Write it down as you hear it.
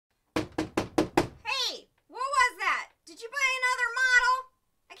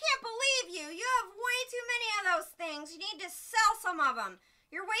sell some of them.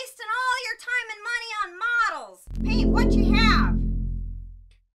 You're wasting all your time and money on models. Paint what you have.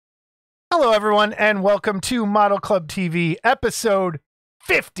 Hello, everyone, and welcome to Model Club TV, episode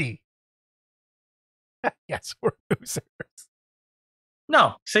 50. Yes, we're losers.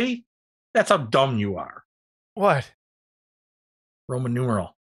 No, see? That's how dumb you are. What? Roman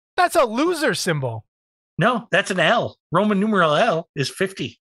numeral. That's a loser symbol. No, that's an L. Roman numeral L is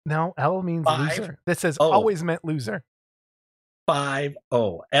 50. No, L means loser. This has 5-0. always meant loser.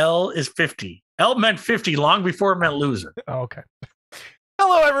 5-0. L is 50. L meant 50 long before it meant loser. Oh, okay.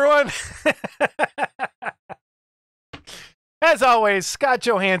 Hello, everyone. As always, Scott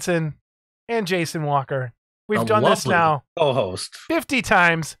Johansson and Jason Walker. We've done this now co-host 50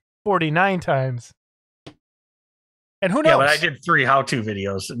 times, 49 times. And who knows? Yeah, but I did 3 how-to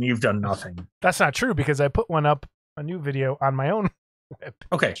videos and you've done nothing. That's not true because I put one up, a new video on my own web.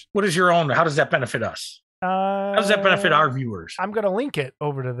 Okay. What is your own? How does that benefit us? How does that benefit our viewers? I'm going to link it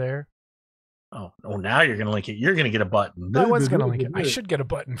over to there. Oh, now you're going to link it. You're going to get a button. I was going to link it. I should get a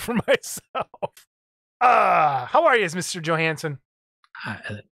button for myself. How are you, Mr. Johansson?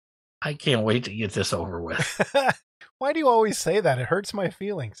 I can't wait to get this over with. Why do you always say that? It hurts my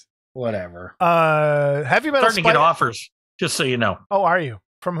feelings. Whatever. Heavy Metal Starting to get offers, just so you know. Oh, are you?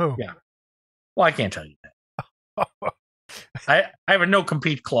 From who? Yeah. Well, I can't tell you that. I have a no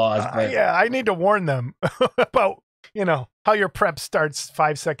compete clause. But yeah, I need to warn them about, how your prep starts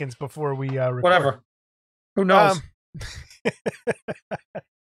 5 seconds before we record. Whatever. Who knows?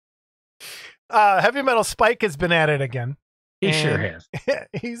 Heavy Metal Spike has been at it again. He sure has.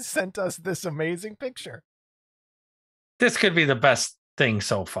 He sent us this amazing picture. This could be the best thing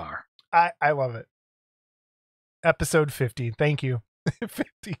so far. I love it. Episode 50. Thank you.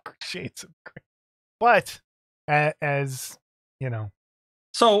 50 shades of green. But as you know,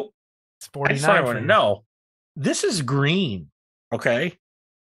 so it's 49. I want to know. This is green. Okay.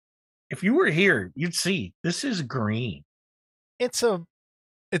 If you were here, you'd see this is green. It's a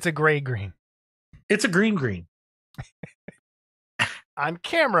gray green. It's a green. On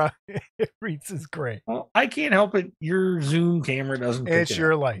camera, it reads as gray. Well, I can't help it. Your Zoom camera doesn't pick It's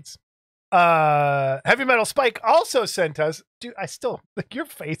your lights. Heavy Metal Spike also sent us. Dude, I still like your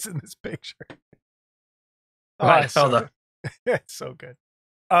face in this picture. It's so good.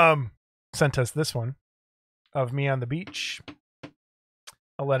 Sent us this one of me on the beach.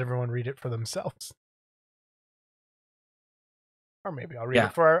 I'll let everyone read it for themselves. Or maybe I'll read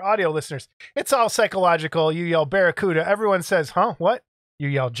it for our audio listeners. It's all psychological. You yell Barracuda. Everyone says, huh? What? You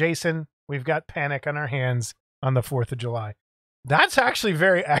yell Jason. We've got panic on our hands on the 4th of July. That's actually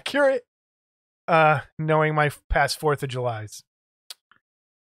very accurate. Knowing my past 4th of Julys.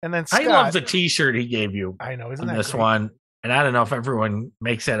 And then Scott, I love the t-shirt he gave you. I know, isn't that this great? one? And I don't know if everyone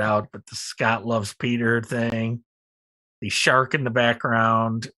makes that out, but the Scott loves Peter thing, the shark in the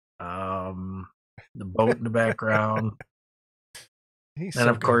background, the boat in the background. He's and so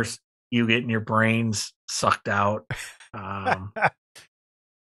of good. course, you getting your brains sucked out. And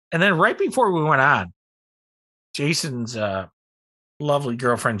then right before we went on, Jason's lovely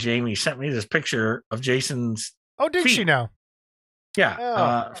girlfriend Jamie sent me this picture of Jason's did feet. she now?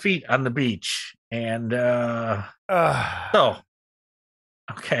 Yeah, feet on the beach. And okay.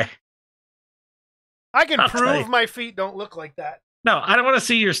 I can I'll prove my feet don't look like that. No, I don't want to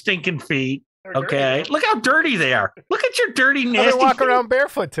see your stinking feet. They're okay. dirty. Look how dirty they are. Look at your dirty, I've nasty been walking feet. around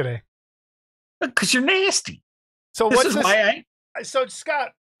barefoot today. Because you're nasty. So This what's is this? why So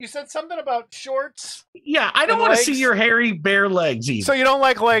Scott, you said something about shorts. Yeah, I don't And want to legs? see your hairy bare legs either. So you don't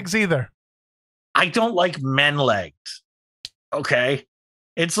like legs either. I don't like men legs. Okay.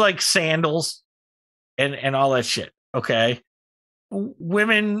 It's like sandals and all that shit. Okay.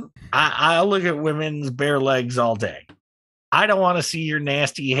 Women, I'll look at women's bare legs all day. I don't want to see your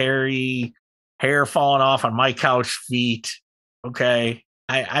nasty, hairy hair falling off on my couch feet. Okay.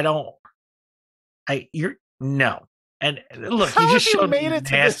 No. And look, How you just have you showed me made it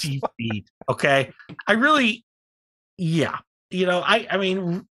to nasty feet. Okay. I really, yeah. I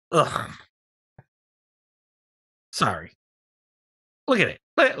mean, ugh. Sorry. Look at it.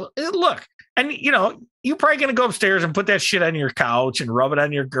 Look. And, you're probably going to go upstairs and put that shit on your couch and rub it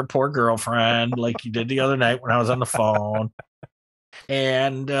on your poor girlfriend like you did the other night when I was on the phone.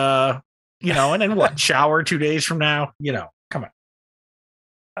 And, and then what? Shower 2 days from now? Come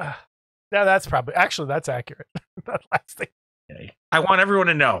on. Yeah, that's accurate. That last thing. Okay. I want everyone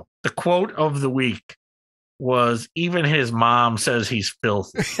to know the quote of the week was even his mom says he's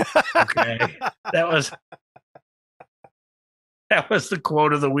filthy. Okay. That was the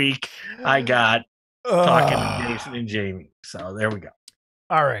quote of the week I got talking to Jason and Jamie. So there we go.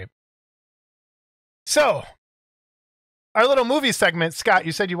 All right. So our little movie segment. Scott,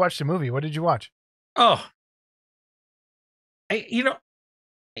 you said you watched a movie. What did you watch? Oh, I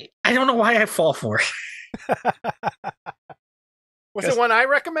don't know why I fall for it. Was it one I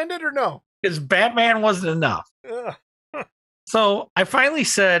recommended or no? Because Batman wasn't enough. So I finally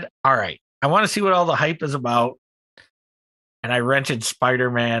said, all right, I want to see what all the hype is about. And I rented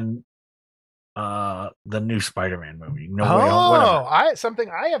Spider-Man, the new Spider-Man movie. No Way Home. Whatever. Something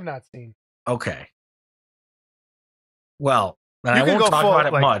I have not seen. Okay. Well, then I won't talk about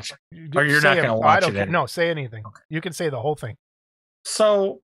it much, or you're not going to watch it. No, say anything. Okay. You can say the whole thing.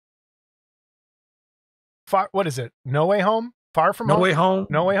 So, what is it? No Way Home? Far From Home? No Way Home?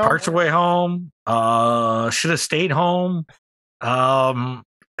 No Way Home? Parts of Way Home? Should Have Stayed Home?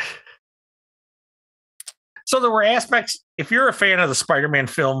 So there were aspects, if you're a fan of the Spider-Man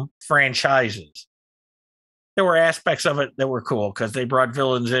film franchises, there were aspects of it that were cool because they brought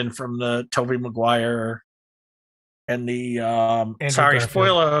villains in from the Tobey Maguire and the Garfield.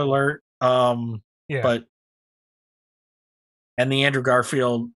 Spoiler alert. But and the Andrew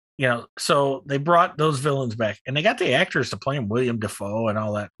Garfield, so they brought those villains back and they got the actors to play them, William Dafoe and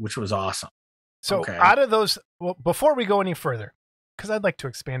all that, which was awesome. So out of those, before we go any further, because I'd like to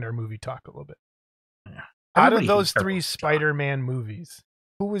expand our movie talk a little bit. Yeah. Out of those 3 Spider-Man movies,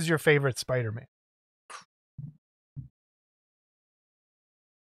 who was your favorite Spider-Man?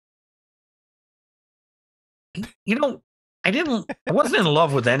 I wasn't in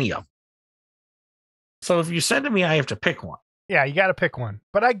love with any of them. So if you said to me, I have to pick one. Yeah, you got to pick one.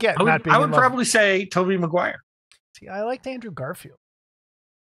 But I get I would probably say Tobey Maguire. See, I liked Andrew Garfield.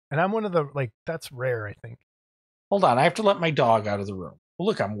 And I'm one of the, that's rare, I think. Hold on, I have to let my dog out of the room. Well,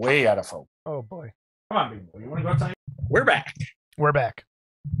 look, I'm way out of focus. Oh, boy. Come on, big boy. You want to go outside? We're back. We're back.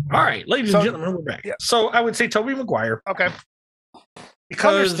 All right, ladies and gentlemen, we're back. Yeah. So I would say Tobey Maguire. Okay.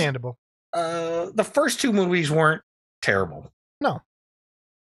 Because understandable. The first 2 movies weren't terrible. No.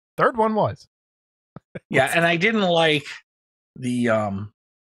 Third one was. Yeah, and I didn't like the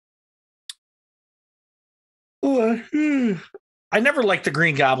I never liked the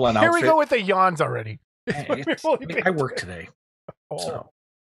Green Goblin outfit. Here we go with the yawns already. I work today. So.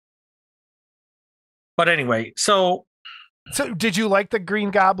 But anyway, so did you like the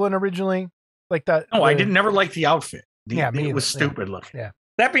Green Goblin originally? Like that? No, I didn't never like the outfit. It was stupid looking. Yeah.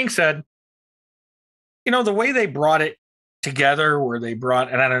 That being said, the way they brought it together, where they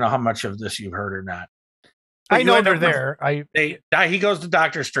brought, and I don't know how much of this you've heard or not. I know they're there. He goes to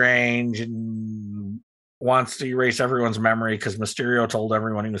Doctor Strange and wants to erase everyone's memory because Mysterio told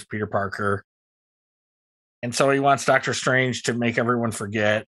everyone he was Peter Parker. And so he wants Doctor Strange to make everyone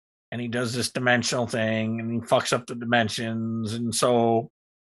forget. And he does this dimensional thing and he fucks up the dimensions. And so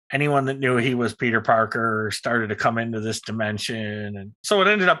anyone that knew he was Peter Parker started to come into this dimension. And so it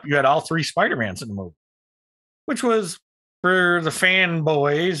ended up, you had all 3 Spider-Mans in the movie, which was, for the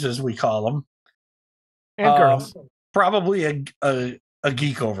fanboys, as we call them, and girls, probably a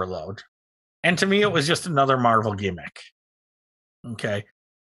geek overload. And to me, it was just another Marvel gimmick. Okay.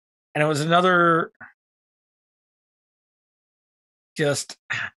 And it was another,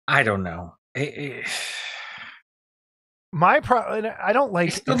 I don't know. I don't like. I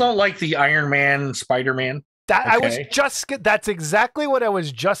still don't like the Iron Man, Spider-Man. That's exactly what I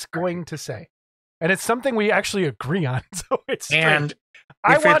was just going to say. And it's something we actually agree on. So it's strange. And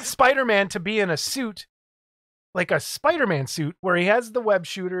I want Spider-Man to be in a suit, like a Spider-Man suit, where he has the web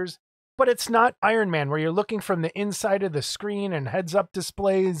shooters, but it's not Iron Man, where you're looking from the inside of the screen and heads-up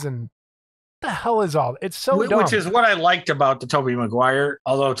displays and what the hell is all? It's so dumb. Which is what I liked about the Tobey Maguire.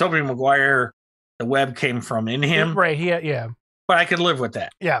 Although Tobey Maguire, the web came from in him. Right, yeah. But I could live with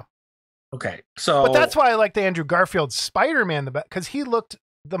that. Yeah. Okay, so... But that's why I like the Andrew Garfield Spider-Man the best, because he looked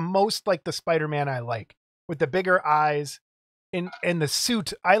the most like the Spider-Man I like, with the bigger eyes and the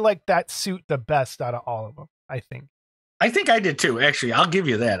suit. I like that suit the best out of all of them, I think. I think I did too, actually. I'll give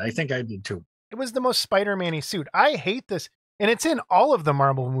you that. I think I did too. It was the most Spider-Man-y suit. I hate this. And it's in all of the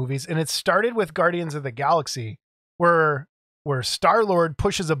Marvel movies. And it started with Guardians of the Galaxy, where Star-Lord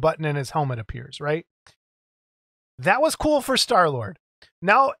pushes a button and his helmet appears, right? That was cool for Star-Lord.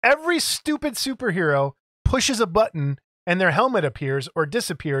 Now every stupid superhero pushes a button and their helmet appears or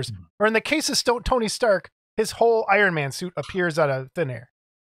disappears. Or in the case of Tony Stark, his whole Iron Man suit appears out of thin air.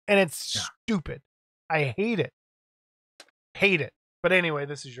 And it's stupid. I hate it. Hate it. But anyway,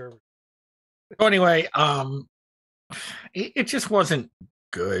 this is your... So anyway, it just wasn't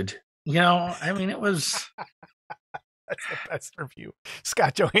good. I mean, it was... That's the best review.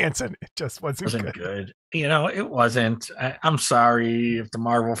 Scott Johansson, it just wasn't good. It wasn't. I'm sorry if the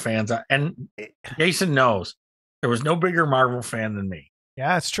Marvel fans... And Jason knows. There was no bigger Marvel fan than me.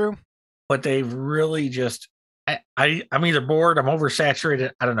 Yeah, it's true. But they've really just... I'm either bored, I'm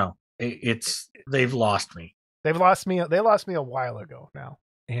oversaturated. I don't know. They've lost me. They lost me a while ago now.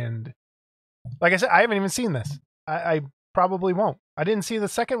 And like I said, I haven't even seen this. I probably won't. I didn't see the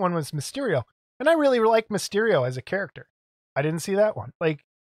second one was Mysterio. And I really like Mysterio as a character. I didn't see that one. Like,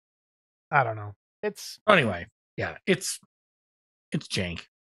 I don't know. Anyway, yeah, it's jank.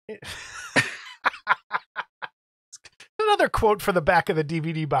 Another quote for the back of the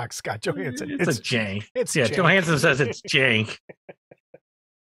DVD box, Scott Johansson. It's a jank. It's jank. Johansson says it's jank.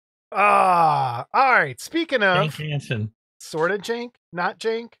 All right. Speaking of Jank sort of jank, not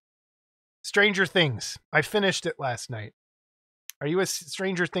jank, Stranger Things. I finished it last night. Are you a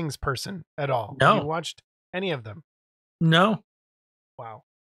Stranger Things person at all? No. Have you watched any of them? No. Wow.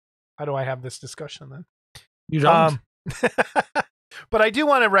 How do I have this discussion then? You don't. But I do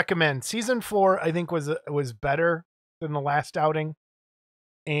want to recommend season 4. I think was better than the last outing,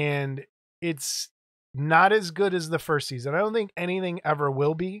 and it's not as good as the first season. I don't think anything ever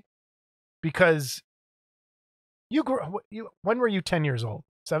will be, because when were you 10 years old?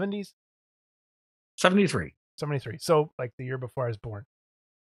 70s? 73. 73. So like the year before I was born.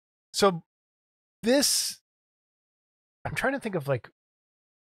 So I'm trying to think of like,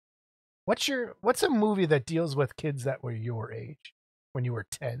 what's a movie that deals with kids that were your age when you were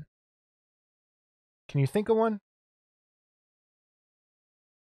 10? Can you think of one?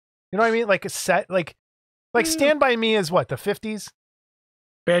 You know what I mean? Like a set, like Stand By Me is what, the 50s?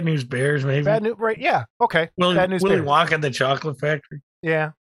 Bad News Bears, maybe. Right? Yeah. Okay. Bad News Bears. Wonka and the Chocolate Factory.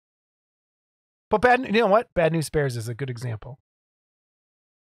 Yeah. But you know what? Bad News Bears is a good example.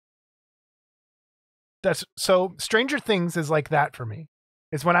 So Stranger Things is like that for me.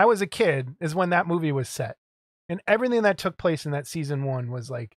 It's when I was a kid is when that movie was set. And everything that took place in that season 1 was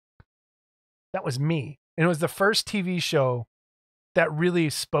like, that was me. And it was the first TV show that really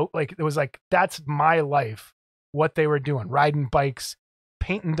spoke, like, it was like, that's my life, what they were doing, riding bikes,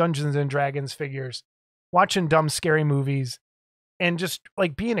 painting Dungeons and Dragons figures, watching dumb, scary movies, and just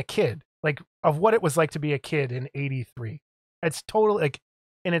like being a kid, like of what it was like to be a kid in 83. It's totally like,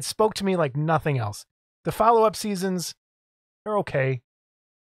 and it spoke to me like nothing else. The follow-up seasons are okay,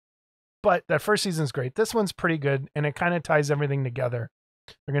 but that first season's great. This one's pretty good, and it kind of ties everything together.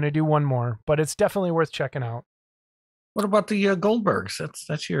 They're going to do one more, but it's definitely worth checking out. What about the Goldbergs?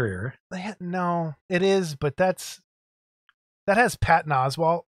 That's your era. No, it is, but that has Patton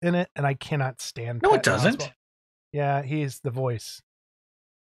Oswalt in it, and I cannot stand. No, it doesn't. Oswalt. Yeah, he's the voice.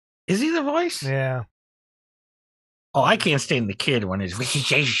 Is he the voice? Yeah. Oh, I can't stand the kid when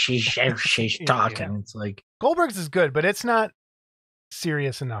she's talking. Yeah. It's like Goldberg's is good, but it's not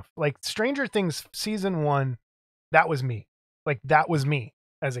serious enough. Like Stranger Things season 1, that was me. Like that was me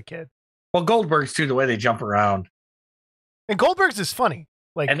as a kid. Well, Goldberg's too, the way they jump around. And Goldberg's is funny.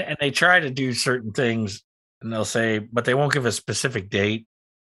 Like, and they try to do certain things, and they'll say, but they won't give a specific date.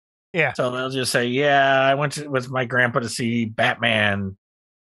 Yeah. So they'll just say, "Yeah, I went with my grandpa to see Batman."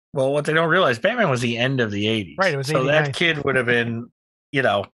 Well, what they don't realize, Batman was the end of the 80s. Right. It was so 89. That kid would have been,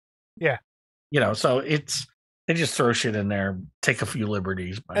 yeah. So they just throw shit in there, take a few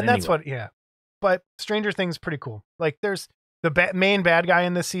liberties. But and that's what, yeah. But Stranger Things pretty cool. Like there's the main bad guy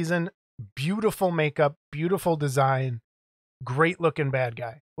in this season, beautiful makeup, beautiful design, great looking bad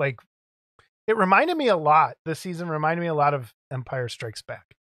guy. Like it reminded me a lot. This season reminded me a lot of Empire Strikes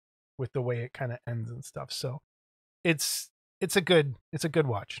Back with the way it kind of ends and stuff. So it's a good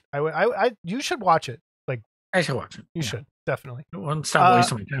watch. You should watch it. Like I should watch it. You should definitely. Stop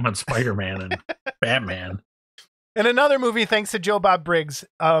wasting my time on Spider-Man and Batman. And another movie, thanks to Joe Bob Briggs,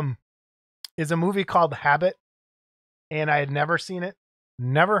 is a movie called Habit, and I had never seen it,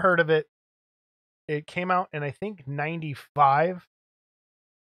 never heard of it. It came out in I think 95.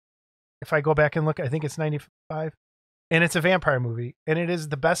 If I go back and look, I think it's 95, and it's a vampire movie, and it is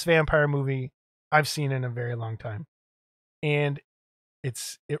the best vampire movie I've seen in a very long time. And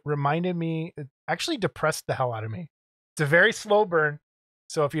it reminded me, it actually depressed the hell out of me. It's a very slow burn.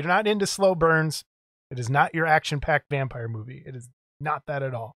 So if you're not into slow burns, it is not your action-packed vampire movie. It is not that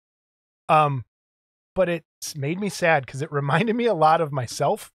at all. But it's made me sad because it reminded me a lot of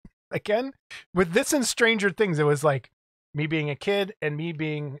myself. Again, with this and Stranger Things, it was like me being a kid and me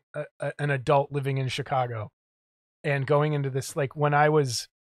being an adult living in Chicago and going into this, like when I was,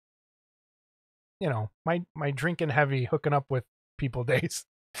 my drinking heavy, hooking up with people days.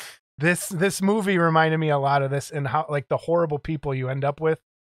 This movie reminded me a lot of this, and how like the horrible people you end up with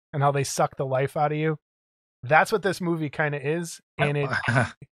and how they suck the life out of you. That's what this movie kind of is. And it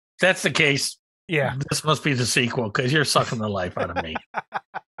that's the case. Yeah. This must be the sequel because you're sucking the life out of me.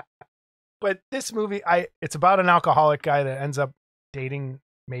 But this movie, it's about an alcoholic guy that ends up dating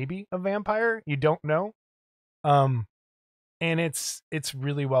maybe a vampire. You don't know. And it's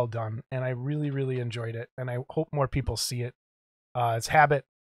really well done, and I really, really enjoyed it, and I hope more people see it. It's Habit,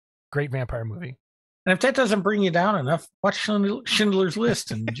 great vampire movie. And if that doesn't bring you down enough, watch Schindler's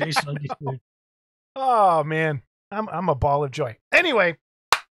List, and Jason will get you. Oh man, I'm a ball of joy. Anyway,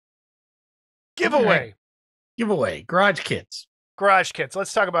 giveaway. Garage kits. Garage kits.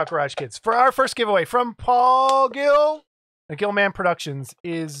 Let's talk about garage kits. For our first giveaway from Paul Gill, the Gillman Productions,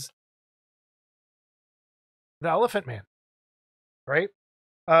 is the Elephant Man. Right?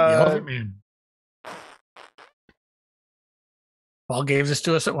 The Elephant Man. Paul gave this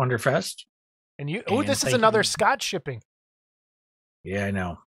to us at Wonderfest. And this is another Scott shipping. Yeah, I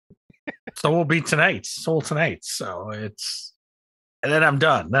know. So will be tonight. Sold tonight. So it's, and then I'm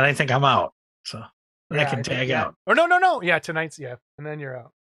done. Then I think I'm out. So I can tag out. Oh, no. Yeah, tonight's, and then you're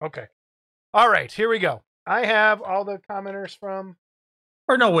out. Okay. All right, here we go. I have all the commenters from.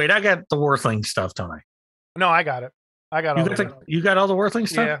 Or no, wait, I got the Worthling stuff, don't I? No, I got it. I got all you got all the Worthling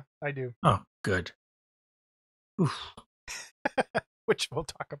stuff? Yeah, I do. Oh, good. Which we'll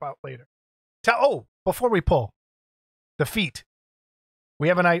talk about later. Before we pull, the feet. We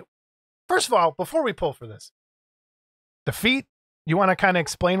have First of all, before we pull for this, the feet, you want to kind of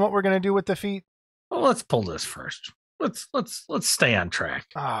explain what we're going to do with the feet? Well, let's pull this first. Let's stay on track.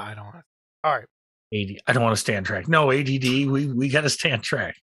 I don't want to. All right. I don't want to stay on track. No, ADD, we got to stay on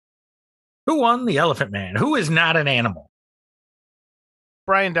track. Who won the Elephant Man? Who is not an animal?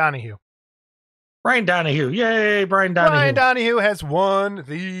 Brian Donahue. Brian Donahue. Yay, Brian Donahue. Brian Donahue has won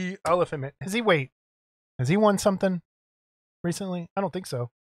the Elephant Man. Has he won something recently? I don't think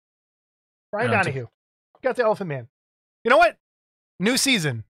so. Brian Donahue got the Elephant Man. You know what? New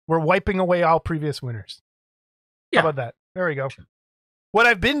season. We're wiping away all previous winners. How about that? There we go. What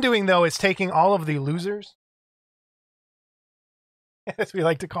I've been doing, though, is taking all of the losers, as we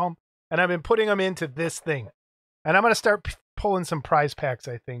like to call them, and I've been putting them into this thing. And I'm going to start pulling some prize packs,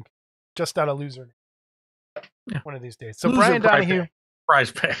 I think, just out of loser one of these days. So Brian Donahue.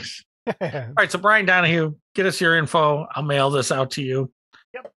 Prize packs. All right, so Brian Donahue, get us your info. I'll mail this out to you.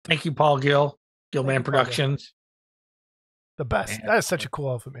 Yep. Thank you, Paul Gill, Gillman Productions. The best. That is such a cool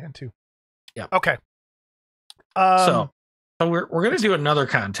Elephant Man, too. Yeah. Okay. So we're going to do another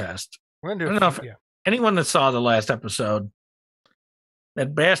contest. We're going to do I don't know if anyone that saw the last episode,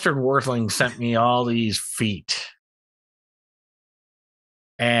 that bastard Worthling sent me all these feet.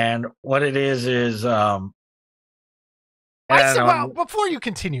 And what it is before you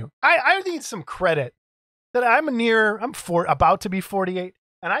continue, I need some credit that I'm about to be 48,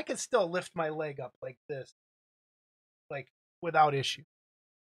 and I can still lift my leg up like this, like without issue.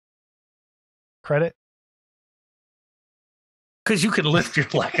 Credit? Because you can lift your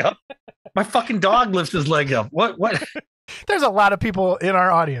leg up. My fucking dog lifts his leg up. What? There's a lot of people in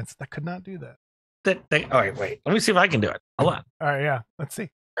our audience that could not do that. All right, wait. Let me see if I can do it. Hold on. All right, yeah. Let's see.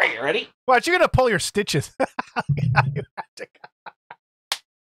 All right, you ready? Watch, you're going to pull your stitches. There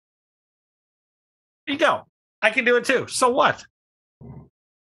you go. I can do it too. So what?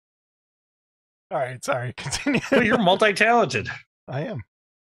 All right, sorry. Continue. Well, you're multi-talented. I am.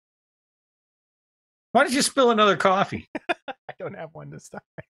 Why did you spill another coffee? I don't have one this time.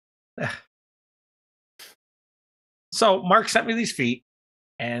 So Mark sent me these feet,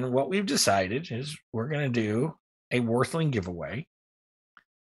 and what we've decided is we're going to do a Worthling giveaway.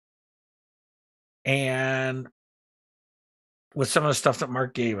 And with some of the stuff that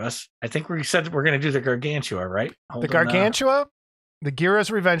Mark gave us, I think we said we're going to do the Gargantua, right? The Gargantua, the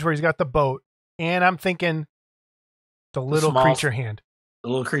Gira's Revenge, where he's got the boat, and I'm thinking the little creature hand. The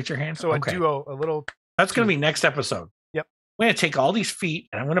little creature hand? So a duo, a little... That's going to be next episode. Yep. I'm going to take all these feet,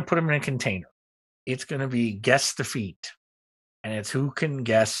 and I'm going to put them in a container. It's going to be guess the feet, and it's who can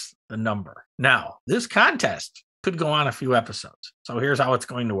guess the number. Now, this contest could go on a few episodes. So here's how it's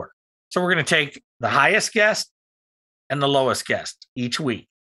going to work. So we're going to take the highest guess and the lowest guess each week.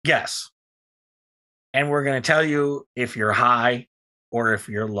 Guess. And we're going to tell you if you're high or if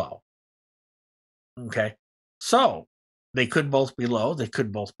you're low. Okay. So they could both be low. They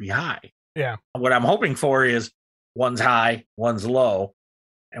could both be high. Yeah. What I'm hoping for is one's high, one's low,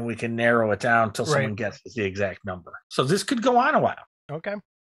 and we can narrow it down until someone guesses the exact number. So this could go on a while. Okay.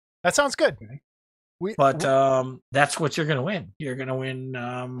 That sounds good. That's what you're going to win. You're going to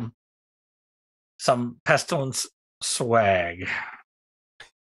win some Pestilence swag.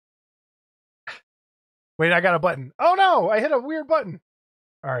 Wait, I got a button. Oh no, I hit a weird button.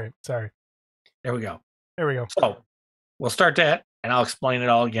 All right, sorry. There we go. So we'll start that, and I'll explain it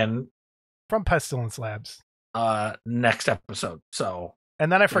all again from Pestilence Labs next episode. So,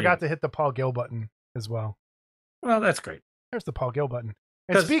 and then I forgot to hit the Paul Gill button as well. Well, that's great. There's the Paul Gill button.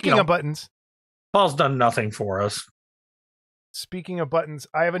 And speaking of buttons, Paul's done nothing for us. Speaking of buttons,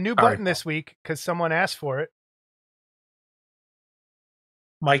 I have a new Sorry, button this week because someone asked for it.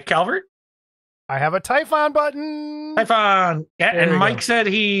 Mike Calvert? I have a Typhon button. Typhon. Yeah, There and we Mike go. said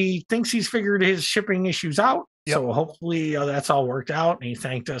he thinks he's figured his shipping issues out. Yep. So hopefully that's all worked out. And he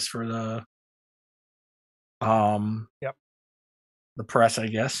thanked us for the the press, I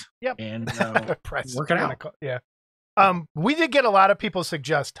guess. Yep. And press. work it out. Yeah. We did get a lot of people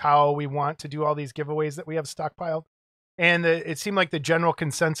suggest how we want to do all these giveaways that we have stockpiled. And it seemed like the general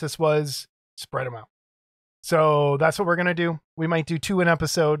consensus was spread them out. So that's what we're going to do. We might do 2 an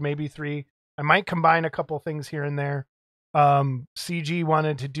episode, maybe 3. I might combine a couple things here and there. CG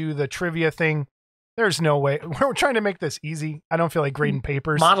wanted to do the trivia thing. There's no way. We're trying to make this easy. I don't feel like grading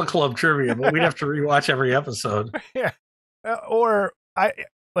papers. Model Club trivia, but we'd have to rewatch every episode. Yeah.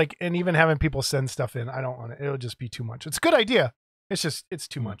 And even having people send stuff in, I don't want it. It'll just be too much. It's a good idea. It's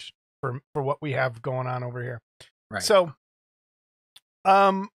too much for what we have going on over here. Right. So,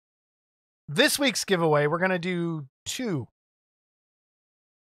 this week's giveaway, we're going to do 2.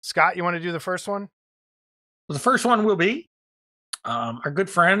 Scott, you want to do the first one? The first one will be our good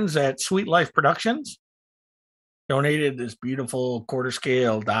friends at Sweet Life Productions donated this beautiful quarter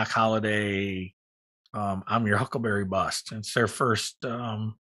scale Doc Holliday I'm Your Huckleberry bust. It's their first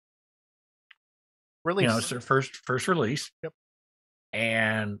release. It's their first release. Yep.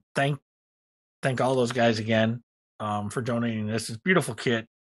 And thank all those guys again for donating this. It's a beautiful kit.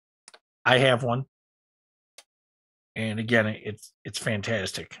 I have one. And again, it's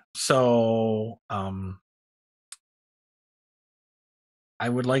fantastic. So I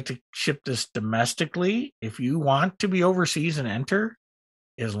would like to ship this domestically. If you want to be overseas and enter,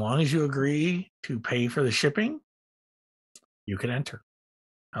 as long as you agree to pay for the shipping, you can enter.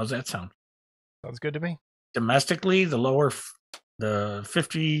 How's that sound? Sounds good to me. Domestically, the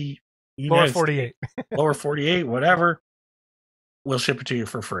 50 lower 48. lower 48, whatever, we'll ship it to you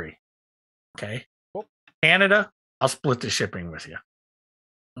for free. Okay. Cool. Canada, I'll split the shipping with you.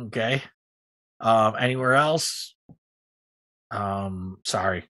 Okay. Anywhere else,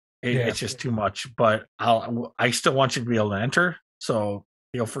 sorry, it's just too much. But I still want you to be able to enter. So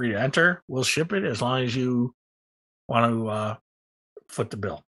feel free to enter. We'll ship it as long as you want to foot the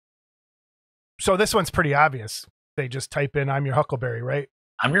bill. So this one's pretty obvious. They just type in "I'm your Huckleberry," right?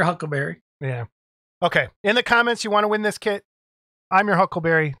 I'm your Huckleberry. Yeah. Okay. In the comments, you want to win this kit. I'm your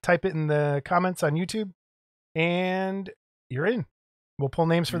Huckleberry. Type it in the comments on YouTube, and you're in. We'll pull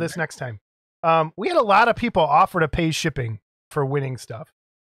names for this next time. We had a lot of people offer to pay shipping for winning stuff.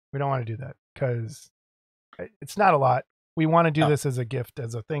 We don't want to do that because it's not a lot. We want to do this as a gift,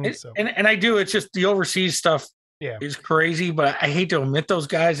 as a thing. And I do. It's just the overseas stuff is crazy, but I hate to omit those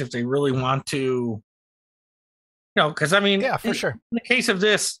guys if they really want to. Because I mean, for sure. In the case of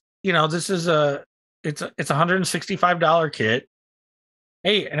this, this is it's a $165 kit.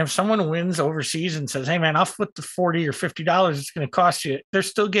 Hey, and if someone wins overseas and says, "Hey, man, I'll foot the $40 or $50 it's going to cost you," they're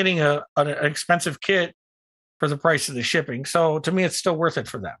still getting an expensive kit for the price of the shipping. So to me, it's still worth it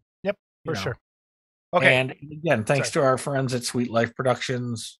for them. Yep, for sure. Okay. And again, thanks to our friends at Sweet Life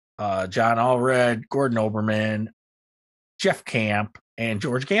Productions, John Allred, Gordon Oberman, Jeff Camp, and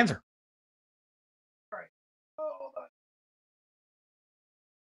George Ganser. All right. Oh, hold on.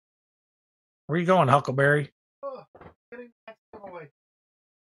 Where are you going, Huckleberry? Oh, getting that giveaway.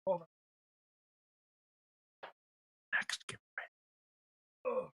 Hold on. Next giveaway.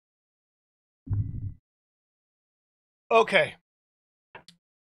 Oh. Okay.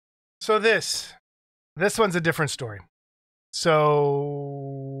 So this one's a different story.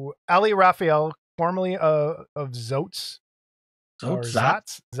 So Eli Rapael, formerly of Zots.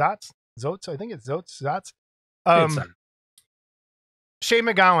 Zots. I think it's Zots. Shay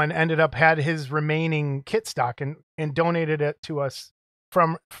McGowan had his remaining kit stock and donated it to us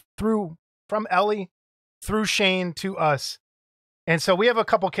from Ellie through Shane to us. And so we have a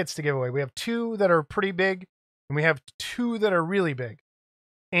couple kits to give away. We have 2 that are pretty big and we have 2 that are really big.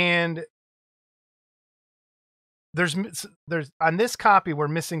 And there's on this copy, we're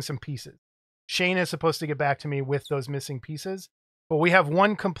missing some pieces. Shane is supposed to get back to me with those missing pieces, but we have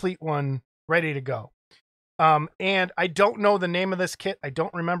one complete one ready to go. And I don't know the name of this kit. I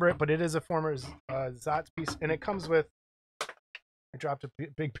don't remember it, but it is a former Zots piece, and it comes with. I dropped a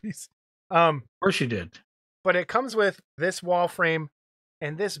big piece. Of course you did. But it comes with this wall frame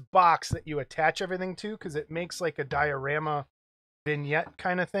and this box that you attach everything to because it makes like a diorama vignette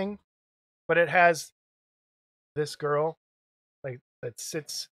kind of thing. But it has this girl, like that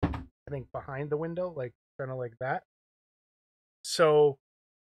sits, I think, behind the window, like kind of like that. So,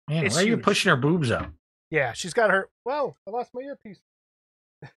 man, why are you pushing her boobs out? Yeah, she's got her. Whoa, I lost my earpiece.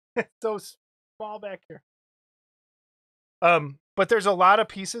 So ball back here. But there's a lot of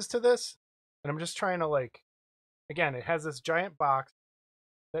pieces to this, and I'm just trying to like, again, it has this giant box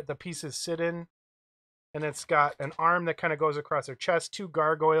that the pieces sit in, and it's got an arm that kind of goes across her chest, 2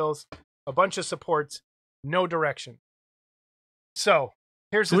 gargoyles, a bunch of supports, no direction. So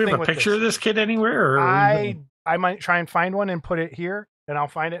here's the thing. Do we have a picture of this kit anywhere? Or I might try and find one and put it here, and I'll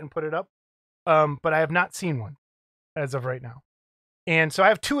find it and put it up. But I have not seen one as of right now. And so I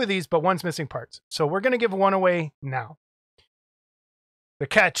have 2 of these, but one's missing parts. So we're going to give one away now. The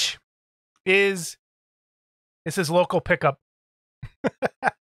catch is this is local pickup.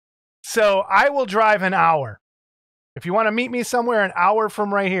 So I will drive an hour. If you want to meet me somewhere an hour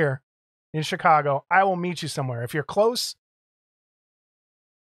from right here in Chicago, I will meet you somewhere. If you're close,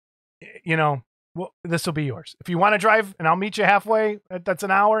 you know, well, this will be yours. If you want to drive and I'll meet you halfway, that's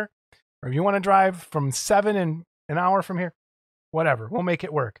an hour. Or if you want to drive from 7 and an hour from here, whatever, we'll make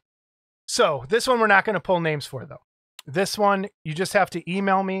it work. So this one we're not going to pull names for, though. This one, you just have to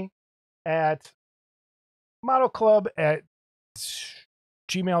email me at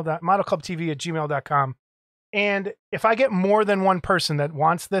modelclubtv@gmail.com. And if I get more than one person that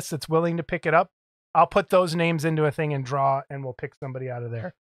wants this, that's willing to pick it up, I'll put those names into a thing and draw, and we'll pick somebody out of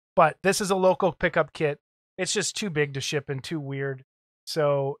there. But this is a local pickup kit. It's just too big to ship and too weird.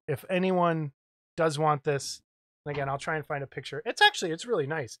 So if anyone does want this, and again, I'll try and find a picture. It's really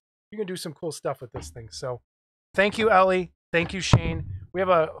nice. You can do some cool stuff with this thing. So thank you, Ellie. Thank you, Shane. We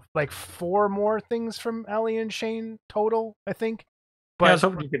have like 4 more things from Ellie and Shane total, I think. But yeah, I was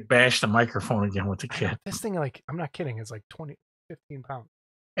hoping you could bash the microphone again with the kit. This thing, like, I'm not kidding, is like 15 pounds.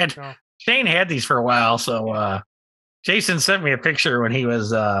 And Shane had these for a while, so Jason sent me a picture when he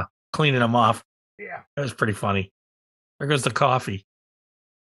was cleaning them off. Yeah. That was pretty funny. There goes the coffee.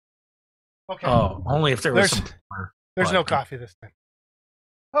 Okay. Oh, only if there's no coffee this time.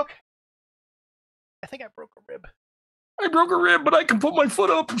 Okay. I think I broke a rib. I broke a rib, but I can put my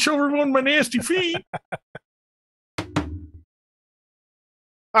foot up and show everyone my nasty feet.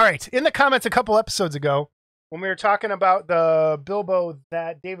 All right. In the comments a couple episodes ago, when we were talking about the Bilbo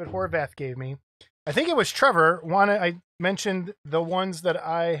that David Horvath gave me, I think it was Trevor. I mentioned the ones that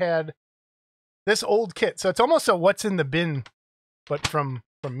I had, this old kit. So it's almost a what's in the bin, but from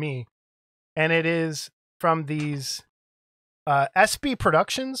me. And it is from these SB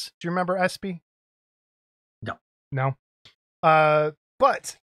Productions. Do you remember SB? No.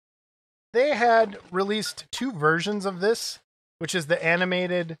 But they had released 2 versions of this, which is the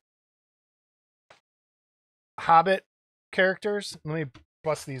animated Hobbit characters. Let me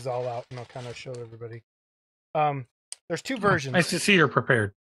bust these all out and I'll kind of show everybody. There's 2 versions. Nice to see you're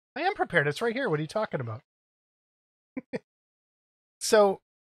prepared. I am prepared. It's right here. What are you talking about? So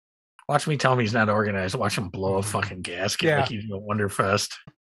watch me tell him he's not organized. Watch him blow a fucking gasket like he's a Wonderfest.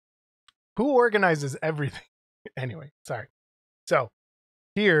 Who organizes everything? Anyway, sorry. So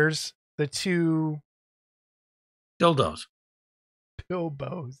here's the 2 Bilbos.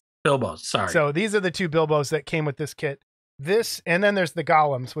 Sorry. So these are the 2 Bilbos that came with this kit. This, and then there's the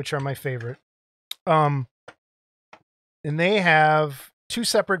Golems, which are my favorite. And they have 2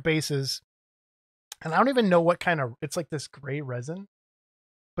 separate bases. And I don't even know what kind of, it's like this gray resin.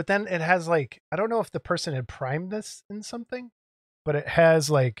 But then it has like, I don't know if the person had primed this in something, but it has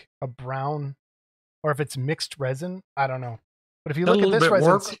like a brown, or if it's mixed resin. I don't know. But if you look at this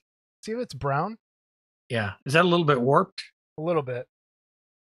resin, see if it's brown? Yeah. Is that a little bit warped? A little bit.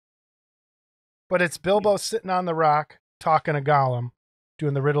 But it's Bilbo sitting on the rock, talking to Gollum,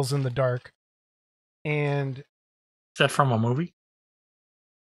 doing the riddles in the dark. And is that from a movie?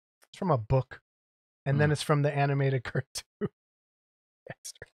 It's from a book. And then it's from the animated cartoon.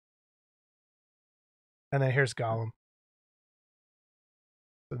 And then here's Gollum.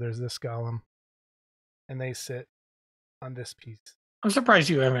 So there's this Gollum. And they sit on this piece. I'm surprised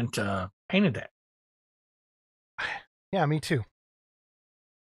you haven't painted that. Yeah, me too.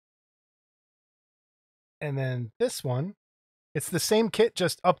 And then this one, it's the same kit,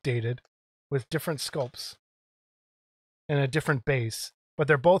 just updated with different sculpts and a different base, but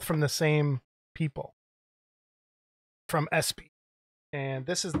they're both from the same people, from SB. And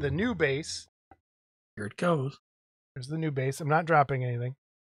this is the new base. Here it goes. There's the new base. I'm not dropping anything.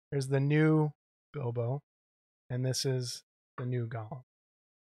 There's the new Bilbo, and this is the new Gollum.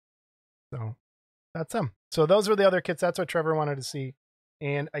 So that's them. So those were the other kits. That's what Trevor wanted to see.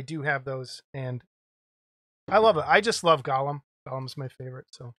 And I do have those, and I love it. I just love Gollum. Gollum's my favorite.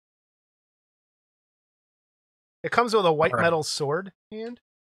 So it comes with a white metal sword and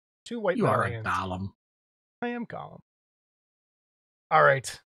 2 white metal hands. You are a Gollum. I am Gollum. All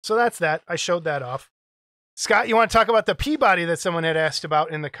right. So that's that. I showed that off. Scott, you want to talk about the Peabody that someone had asked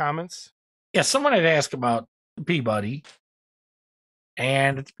about in the comments? Yeah, someone had asked about Peabody,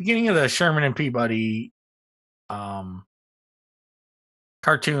 and at the beginning of the Sherman and Peabody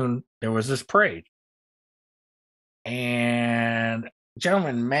cartoon, there was this parade, and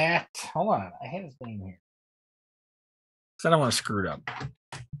gentleman Matt, hold on, I had his name here, because I don't want to screw it up.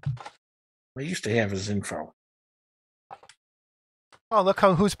 I used to have his info. Oh, look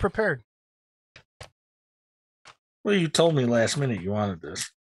who's prepared. Well, you told me last minute you wanted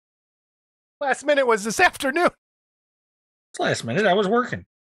this. Last minute was this afternoon. It's last minute. I was working.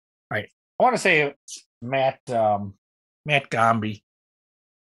 All right. I want to say it's Matt Gombe.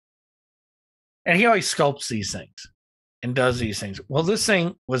 And he always sculpts these things and does these things. Well, this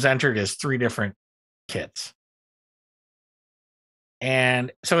thing was entered as 3 different kits.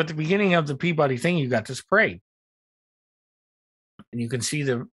 And so at the beginning of the Peabody thing, you got this parade. And you can see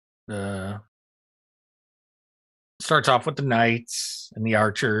the starts off with the knights and the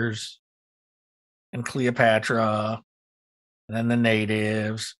archers and Cleopatra, and then the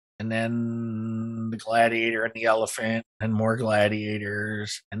natives, and then the gladiator and the elephant, and more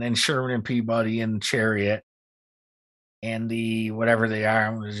gladiators, and then Sherman and Peabody and chariot, and the whatever they are,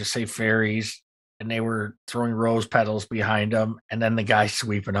 I'm going to just say fairies, and they were throwing rose petals behind them, and then the guy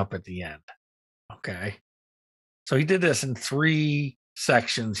sweeping up at the end. Okay. So he did this in 3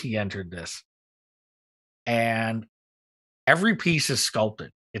 sections. He entered this. And every piece is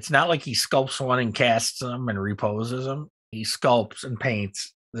sculpted. It's not like he sculpts one and casts them and reposes them. He sculpts and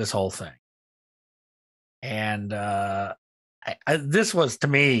paints this whole thing. And this was, to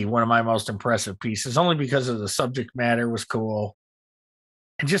me, one of my most impressive pieces, only because of the subject matter was cool.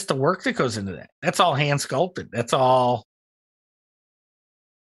 And just the work that goes into that. That's all hand sculpted. That's all.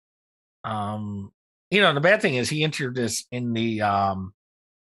 The bad thing is he entered this in the, I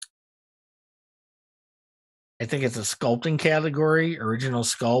think it's a sculpting category, original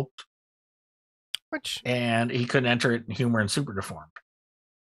sculpt. And he couldn't enter it in humor and super deformed.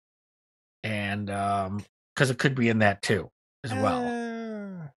 And because it could be in that too as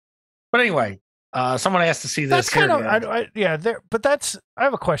well. But anyway, someone asked to see this. That's kind of but that's, I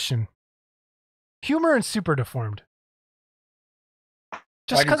have a question. Humor and super deformed.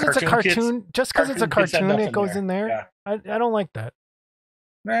 Just because it's a cartoon, it goes in there. Yeah. I don't like that.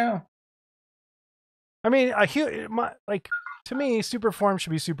 No. I mean, to me, super form should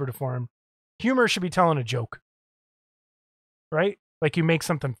be super deformed. Humor should be telling a joke, right? Like you make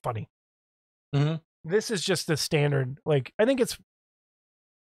something funny. Mm-hmm. This is just the standard. Like I think it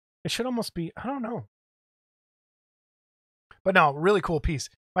should almost be. I don't know, but no, really cool piece.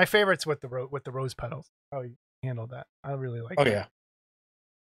 My favorite's with the rose petals. How you handled that, I really like. Oh that. Yeah,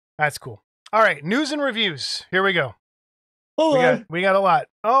 that's cool. All right, news and reviews. Here we go. Oh, we got a lot.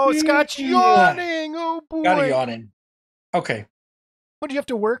 Oh, Scott's yawning. Oh boy, got a yawning. Okay. What, do you have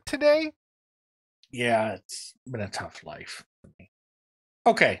to work today? Yeah, it's been a tough life for me.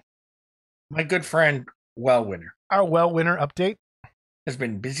 Okay. My good friend, Well Winner. Our Well Winner update has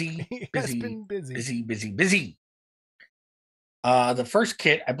been busy. busy. The first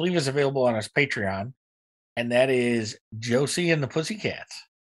kit, I believe, is available on his Patreon, and that is Josie and the Pussycats.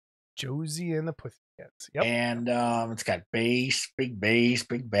 Josie and the Pussycats. Yep. And it's got bass, big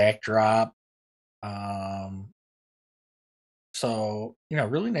backdrop. So,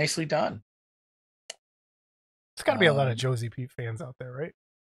 really nicely done. There's got to be a lot of Josie Pete fans out there, right?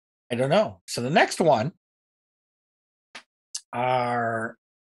 I don't know. So the next one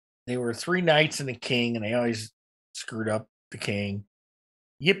they were 3 knights and a king, and they always screwed up the king.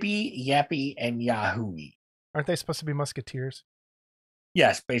 Yippee, Yappy, and Yahooey. Aren't they supposed to be musketeers?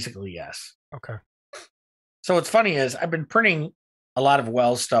 Yes, basically, yes. Okay. So what's funny is I've been printing a lot of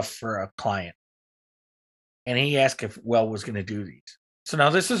Well stuff for a client, and he asked if Well was going to do these. So now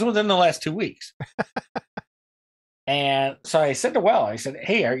this is within the last 2 weeks. And so I said to Well, I said,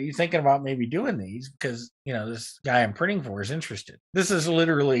 hey, are you thinking about maybe doing these? Because, this guy I'm printing for is interested. This is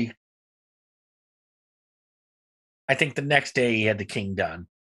literally, I think the next day he had the king done.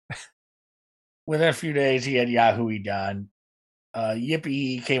 Within a few days, he had Yahooey done.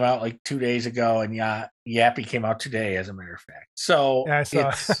 Yippee came out like 2 days ago, and Yappy came out today, as a matter of fact. So yeah, I saw.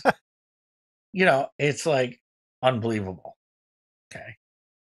 It's, it's like unbelievable. Okay.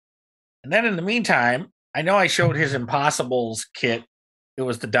 And then in the meantime, I know I showed his Impossibles kit. It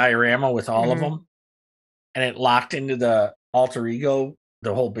was the diorama with all of them, and it locked into the alter ego,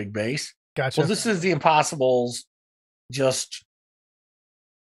 the whole big base. Gotcha. Well, this is the Impossibles just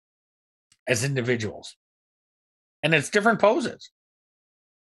as individuals, and it's different poses.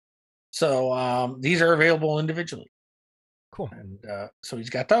 So these are available individually. Cool. And so he's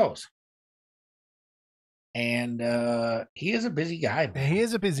got those. And he is a busy guy, man. He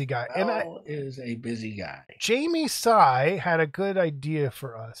is a busy guy. Well, is a busy guy. Jamie Sy had a good idea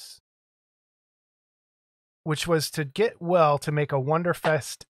for us, which was to get Well to make a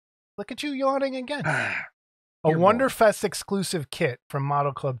Wonderfest. Look at you yawning again. A Wonderfest exclusive kit from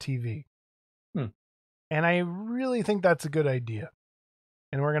Model Club TV. And I really think that's a good idea.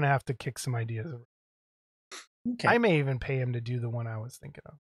 And we're going to have to kick some ideas. Okay. I may even pay him to do the one I was thinking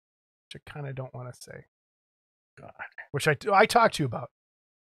of, which I kind of don't want to say. God. Which I talked to you about.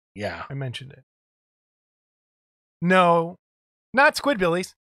 Yeah. I mentioned it. No, not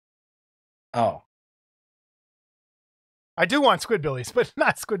Squidbillies. Oh. I do want Squidbillies, but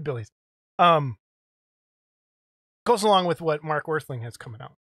not Squidbillies. Goes along with what Mark Worthling has coming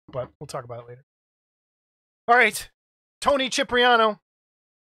out, but we'll talk about it later. All right. Tony Cipriano.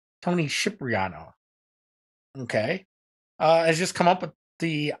 Okay. Has just come up with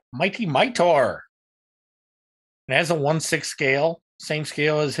the Mighty Mitor. It has a 1/6 scale, same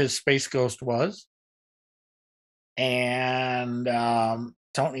scale as his Space Ghost was. And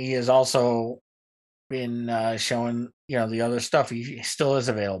Tony has also been showing, the other stuff he still is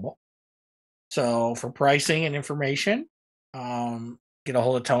available. So for pricing and information, get a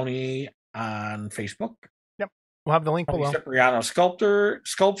hold of Tony on Facebook. Yep. We'll have the link below. Cipriano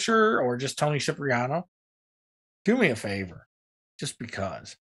Sculpture, or just Tony Cipriano. Do me a favor, just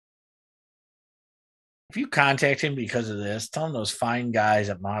because. If you contact him because of this, tell him those fine guys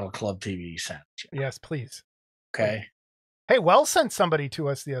at Model Club TV sent you. Yes, please. Okay. Hey, Well sent somebody to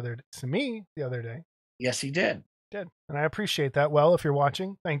us to me the other day. Yes, he did. And I appreciate that. Well, if you're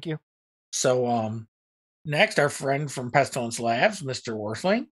watching, thank you. So, next, our friend from Pestilence Labs, Mr.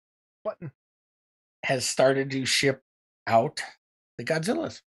 Worthling, has started to ship out the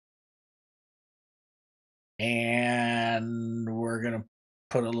Godzillas. And we're going to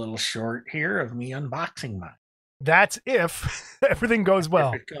put a little short here of me unboxing mine. That's if everything goes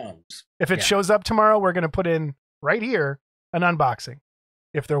well. If it comes. If it shows up tomorrow, we're going to put in right here an unboxing.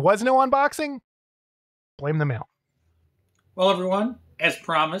 If there was no unboxing, blame the mail. Well, everyone, as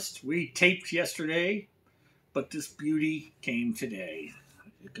promised, we taped yesterday, but this beauty came today.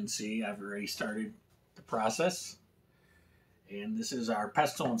 You can see I've already started the process. And this is our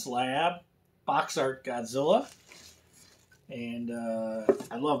Pestilence Lab box art Godzilla. And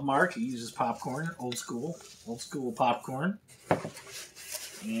I love Mark. He uses popcorn, old school popcorn.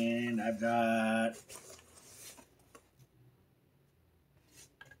 And I've got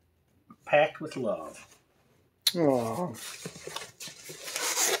Packed with Love. Oh.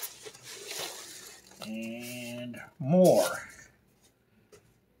 And more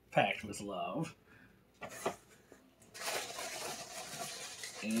Packed with Love.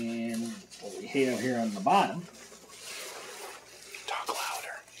 And what we have here on the bottom. Talk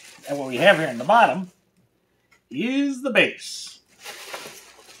louder. And what we have here on the bottom is the base.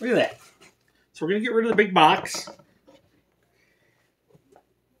 Look at that. So we're going to get rid of the big box.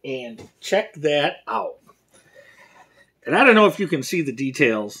 And check that out. And I don't know if you can see the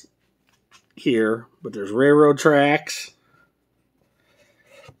details here, but there's railroad tracks.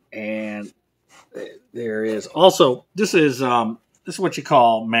 And there is also, this is what you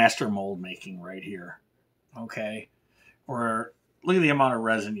call master mold making right here. Okay? Where, look at the amount of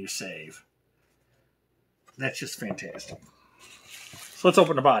resin you save. That's just fantastic. So let's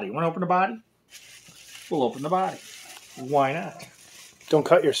open the body. Want to open the body? We'll open the body. Why not? Don't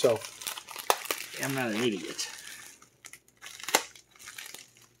cut yourself. I'm not an idiot.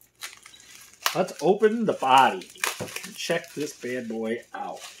 Let's open the body and check this bad boy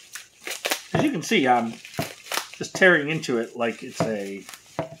out. As you can see, I'm just tearing into it like it's a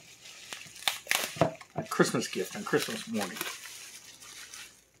Christmas gift on Christmas morning.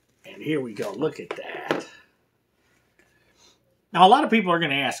 And here we go. Look at that. Now, a lot of people are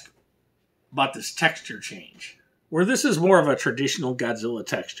going to ask about this texture change, where this is more of a traditional Godzilla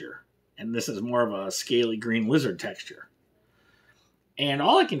texture, and this is more of a scaly green lizard texture. And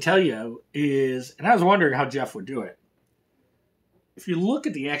all I can tell you is, and I was wondering how Jeff would do it, if you look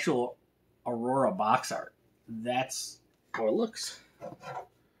at the actual Aurora box art, that's how it looks.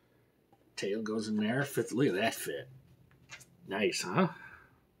 Tail goes in there. Fits, look at that fit. Nice, huh?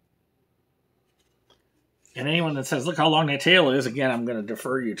 And anyone that says, look how long that tail is, again, I'm going to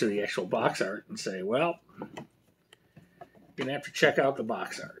defer you to the actual box art and say, well, you're going to have to check out the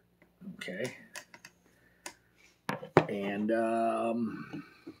box art. Okay. And,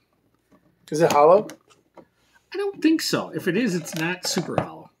 is it hollow? I don't think so. If it is, it's not super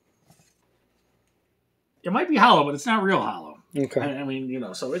hollow. It might be hollow, but it's not real hollow. Okay. I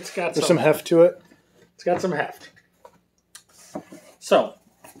mean, so it's got There's some heft to it. It's got some heft. So,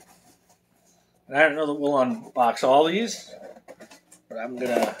 And I don't know that we'll unbox all these, but I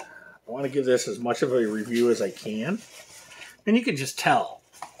want to give this as much of a review as I can. And you can just tell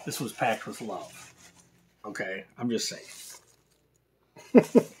this was packed with love. Okay, I'm just saying.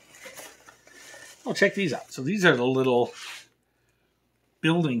 Oh, check these out. So these are the little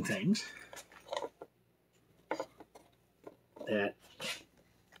building things that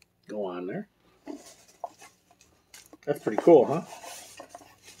go on there. That's pretty cool, huh?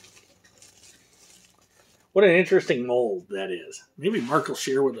 What an interesting mold that is. Maybe Mark will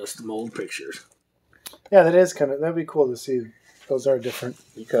share with us the mold pictures. Yeah, that is that'd be cool to see. Those are different.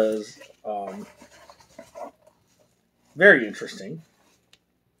 Because, very interesting.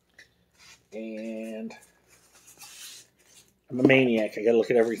 And I'm a maniac. I gotta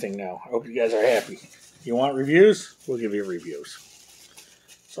look at everything now. I hope you guys are happy. You want reviews? We'll give you reviews.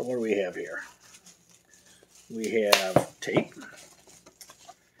 So what do we have here? We have tape.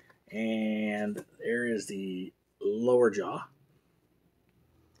 And there is the lower jaw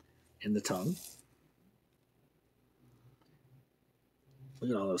and the tongue.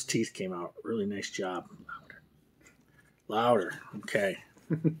 Look at all those teeth came out. Really nice job. Louder. Okay.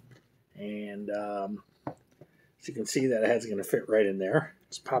 And so you can see that head's going to fit right in there.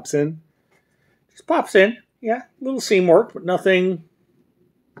 Just pops in. Just pops in. Yeah. A little seam work, but nothing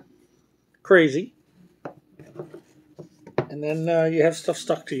crazy. And then you have stuff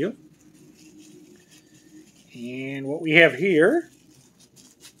stuck to you. And what we have here,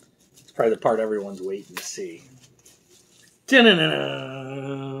 it's probably the part everyone's waiting to see.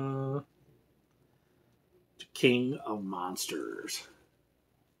 Da-na-na-na. The King of Monsters.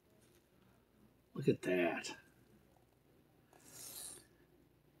 Look at that.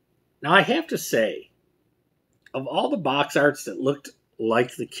 Now I have to say, of all the box arts that looked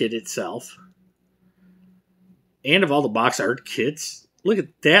like the kit itself, and of all the box art kits, look at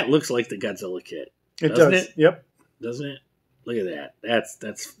that. Looks like the Godzilla kit. It does. It? Yep. Doesn't it? Look at that. That's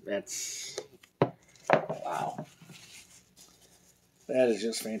wow. That is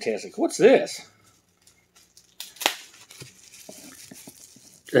just fantastic. What's this?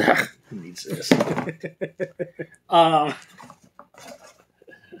 Who needs this?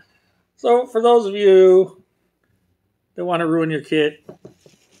 So for those of you that want to ruin your kit,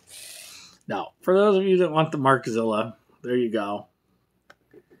 no. For those of you that want the Markzilla, there you go.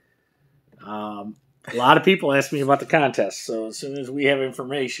 A lot of people ask me about the contest, so as soon as we have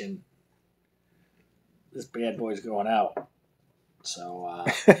information, this bad boy's going out. So,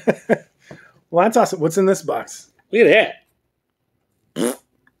 well, that's awesome. What's in this box? look at that.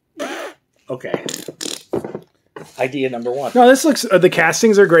 Okay. Idea number one. No, this looks. The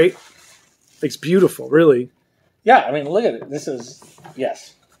castings are great. It's beautiful, really. Yeah, I mean, look at it. This is,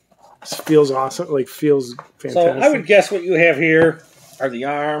 yes. This feels awesome. Like, feels fantastic. So I would guess what you have here are the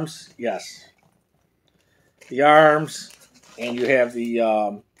arms. Yes. The arms. And you have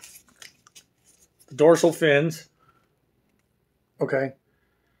the dorsal fins. Okay.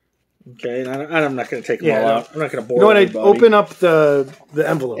 Okay, and I'm not going to take them all out. I'm not going to bore you know what? everybody. I'd open up the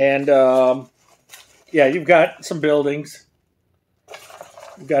envelope. And, yeah, you've got some buildings.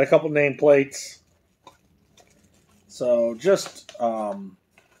 You've got a couple nameplates. So, just,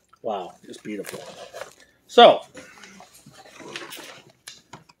 wow, just beautiful. So,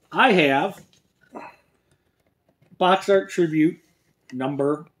 I have Box Art Tribute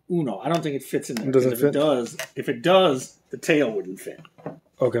number uno. I don't think it fits in there. It doesn't fit? If it does, the tail wouldn't fit.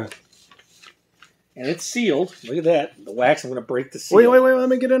 Okay. And it's sealed. Look at that. The wax, I'm going to break the seal. Wait. Let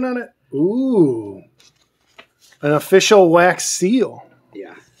me get in on it. Ooh. An official wax seal.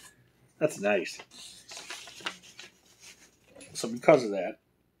 Yeah. That's nice. So because of that,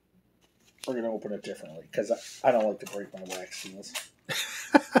 we're going to open it differently. Because I don't like to break my wax seals.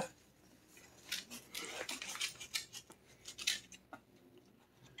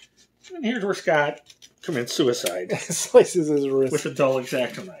 And here's where Scott commits suicide. Slices his wrist. With a dull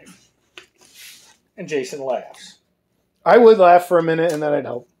X-Acto knife. And Jason laughs. I would laugh for a minute and then I'd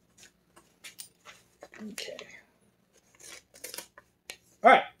help. Okay. All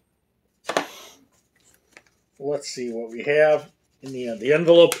right. Let's see what we have in the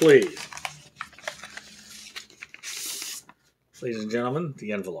envelope, please. Ladies and gentlemen,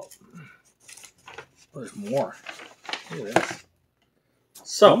 the envelope. Oh, there's more. Look at this.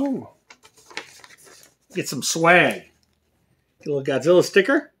 So, get some swag. Get a little Godzilla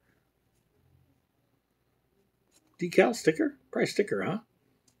sticker. Decal sticker? Probably sticker, huh?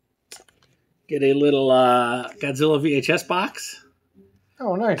 Get a little Godzilla VHS box.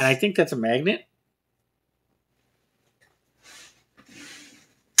 Oh, nice. And I think that's a magnet.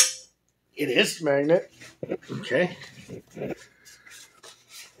 It is. Magnet. Okay.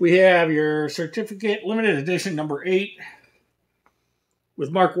 We have your certificate, limited edition number 8,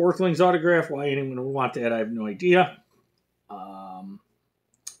 with Mark Worthling's autograph. Why anyone would want that, I have no idea.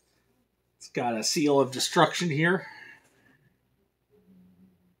 It's got a seal of destruction here.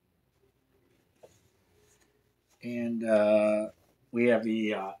 And we have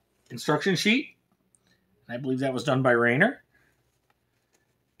the instruction sheet. I believe that was done by Rayner.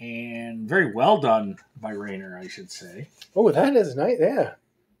 And very well done by Rayner, I should say. Oh, that is nice. Yeah.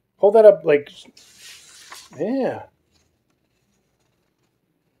 Hold that up like... Yeah.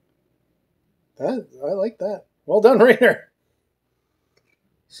 I like that. Well done, Rayner.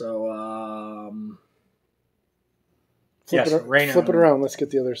 So, Flip it around. Let's get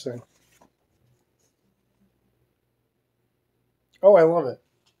the other side. Oh, I love it.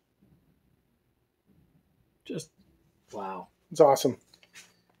 Just, wow. It's awesome.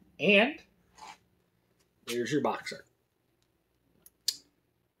 And there's your boxer.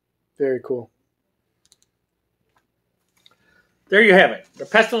 Very cool. There you have it. The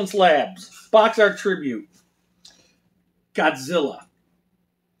Pestilence Labs Box Art Tribute. Godzilla.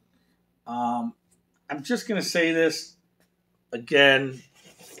 I'm just going to say this again,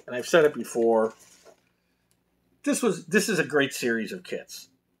 and I've said it before. This is a great series of kits.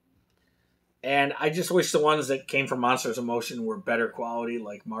 And I just wish the ones that came from Monsters of Motion were better quality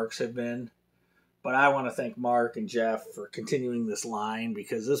like Mark's have been. But I want to thank Mark and Jeff for continuing this line,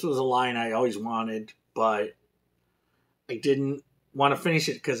 because this was a line I always wanted, but I didn't want to finish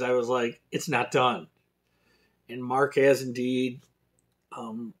it because I was like, it's not done. And Mark has indeed,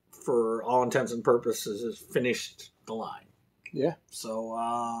 for all intents and purposes, has finished the line. Yeah.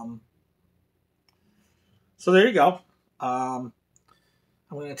 So, so there you go. I'm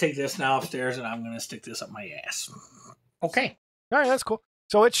going to take this now upstairs and I'm going to stick this up my ass. Okay. All right, that's cool.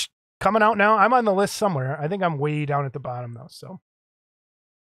 So it's coming out now. I'm on the list somewhere. I think I'm way down at the bottom though, so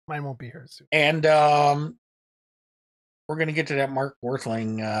mine won't be here soon. And we're going to get to that Mark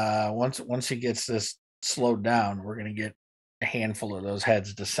Worthling. Once he gets this slowed down, we're going to get a handful of those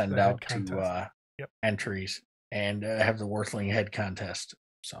heads to send out to entries and have the Worthling head contest.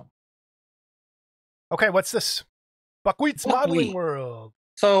 So, okay, what's this? Buckwheat's Modeling World.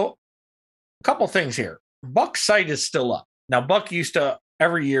 So, a couple things here. Buck's site is still up. Now, Buck used to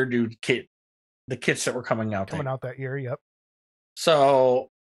every year do the kits that were coming out that year. Yep. So,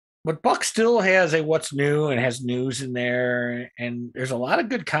 but Buck still has a what's new and has news in there, and there's a lot of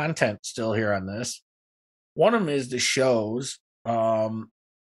good content still here on this. One of them is the shows. So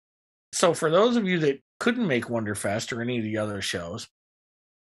for those of you that couldn't make Wonderfest or any of the other shows,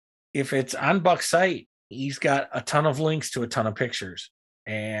 if it's on Buck's site, he's got a ton of links to a ton of pictures.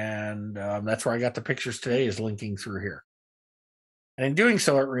 And that's where I got the pictures today, is linking through here. And in doing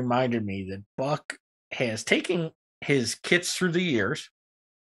so, it reminded me that Buck has taken his kits through the years,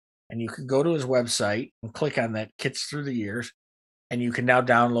 and you can go to his website and click on that kits through the years, and you can now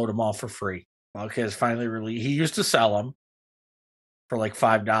download them all for free. Buck has finally released. He used to sell them for like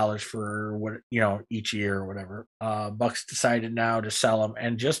 $5 for each year or whatever. Buck's decided now to sell them,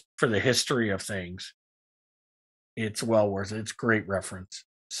 and just for the history of things, it's well worth it. It's great reference.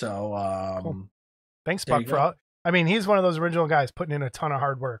 So, cool. Thanks, Buck, for all. I mean, he's one of those original guys putting in a ton of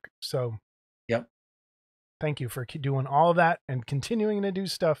hard work. So, yep. Thank you for doing all of that and continuing to do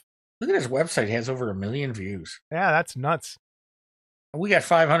stuff. Look at his website; it has over 1 million views. Yeah, that's nuts. We got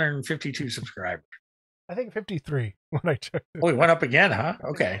 552 subscribers. I think 53 when I checked it. Oh, it went up again, huh?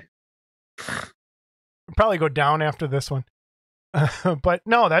 Okay. Probably go down after this one. But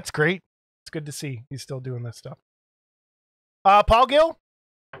no, that's great. It's good to see he's still doing this stuff. Paul Gill.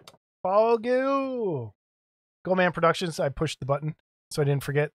 Go Man Productions. I pushed the button so I didn't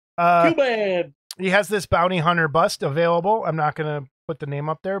forget. Too bad. He has this bounty hunter bust available. I'm not going to put the name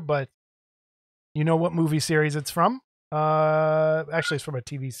up there, but you know what movie series it's from? Actually, it's from a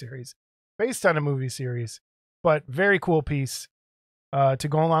TV series based on a movie series, but very cool piece to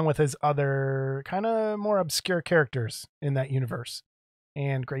go along with his other kind of more obscure characters in that universe.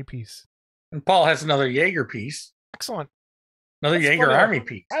 And great piece. And Paul has another Jaeger piece. Excellent. Another Jaeger Army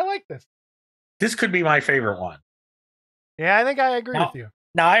piece. I like this. This could be my favorite one. Yeah, I think I agree with you.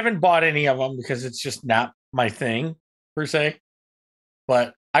 Now, I haven't bought any of them because it's just not my thing, per se.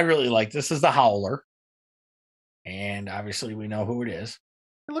 But I really like this. This is the Howler. And obviously, we know who it is.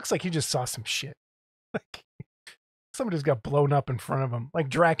 It looks like he just saw some shit. Like somebody just got blown up in front of him. Like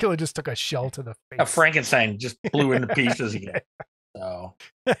Dracula just took a shell to the face. A Frankenstein just blew into pieces again. So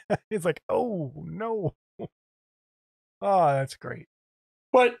he's like, oh, no. Oh, that's great.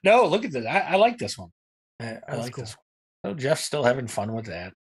 But no, look at this. I like this one. I like cool. this one. So Jeff's still having fun with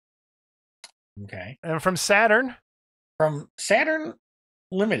that. Okay. And from Saturn. From Saturn,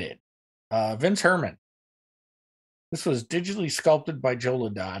 Limited. Vince Herman. This was digitally sculpted by Joe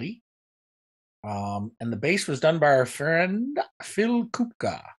Ladotti. And the base was done by our friend Phil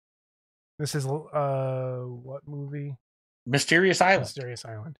Kupka. This is what movie? Mysterious Island. Mysterious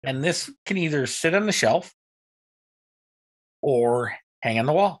Island. Yep. And this can either sit on the shelf or hang on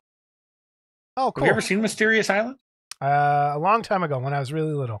the wall. Oh, cool. Have you ever seen Mysterious Island? A long time ago when I was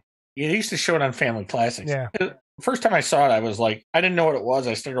really little. Yeah, they used to show it on Family Classics. Yeah. First time I saw it, I was like, I didn't know what it was.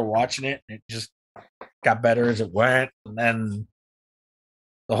 I started watching it, and it just got better as it went. And then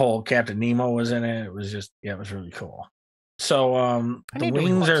the whole Captain Nemo was in it. It was just, it was really cool. So the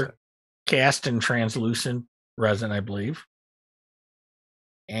wings are cast in translucent resin, I believe.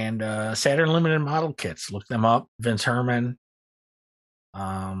 And Saturn Limited model kits. Look them up. Vince Herman.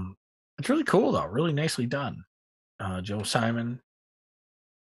 It's really cool, though. Really nicely done. Joe Simon,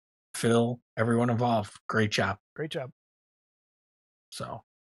 Phil, everyone involved. Great job. Great job. So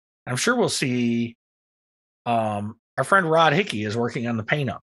I'm sure we'll see. Our friend Rod Hickey is working on the paint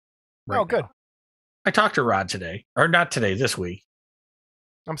up. Right good. Now. I talked to Rod today, or not today, this week.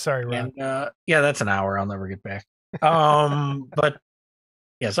 I'm sorry, Rod. And, yeah, that's an hour. I'll never get back. But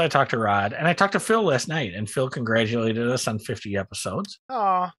yes, I talked to Rod, and I talked to Phil last night, and Phil congratulated us on 50 episodes.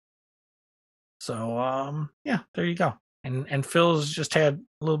 Aw. So yeah, there you go. And Phil's just had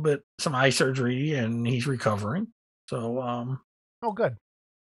a little bit some eye surgery, and he's recovering. So oh, good.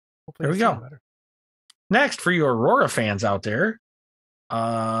 there Hopefully we go. Better. Next, for you Aurora fans out there,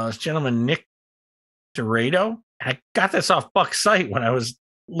 this gentleman Nick Dorado. I got this off Buck's site when I was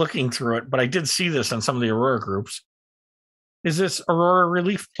looking through it, but I did see this on some of the Aurora groups. Is this Aurora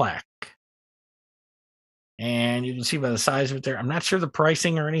relief plaque? And you can see by the size of it there. I'm not sure the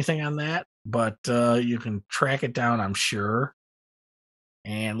pricing or anything on that, but you can track it down, I'm sure.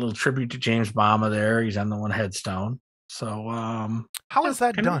 And a little tribute to James Bama there. He's on the one headstone. So how is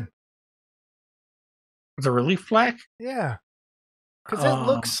that done? The relief plaque? Yeah. Because it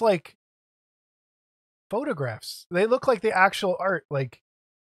looks like photographs. They look like the actual art. Like,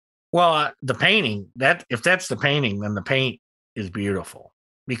 well, the painting, if that's the painting, then the paint is beautiful.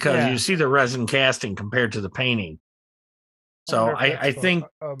 Because you see the resin casting compared to the painting. So I think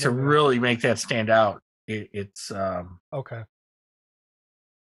to really make that stand out, it's okay.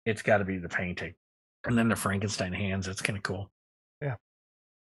 It's got to be the painting, and then the Frankenstein hands. That's kind of cool. Yeah.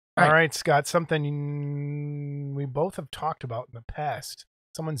 All right, Scott. Something we both have talked about in the past.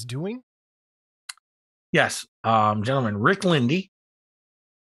 Someone's doing. Yes, gentleman Rick Lindy,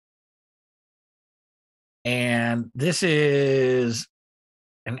 and this is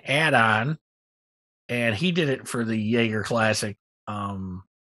an add-on, and he did it for the Jaeger Classic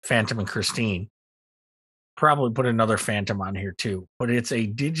Phantom and Christine. Probably put another Phantom on here too, but it's a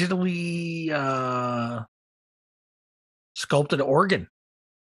digitally sculpted organ.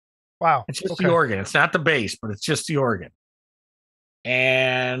 Wow. It's just the organ. It's not the base, but it's just the organ.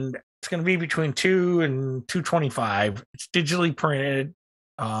 And it's going to be between $2 and $225. It's digitally printed.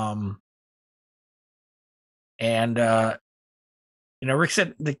 Rick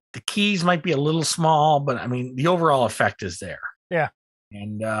said the keys might be a little small, but I mean, the overall effect is there. Yeah.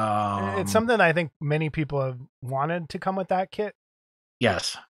 And it's something I think many people have wanted to come with that kit.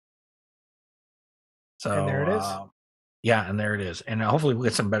 Yes. So and there it is. Yeah, and there it is. And hopefully we'll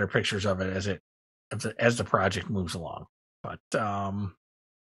get some better pictures of it as the project moves along. But and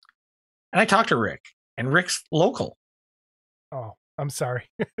I talked to Rick, and Rick's local. Oh, I'm sorry.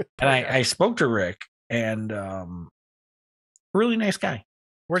 And I spoke to Rick, and really nice guy.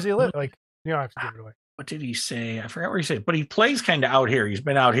 Where's he live? Like, you don't have to give it away. What did he say? I forgot where he said, but he plays kind of out here. He's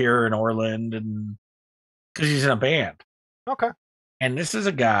been out here in Orland, and because he's in a band. Okay. And this is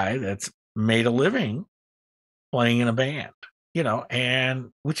a guy that's made a living playing in a band, and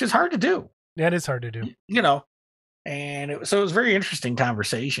which is hard to do. Yeah, it is hard to do. And so it was a very interesting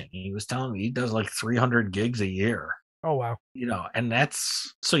conversation. He was telling me he does like 300 gigs a year. Oh, wow. And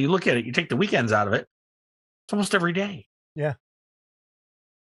that's, so you look at it, you take the weekends out of it, it's almost every day. Yeah.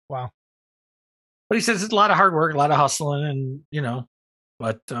 Wow. But he says it's a lot of hard work, a lot of hustling, and,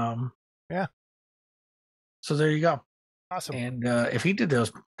 but yeah. So there you go. Awesome. And if he did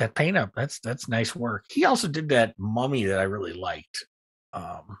that paint up, that's nice work. He also did that mummy that I really liked.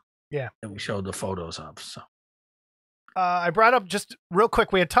 Yeah. That we showed the photos of. So I brought up just real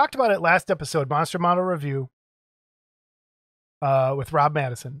quick. We had talked about it last episode, Monster Model Review, with Rob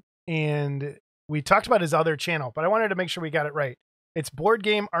Madison, and we talked about his other channel, but I wanted to make sure we got it right. It's Board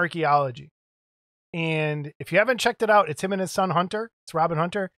Game Archaeology. And if you haven't checked it out, it's him and his son Hunter. It's Robin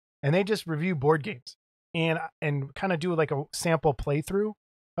Hunter, and they just review board games and kind of do like a sample playthrough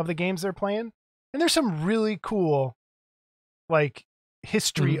of the games they're playing. And there's some really cool, like,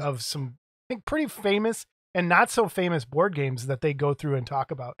 history of some, I think, pretty famous and not so famous board games that they go through and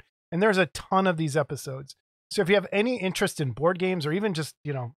talk about. And there's a ton of these episodes. So if you have any interest in board games or even just,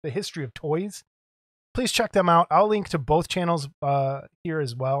 the history of toys, please check them out. I'll link to both channels here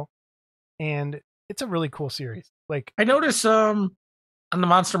as well. And it's a really cool series. Like, I noticed on the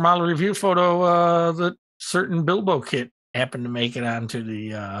Monster Model Review photo that certain Bilbo kit happened to make it onto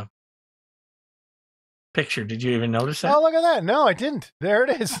the picture. Did you even notice that? Oh, look at that. No, I didn't. There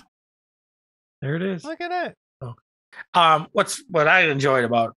it is. There it is. Look at it. Oh. What I enjoyed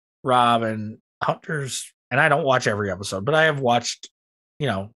about Rob and Hunter's, and I don't watch every episode, but I have watched,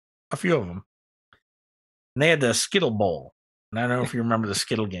 a few of them. And they had the Skittle Bowl. And I don't know if you remember the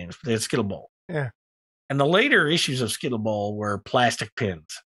Skittle games, but they had Skittle Bowl. Yeah. And the later issues of Skittle Bowl were plastic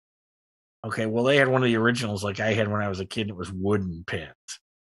pins. Okay, well, they had one of the originals like I had when I was a kid. It was wooden pins.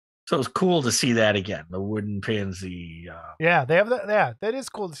 So it was cool to see that again. The wooden pins, yeah, they have that. Yeah, that is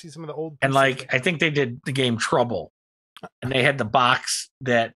cool to see some of the old. And I think they did the game Trouble. And they had the box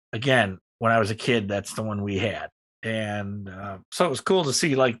that, again, when I was a kid, that's the one we had. And so it was cool to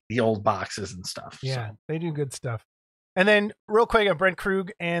see like the old boxes and stuff. Yeah, so. They do good stuff. And then real quick, Brent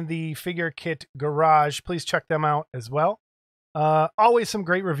Krug and the Figure Kit Garage, please check them out as well. Always some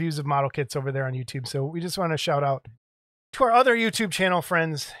great reviews of model kits over there on YouTube. So we just want to shout out to our other YouTube channel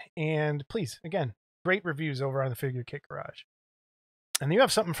friends. And please, again, great reviews over on the Figure Kit Garage. And you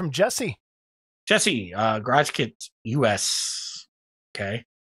have something from Jesse. Jesse, Garage Kit US. Okay.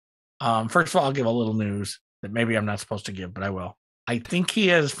 First of all, I'll give a little news that maybe I'm not supposed to give, but I will. I think he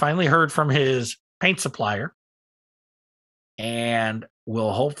has finally heard from his paint supplier. And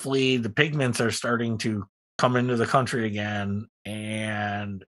hopefully the pigments are starting to come into the country again,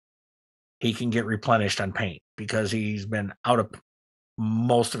 and he can get replenished on paint because he's been out of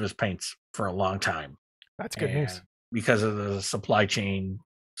most of his paints for a long time. That's good news. Because of the supply chain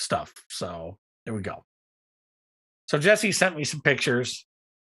stuff. So there we go. So Jesse sent me some pictures,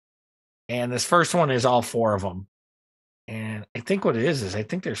 and this first one is all 4 of them. And I think what it is I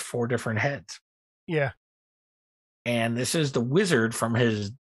think there's 4 different heads. Yeah. And this is the wizard from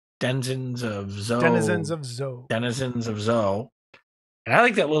his Denizens of Zoe. And I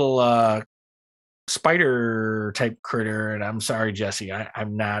like that little spider type critter. And I'm sorry, Jesse,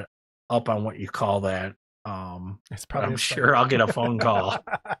 I'm not up on what you call that. It's probably I'm sure I'll get a phone call.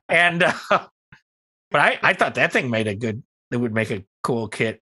 And but I thought that thing it would make a cool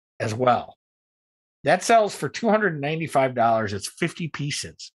kit as well. That sells for $295. It's 50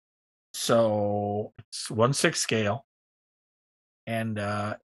 pieces. So it's 1/6 scale. And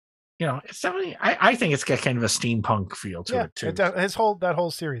it's definitely I think it's got kind of a steampunk feel to it too. That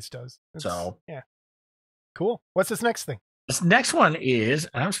whole series does. Yeah. Cool. What's this next thing? This next one is,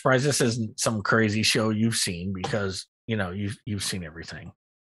 and I'm surprised this isn't some crazy show you've seen because you've seen everything.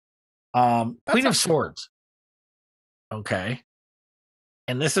 Queen of Swords. Okay.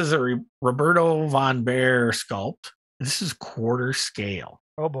 And this is a Roberto von Bear sculpt. This is quarter scale.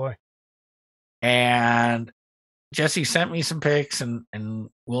 Oh boy. And Jesse sent me some pics and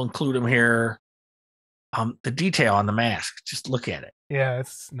we'll include them here. The detail on the mask, just look at it. Yeah,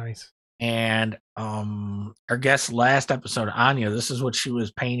 it's nice. And our guest last episode, Anya, this is what she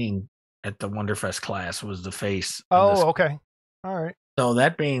was painting at the Wonderfest class, was the face. Oh, okay. All right. So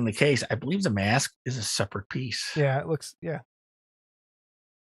that being the case, I believe the mask is a separate piece. Yeah, it looks, yeah.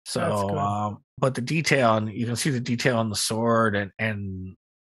 So, but the detail, and you can see the detail on the sword and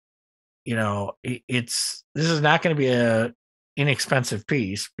this is not going to be a inexpensive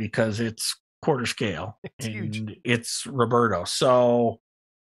piece because it's quarter scale. It's huge. It's Roberto. So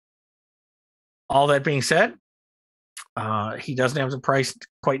all that being said, he doesn't have the price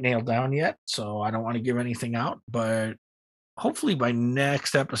quite nailed down yet, so I don't want to give anything out, but hopefully by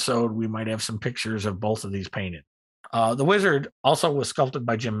next episode, we might have some pictures of both of these painted. The wizard also was sculpted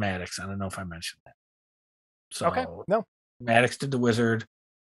by Jim Maddox. I don't know if I mentioned that. So okay. No. Maddox did the wizard.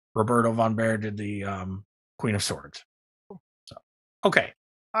 Roberto von Bear did the Queen of Swords. So, okay.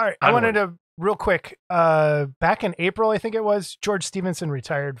 All right. I wanted to real quick. Back in April, I think it was, George Stevenson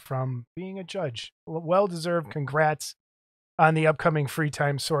retired from being a judge. Well-deserved. Congrats on the upcoming free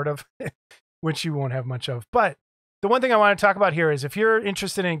time, sort of, which you won't have much of. But the one thing I want to talk about here is if you're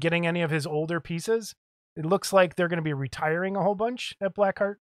interested in getting any of his older pieces, it looks like they're going to be retiring a whole bunch at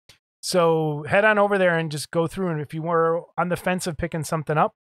Blackheart. So head on over there and just go through. And if you were on the fence of picking something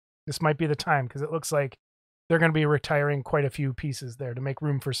up, this might be the time because it looks like they're going to be retiring quite a few pieces there to make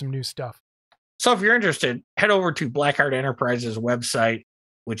room for some new stuff. So if you're interested, head over to Blackheart Enterprises website,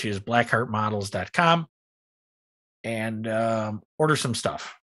 which is blackheartmodels.com, and order some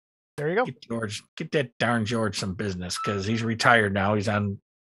stuff. There you go. Get that darn George some business because he's retired now. He's on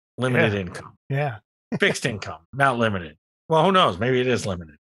limited income. Yeah. Fixed income, not limited. Well, who knows? Maybe it is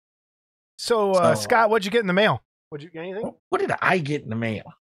limited. So, Scott, what'd you get in the mail? What'd you get? Anything? What did I get in the mail?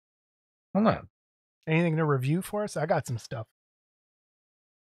 Hold on. Anything to review for us? I got some stuff.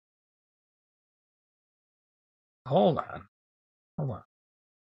 Hold on.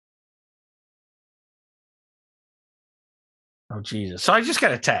 Oh, Jesus. So I just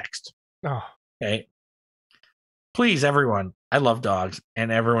got a text. Oh. Okay. Please, everyone. I love dogs,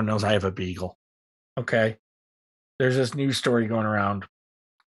 and everyone knows I have a beagle. Okay. There's this news story going around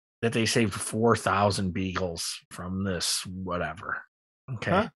that they saved 4,000 beagles from this whatever.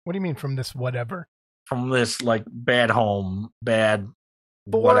 Okay. Huh? What do you mean from this whatever? From this like bad home, bad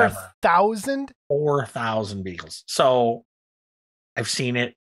whatever. 4,000? 4,000 beagles. So I've seen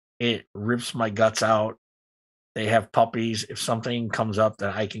it. It rips my guts out. They have puppies. If something comes up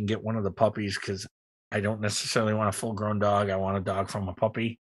that I can get one of the puppies, because I don't necessarily want a full-grown dog. I want a dog from a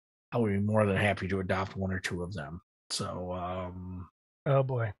puppy. I would be more than happy to adopt one or two of them. So, oh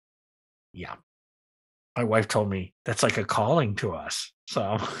boy. Yeah. My wife told me that's like a calling to us.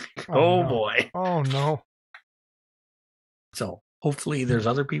 So, no. Boy. Oh no. So hopefully there's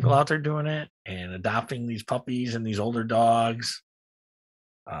other people out there doing it and adopting these puppies and these older dogs.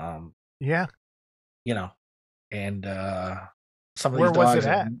 Yeah. You know, and some of Where these dogs was it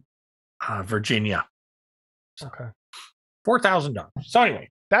at? Virginia. So, okay. $4,000. So anyway.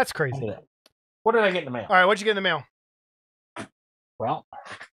 That's crazy. What did I get in the mail? All right, what'd you get in the mail? Well,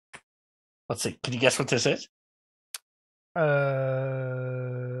 let's see. Can you guess what this is?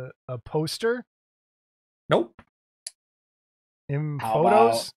 A poster? Nope. In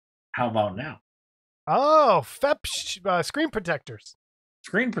photos? How about now? Oh, FEP screen protectors.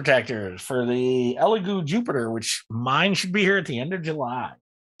 Screen protectors for the Elegoo Jupiter, which mine should be here at the end of July.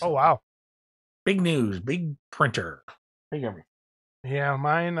 Oh, wow. Big news, big printer, big everything. Yeah,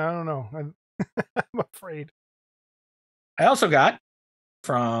 mine, I don't know. I'm afraid. I also got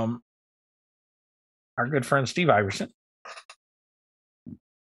from our good friend Steve Iverson.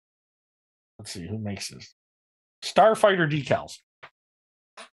 Let's see, who makes this? Starfighter decals.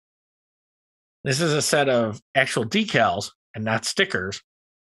 This is a set of actual decals and not stickers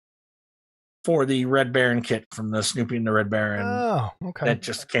for the Red Baron kit from the Snoopy and the Red Baron. Oh, okay. That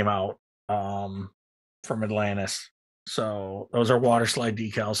just came out from Atlantis. So those are water slide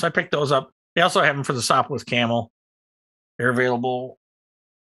decals. So I picked those up. They also have them for the Sopwith Camel. They're available.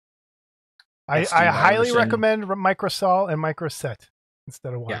 I highly recommend Microsol and Microset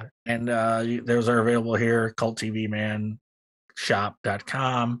instead of water. Yeah. And those are available here.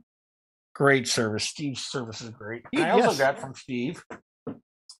 CultTVManShop.com. Great service. Steve's service is great. I also got from Steve.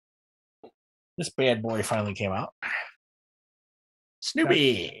 This bad boy finally came out.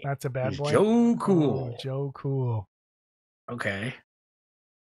 Snoopy. That's a bad boy. Joe Cool. Oh, Joe Cool. Okay.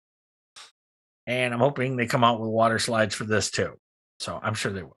 And I'm hoping they come out with water slides for this too. So I'm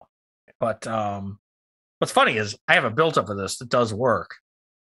sure they will. But what's funny is I have a built-up of this that does work.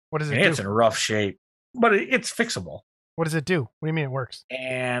 What does it do? It's in rough shape, but it's fixable. What does it do? What do you mean it works?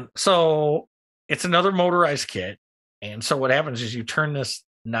 And so it's another motorized kit. And so what happens is you turn this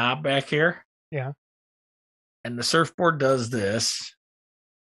knob back here. Yeah. And the surfboard does this.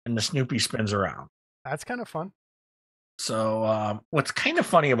 And the Snoopy spins around. That's kind of fun. So what's kind of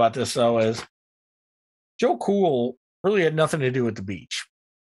funny about this, though, is Joe Cool really had nothing to do with the beach.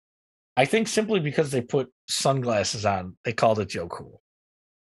 I think simply because they put sunglasses on, they called it Joe Cool.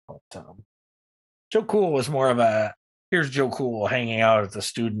 But Joe Cool was more of a, here's Joe Cool hanging out at the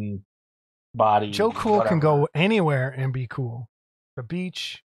student body. Joe Cool can go anywhere and be cool. The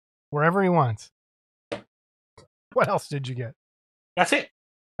beach, wherever he wants. What else did you get? That's it.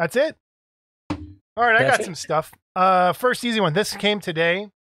 That's it? All right, I got some stuff. First easy one. This came today.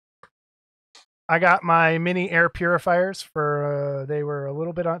 I got my mini air purifiers for, they were a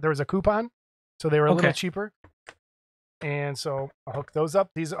little bit on, there was a coupon, so they were a little cheaper. And so I'll hook those up.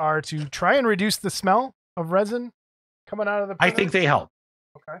 These are to try and reduce the smell of resin coming out of the printer. I think they help.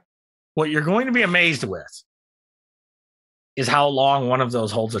 Okay. What you're going to be amazed with is how long one of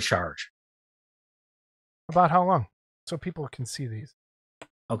those holds a charge. About how long? So people can see these.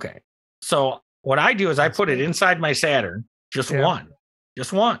 Okay. So what I do is I put it inside my Saturn, just one.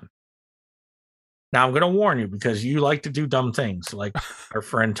 Now I'm going to warn you because you like to do dumb things like our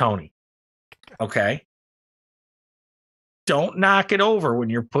friend Tony. Okay. Don't knock it over when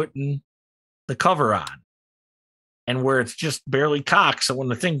you're putting the cover on and where it's just barely cocked. So when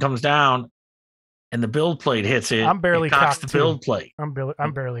the thing comes down and the build plate hits it, I'm barely it cocks cocked the too. build plate. I'm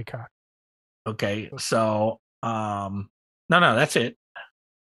barely cocked. Okay. So, no, that's it.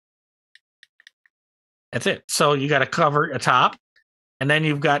 That's it. So you got a cover, a top, and then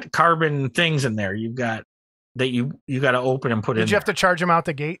you've got carbon things in there. You've got that you got to open and put in. Did you have to charge them out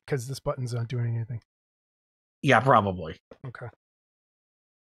the gate? Because this button's not doing anything. Yeah, probably. Okay.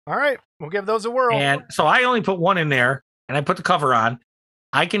 All right. We'll give those a whirl. And so I only put one in there, and I put the cover on.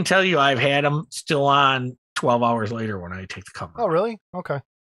 I can tell you I've had them still on 12 hours later when I take the cover off. Oh, really? Okay.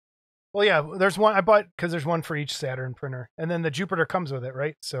 Well, yeah, there's one I bought because there's one for each Saturn printer. And then the Jupiter comes with it,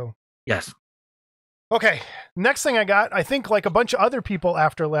 right? So. Yes. Okay. Next thing I got, I think like a bunch of other people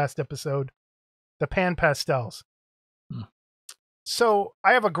after last episode, the pan pastels. So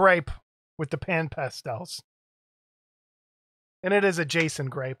I have a gripe with the pan pastels. And it is a Jason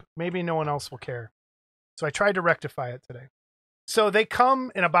gripe. Maybe no one else will care. So I tried to rectify it today. So they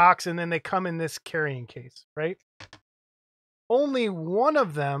come in a box and then they come in this carrying case, right? Only one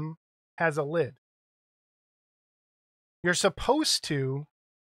of them has a lid. You're supposed to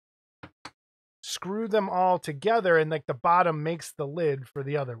screw them all together and like the bottom makes the lid for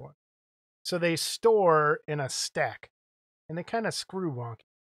the other one. So they store in a stack and they kind of screw wonky.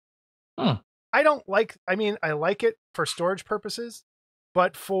 I like it for storage purposes,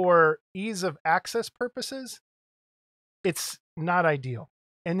 but for ease of access purposes, it's not ideal.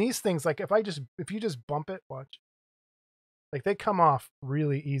 And these things, like if you just bump it, watch, like they come off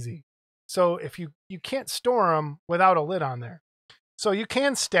really easy. So if you can't store them without a lid on there. So you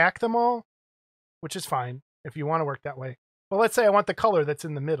can stack them all, which is fine if you want to work that way. But let's say I want the color that's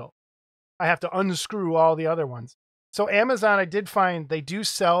in the middle. I have to unscrew all the other ones. So Amazon, I did find they do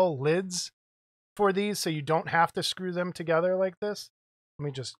sell lids for these, so you don't have to screw them together like this. Let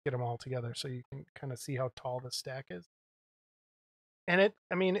me just get them all together so you can kind of see how tall the stack is. And it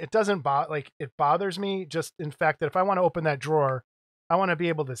doesn't it bothers me just in fact that if I want to open that drawer, I want to be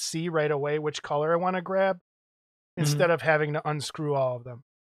able to see right away which color I want to grab instead of having to unscrew all of them.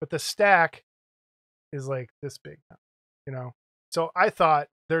 But the stack is like this big now, you know? So I thought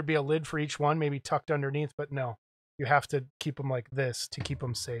there'd be a lid for each one, maybe tucked underneath, but no, you have to keep them like this to keep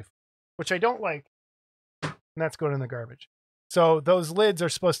them safe, which I don't like. And that's going in the garbage. So those lids are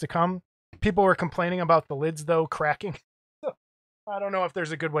supposed to come. People were complaining about the lids though, cracking. I don't know if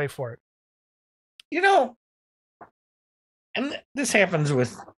there's a good way for it. You know, and this happens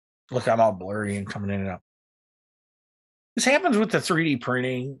with, look, I'm all blurry and coming in and out. This happens with the 3D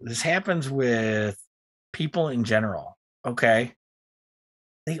printing. This happens with people in general. Okay.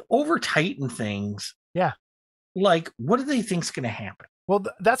 They over tighten things. Yeah. Like, what do they think's going to happen? Well,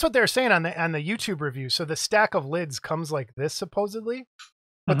 that's what they're saying on the YouTube review. So the stack of lids comes like this supposedly,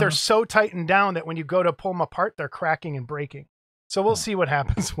 but they're so tightened down that when you go to pull them apart, they're cracking and breaking. So we'll see what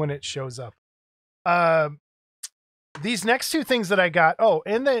happens when it shows up. These next two things that I got. Oh,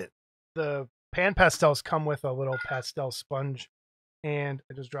 and the pan pastels come with a little pastel sponge, and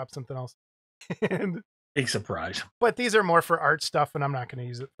I just dropped something else. And big surprise. But these are more for art stuff, and I'm not going to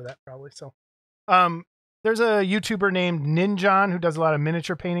use it for that probably. So, there's a YouTuber named Ninjon who does a lot of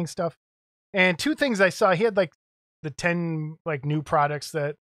miniature painting stuff. And two things I saw, he had like the 10 like new products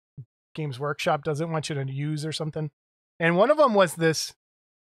that Games Workshop doesn't want you to use or something. And one of them was this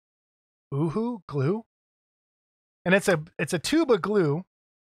Oohoo glue. And it's a tube of glue.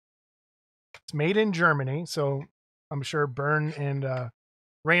 It's made in Germany, so I'm sure Bern and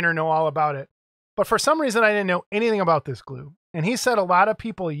Rainer know all about it. But for some reason, I didn't know anything about this glue. And he said a lot of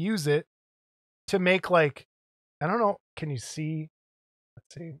people use it to make like, I don't know, can you see?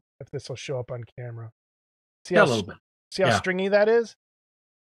 Let's see if this will show up on camera. See how, a little bit. See how stringy that is?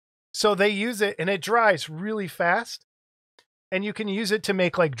 So they use it and it dries really fast. And you can use it to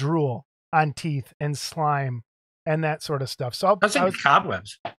make like drool on teeth and slime and that sort of stuff. So I think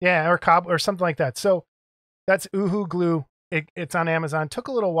cobwebs. Yeah, or something like that. So that's Oohoo glue. It's on Amazon. Took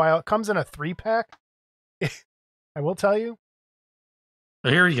a little while. It comes in a 3-pack. I will tell you.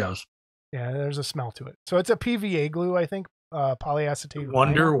 Here he goes. Yeah, there's a smell to it. So it's a PVA glue, I think. Polyacetate.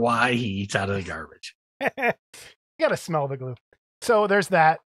 Wonder why he eats out of the garbage. You gotta smell the glue. So there's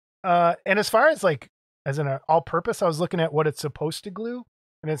that. And as far as like, as an all-purpose, I was looking at what it's supposed to glue,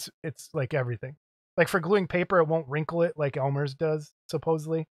 and it's like everything. Like for gluing paper, it won't wrinkle it like Elmer's does,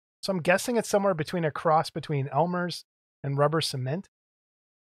 supposedly. So I'm guessing it's somewhere between a cross between Elmer's and rubber cement.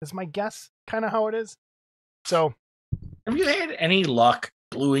 Is my guess kind of how it is. So, have you had any luck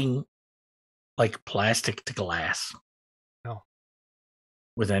gluing like plastic to glass? No.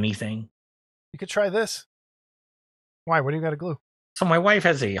 With anything? You could try this. Why? What do you got to glue? So my wife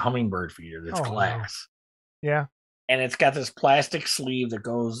has a hummingbird feeder that's glass. Yeah. And it's got this plastic sleeve that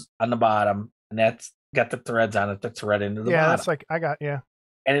goes on the bottom, and that's got the threads on it that thread into the bottom. Yeah, that's like,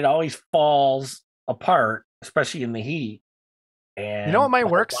 And it always falls apart, especially in the heat. And you know what might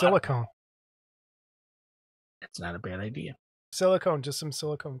work? Silicone. That's not a bad idea. Silicone, just some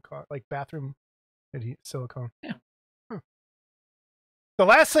silicone, like bathroom silicone. Yeah. The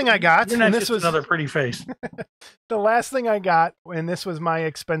last thing I got, You're not and this just was another pretty face. the last thing I got, and this was my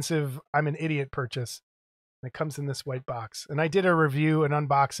expensive, I'm an idiot purchase. And it comes in this white box. And I did a review, an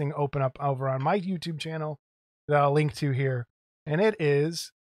unboxing, open up over on my YouTube channel that I'll link to here. And it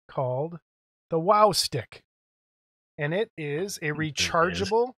is called the Wowstick. And it is a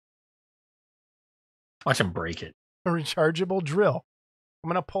rechargeable. Watch him break it. A rechargeable drill.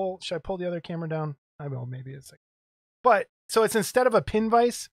 I'm going to pull, should I pull the other camera down? I will, maybe it's like, but so it's instead of a pin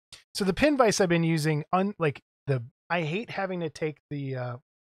vise. So the pin vise I've been using, I hate having to take the,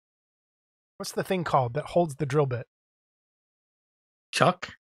 what's the thing called that holds the drill bit?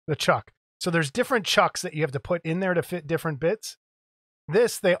 Chuck? The chuck. So there's different chucks that you have to put in there to fit different bits.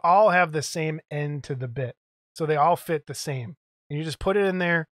 They all have the same end to the bit. So they all fit the same. And you just put it in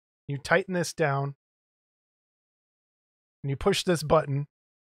there, you tighten this down, and you push this button,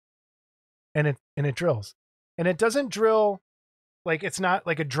 and it drills. And it doesn't drill like, it's not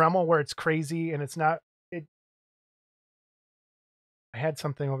like a Dremel where it's crazy, and it's not it. I had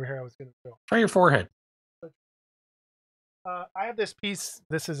something over here I was going to drill. Try your forehead. I have this piece.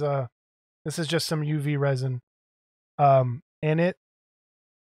 This is just some UV resin. And it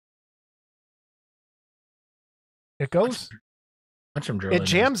goes. Watch him drill. It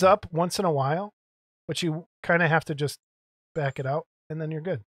jams up once in a while, but you kind of have to just back it out, and then you're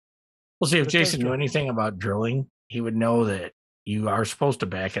good. We'll see if Jason knew anything about drilling. He would know that you are supposed to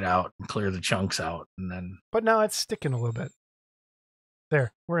back it out and clear the chunks out, and then. But now it's sticking a little bit.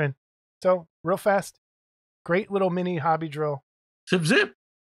 There, we're in. So real fast, great little mini hobby drill. Zip zip.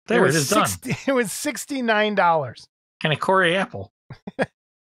 There it is done. It was $69. Kind of Corey apple.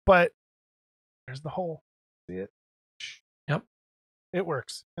 But there's the hole. See it? Yep. It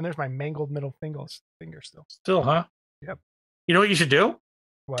works. And there's my mangled middle finger still. Still, huh? Yep. You know what you should do?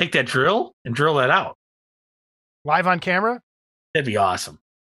 What? Take that drill and drill that out. Live on camera? That'd be awesome.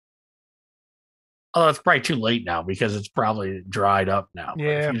 Oh, it's probably too late now because it's probably dried up now.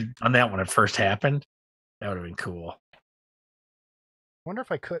 Yeah. But if you'd done that when it first happened, that would have been cool. Wonder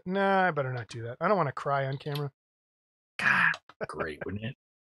if I could. Nah, I better not do that. I don't want to cry on camera. God, great, wouldn't it?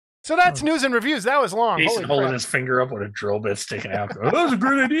 So that's news and reviews. That was long. Jason holding his finger up with a drill bit sticking out. Oh, that was a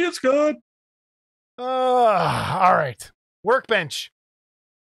great idea, Scott. All right. Workbench.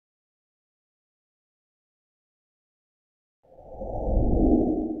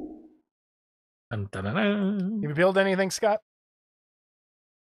 Dun, dun, dun, dun. You build anything, Scott?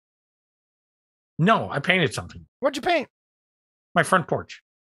 No, I painted something. What'd you paint? My front porch.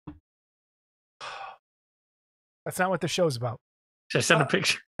 That's not what the show's about. Should I send a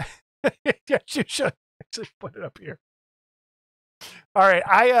picture? Yes, you should actually put it up here. All right.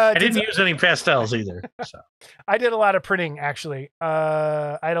 I didn't use any pastels either. So I did a lot of printing, actually.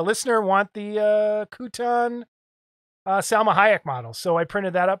 I had a listener want the Kutan Salma Hayek model. So I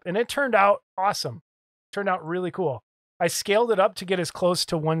printed that up, and it turned out awesome. Turned out really cool. I scaled it up to get as close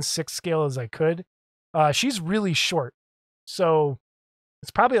to 1/6 scale as I could. She's really short, so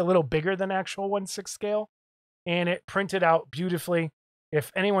it's probably a little bigger than actual 1/6 scale, and it printed out beautifully.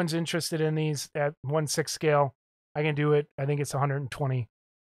 If anyone's interested in these at 1/6 scale, I can do it. I think it's 120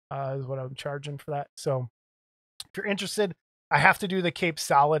 is what I'm charging for that. So if you're interested, I have to do the Cape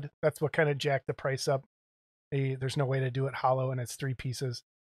solid. That's what kind of jacked the price up. There's no way to do it hollow, and it's 3 pieces.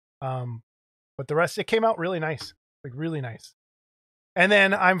 But the rest, it came out really nice, like really nice. And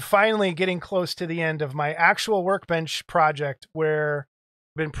then I'm finally getting close to the end of my actual workbench project where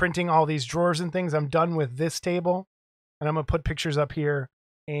I've been printing all these drawers and things. I'm done with this table, and I'm going to put pictures up here.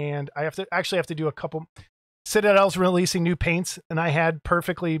 And I have to do a couple. Citadel's releasing new paints, and I had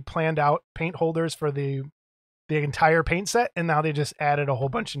perfectly planned out paint holders for the entire paint set. And now they just added a whole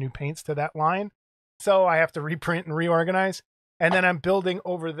bunch of new paints to that line. So I have to reprint and reorganize. And then I'm building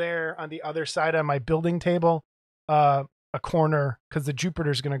over there on the other side on my building table, a corner, because the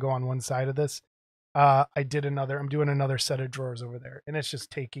Jupiter's going to go on one side of this. I'm doing another set of drawers over there, and it's just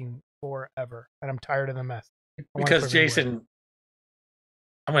taking forever, and I'm tired of the mess. Because Jason,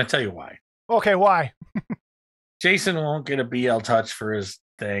 I'm going to tell you why. Okay, why? Jason won't get a BL touch for his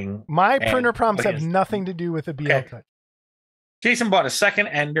thing. My printer problems have nothing to do with a BL touch. Jason bought a second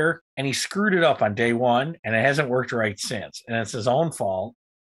ender, and he screwed it up on day one, and it hasn't worked right since. And it's his own fault.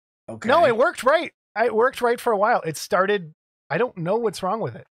 Okay. No, it worked right. It worked right for a while. It started. I don't know what's wrong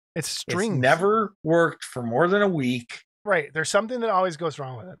with it. It's strings. It's never worked for more than a week. Right. There's something that always goes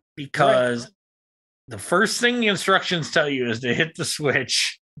wrong with it. Because the first thing the instructions tell you is to hit the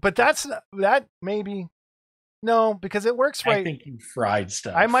switch. But that maybe. No, because it works right. I think you fried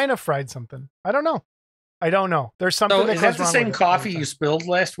stuff. I might have fried something. I don't know. I don't know. There's something So that is goes that the wrong same with it all the coffee you time. spilled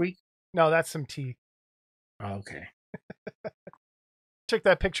last week? No, that's some tea. Okay. Took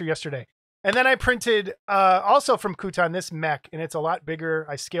that picture yesterday. And then I printed also from Kutan this mech, and it's a lot bigger.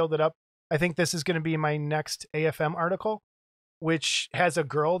 I scaled it up. I think this is going to be my next AFM article, which has a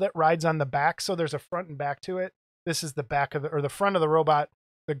girl that rides on the back. So there's a front and back to it. This is the back of the front of the robot.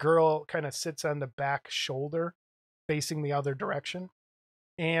 The girl kind of sits on the back shoulder facing the other direction.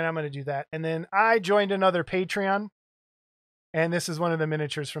 And I'm going to do that. And then I joined another Patreon. And this is one of the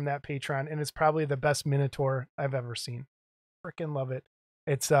miniatures from that Patreon. And it's probably the best Minotaur I've ever seen. Freaking love it.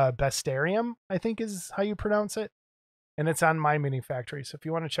 It's Bestarium, I think is how you pronounce it. And it's on My Mini Factory. So if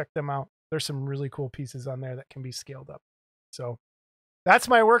you want to check them out, there's some really cool pieces on there that can be scaled up. So that's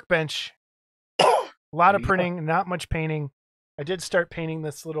my workbench. A lot of printing, not much painting. I did start painting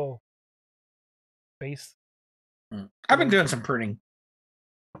this little base. I've been doing some printing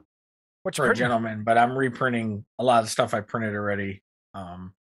for a gentleman, but I'm reprinting a lot of stuff I printed already.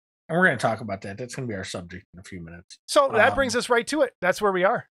 And we're going to talk about that. That's going to be our subject in a few minutes. So that brings us right to it. That's where we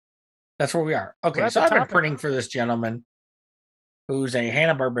are. That's where we are. Okay, so I've been printing for this gentleman who's a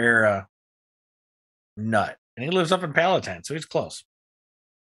Hanna-Barbera nut. And he lives up in Palatine, so he's close.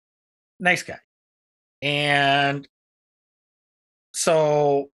 Nice guy. And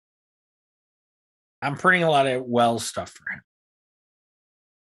so I'm printing a lot of Wells stuff for him.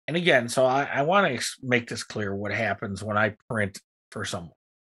 And again, so I want to make this clear what happens when I print for someone.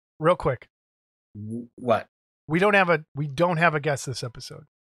 Real quick. What? We don't have a guest this episode.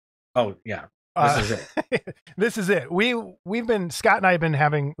 Oh, yeah. This is it. This is it. Scott and I have been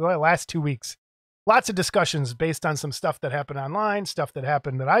having the last 2 weeks lots of discussions based on some stuff that happened online, stuff that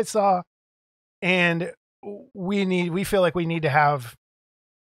happened that I saw. And we feel like we need to have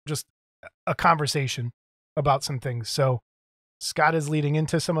just a conversation about some things. So Scott is leading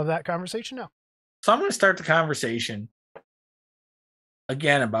into some of that conversation now. So I'm going to start the conversation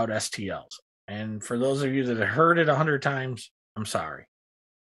again about STLs. And for those of you that have heard it 100 times, I'm sorry.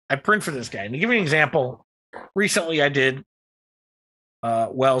 I print for this guy. And to give you an example, recently I did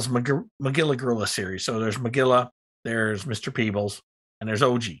Wells Magilla Gorilla series. So there's Magilla, there's Mr. Peebles, and there's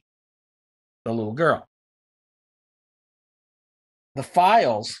OG, the little girl. The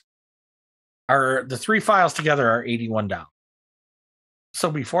three files together are $81.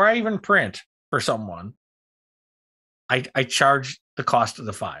 So before I even print for someone, I charge the cost of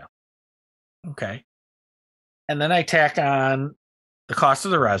the file. Okay. And then I tack on the cost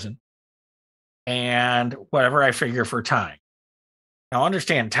of the resin and whatever I figure for time. Now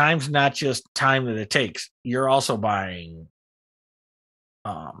understand, time's not just time that it takes. You're also buying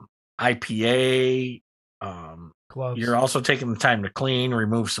IPA, gloves. You're also taking the time to clean,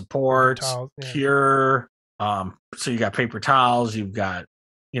 remove supports, towels, yeah. Cure. So you got paper towels, you've got,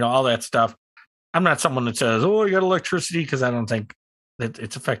 all that stuff. I'm not someone that says, oh, you got electricity, because I don't think that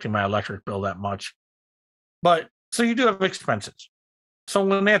it's affecting my electric bill that much. But so you do have expenses. So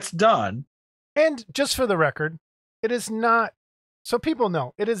when that's done. And just for the record, it is not, so people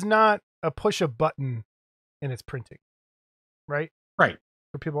know, it is not a push a button and it's printing. Right? Right.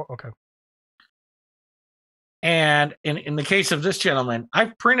 For people, okay. And in the case of this gentleman,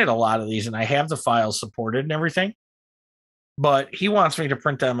 I've printed a lot of these and I have the files supported and everything, but he wants me to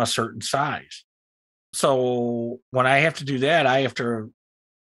print them a certain size. So when I have to do that, I have to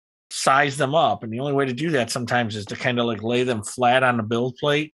size them up. And the only way to do that sometimes is to kind of like lay them flat on the build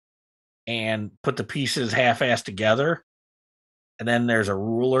plate and put the pieces half-assed together. And then there's a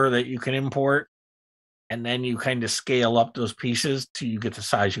ruler that you can import. And then you kind of scale up those pieces till you get the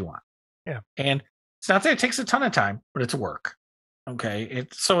size you want. Yeah. And it's not that it takes a ton of time, but it's work. Okay.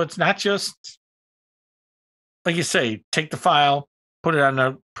 So it's not just, like you say, take the file, put it on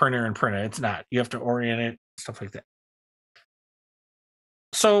the printer and print it. It's not. You have to orient it, stuff like that.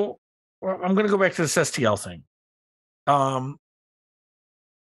 So I'm going to go back to this STL thing.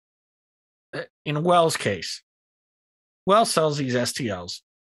 In Wells' case, Wells sells these STLs.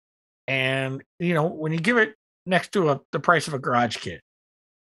 And, when you give it next to the price of a garage kit,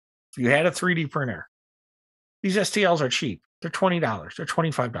 if you had a 3D printer, these STLs are cheap. They're $20. They're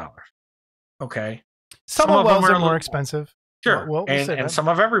 $25. Okay. Some of Wells are more expensive. Sure. And some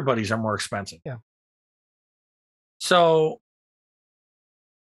of everybody's are more expensive. Yeah. So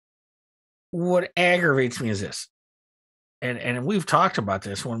what aggravates me is this. And we've talked about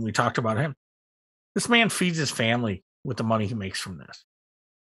this when we talked about him. This man feeds his family with the money he makes from this.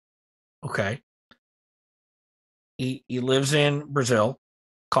 Okay. He lives in Brazil.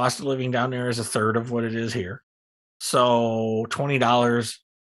 Cost of living down there is a third of what it is here. So $20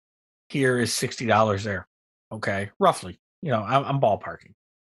 here is $60 there. Okay. Roughly. I'm ballparking.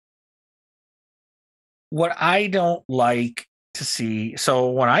 what I don't like to see,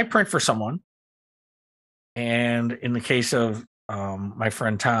 so when I print for someone, and in the case of my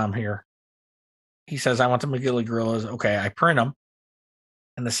friend Tom here, he says, I want the McGilly Gorillas. Okay, I print them.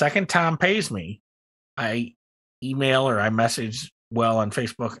 And the second Tom pays me, I email or I message Well on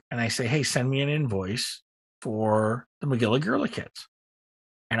Facebook and I say, hey, send me an invoice for the McGilly Gorilla kits.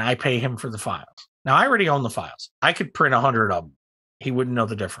 And I pay him for the files. Now, I already own the files. I could print 100 of them. He wouldn't know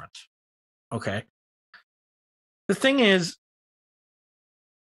the difference. Okay. The thing is,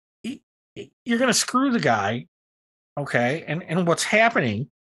 you're going to screw the guy. Okay. And what's happening,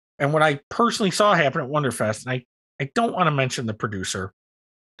 and what I personally saw happen at Wonderfest, and I don't want to mention the producer.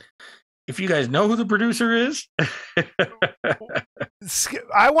 If you guys know who the producer is,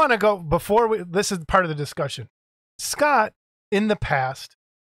 I want to go before this is part of the discussion. Scott, in the past,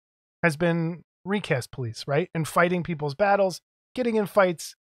 has been recast police, right? And fighting people's battles, getting in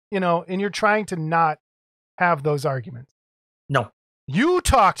fights, and you're trying to not have those arguments. No. You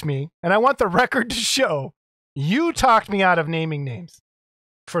talked me, and I want the record to show, you talked me out of naming names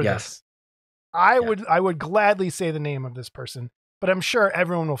for this. I would gladly say the name of this person, but I'm sure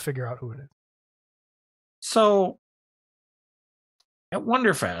everyone will figure out who it is. So at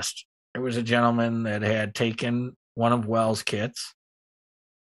Wonderfest, there was a gentleman that had taken one of Wells' kits,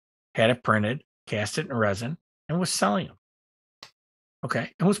 had it printed, cast it in resin, and was selling them.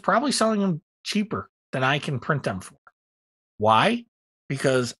 Okay. And was probably selling them cheaper than I can print them for. Why?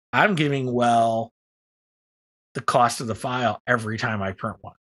 Because I'm giving Well the cost of the file every time I print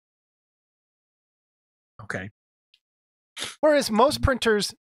one. Okay. Whereas most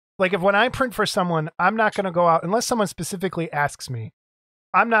printers, like if when I print for someone, I'm not going to go out, unless someone specifically asks me,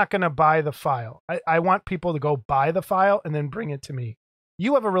 I'm not going to buy the file. I want people to go buy the file and then bring it to me.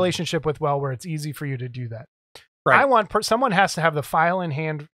 You have a relationship with Well where it's easy for you to do that. Right. I want someone has to have the file in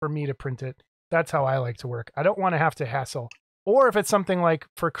hand for me to print it. That's how I like to work. I don't want to have to hassle. Or if it's something like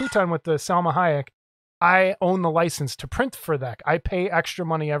for Kutan with the Salma Hayek, I own the license to print for that. I pay extra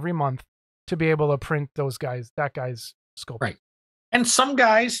money every month to be able to print that guy's sculpture. Right. And some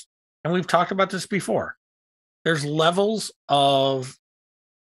guys, and we've talked about this before, there's levels of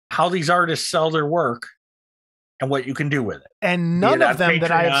how these artists sell their work and what you can do with it. And none of them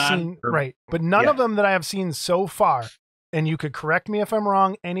that I have seen, right, but none of them that I have seen so far, and you could correct me if I'm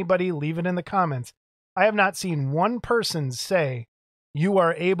wrong, anybody leave it in the comments. I have not seen one person say you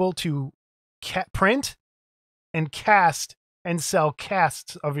are able to print and cast and sell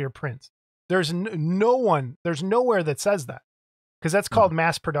casts of your prints. There's there's nowhere that says that, because that's called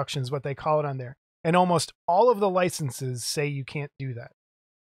mass production is what they call it on there. And almost all of the licenses say you can't do that.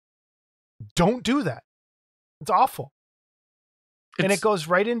 Don't do that. It's awful. And it goes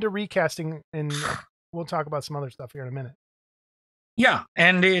right into recasting, and we'll talk about some other stuff here in a minute. Yeah,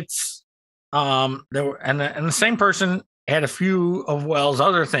 and it's the same person had a few of Wells'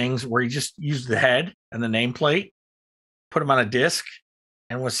 other things where he just used the head and the nameplate, put them on a disc,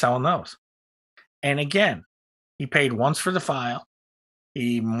 and was selling those. And again, he paid once for the file,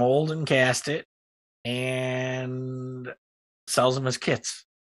 he molded and cast it, and sells them as kits.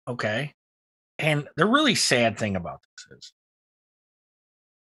 Okay. And the really sad thing about this is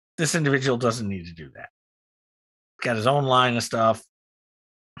this individual doesn't need to do that. He's got his own line of stuff,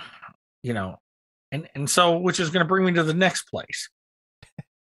 and so, which is going to bring me to the next place.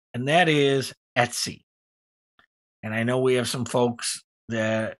 And that is Etsy. And I know we have some folks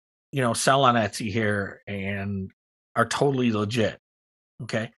that, sell on Etsy here and are totally legit.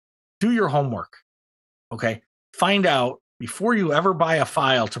 Okay. Do your homework. Okay. Find out before you ever buy a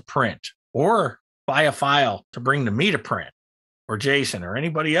file to print, or buy a file to bring to me to print, or Jason or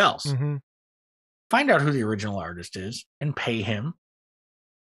anybody else. Mm-hmm. Find out who the original artist is and pay him.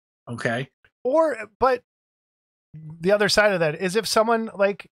 Okay. But the other side of that is if someone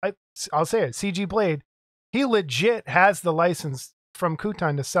I'll say it, CG Blade, he legit has the license from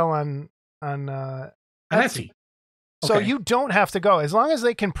Kutan to sell on Etsy. Okay. So you don't have to go, as long as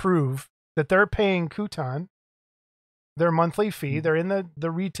they can prove that they're paying Kutan their monthly fee. They're in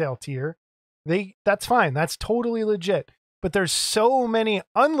the retail tier. That's fine. That's totally legit. But there's so many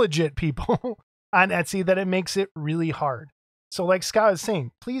unlegit people on Etsy that it makes it really hard. So like Scott is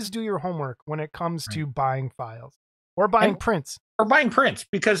saying, please do your homework when it comes to buying files or buying prints. Or buying prints,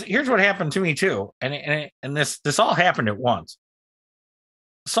 because here's what happened to me too. And this all happened at once.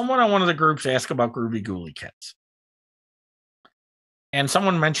 Someone on one of the groups asked about Groovy Ghoulie kits. And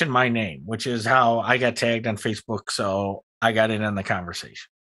someone mentioned my name, which is how I got tagged on Facebook. So I got in on the conversation.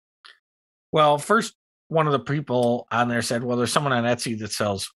 Well, first, one of the people on there said, well, there's someone on Etsy that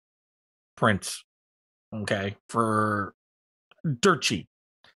sells prints, okay, for dirt cheap.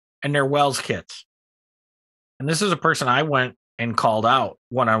 And they're Wells kits. And this is a person I went and called out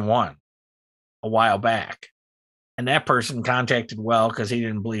one-on-one a while back. And that person contacted Well because he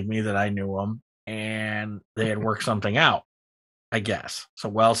didn't believe me that I knew him. And they had worked something out, I guess. So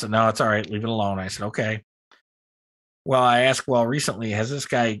Well said, no, it's all right. Leave it alone. I said, okay. Well, I asked Well recently, has this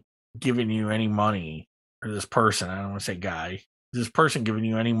guy given you any money? Or this person, I don't want to say guy. Is this person giving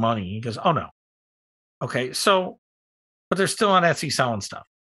you any money? He goes, oh, no. Okay, so, but they're still on Etsy selling stuff.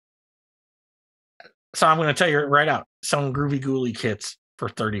 So I'm going to tell you right out, selling Groovy Ghoulie kits for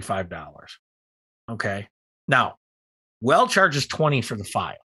 $35. Okay. Now, Well charges $20 for the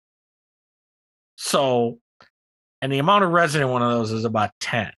file. So, and the amount of resin in one of those is about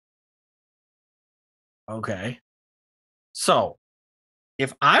 10. Okay. So,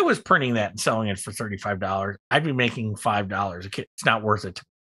 if I was printing that and selling it for $35, I'd be making $5 a kit. It's not worth it.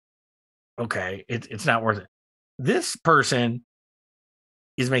 Okay. It's not worth it. This person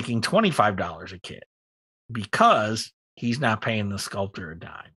is making $25 a kit because he's not paying the sculptor a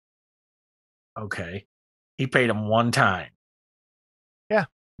dime. Okay. He paid him one time. Yeah.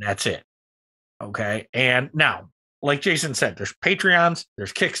 That's it. Okay. And now, like Jason said, there's Patreons,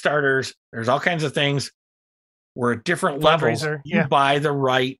 there's Kickstarters, there's all kinds of things where at different levels you buy the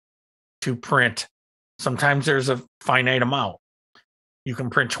right to print. Sometimes there's a finite amount. You can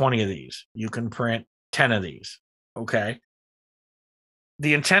print 20 of these. You can print 10 of these. Okay.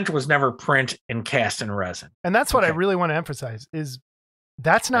 The intent was never print and cast in resin. And that's what I really want to emphasize is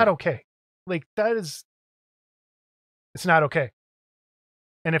that's not okay. Like that is, it's not okay.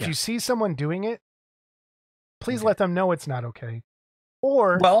 And if you see someone doing it, please let them know it's not okay.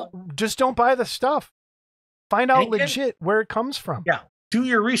 Or just don't buy the stuff. Find out legit where it comes from. Yeah. Do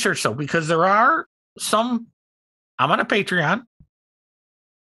your research though, because there are some, I'm on a Patreon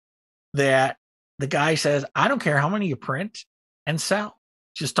that the guy says, I don't care how many you print and sell.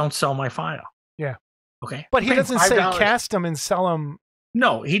 Just don't sell my file. Yeah. Okay. But he doesn't say cast them and sell them.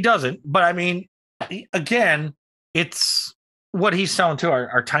 No, he doesn't. But I mean, again, it's what he's selling to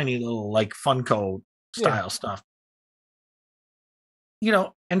our tiny little like Funko style stuff. You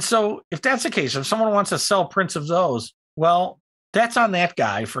know, and so if that's the case, if someone wants to sell prints of those, well, that's on that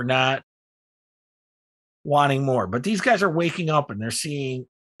guy for not wanting more. But these guys are waking up and they're seeing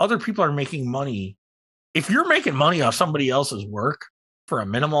other people are making money. If you're making money off somebody else's work for a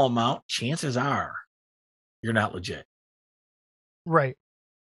minimal amount, chances are you're not legit. Right.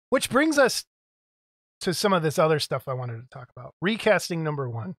 Which brings us to some of this other stuff I wanted to talk about. Recasting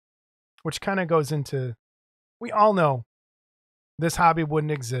 #1, which kind of goes into, we all know this hobby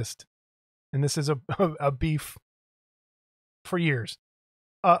wouldn't exist. And this is a beef for years.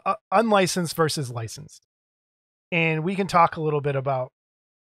 Unlicensed versus licensed. And we can talk a little bit about,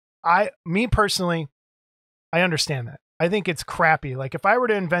 me personally, I understand that. I think it's crappy. Like if I were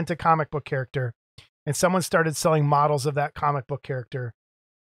to invent a comic book character and someone started selling models of that comic book character,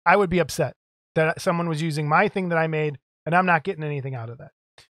 I would be upset that someone was using my thing that I made and I'm not getting anything out of that.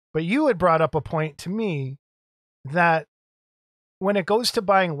 But you had brought up a point to me that when it goes to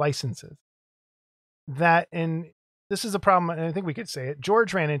buying licenses, that, and this is a problem, and I think we could say it,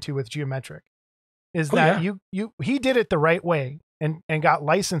 George ran into with Geometric, is that he did it the right way and got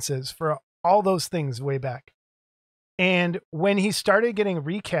licenses for all those things way back. And when he started getting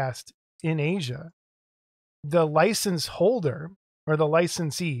recast in Asia, the license holder or the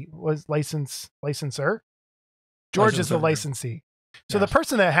licensee was licensor. George is the licensee. So the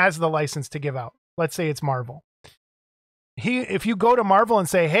person that has the license to give out, let's say it's Marvel. If you go to Marvel and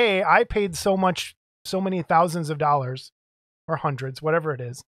say, hey, I paid so many thousands of dollars or hundreds, whatever it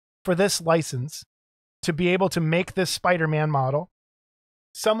is, for this license to be able to make this Spider-Man model.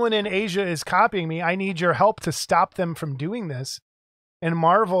 Someone in Asia is copying me. I need your help to stop them from doing this. And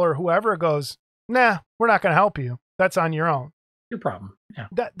Marvel or whoever goes, nah, we're not going to help you. That's on your own. Your problem. Yeah.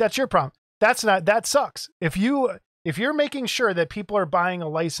 That's your problem. That sucks. If you're making sure that people are buying a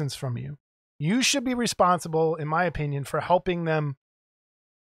license from you, you should be responsible, in my opinion, for helping them,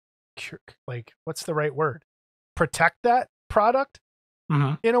 like, what's the right word? Protect that product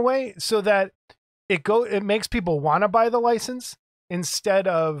in a way so that it makes people want to buy the license instead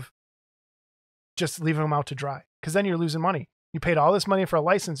of just leaving them out to dry. Because then you're losing money. You paid all this money for a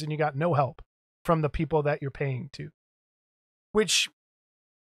license and you got no help from the people that you're paying to. Which,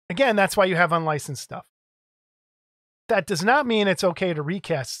 again, that's why you have unlicensed stuff. That does not mean it's okay to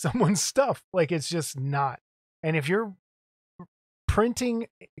recast someone's stuff. Like, it's just not. And if you're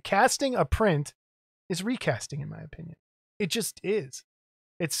casting a print is recasting, in my opinion. It just is.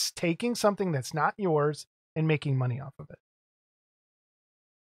 It's taking something that's not yours and making money off of it.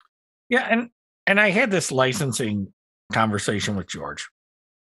 Yeah, and I had this licensing conversation with George.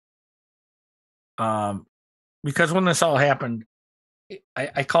 because when this all happened,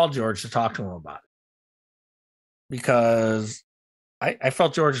 I called George to talk to him about it because I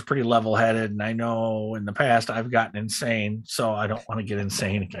felt George is pretty level headed, and I know in the past I've gotten insane, so I don't want to get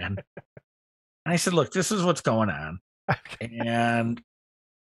insane again. And I said, look, this is what's going on. And,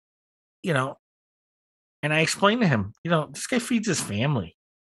 and I explained to him, this guy feeds his family.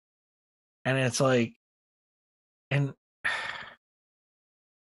 And it's like, and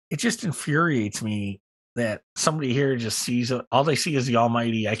it just infuriates me that somebody here just sees all they see is the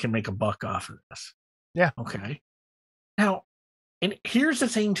almighty, I can make a buck off of this. Yeah. Okay. Now, and here's the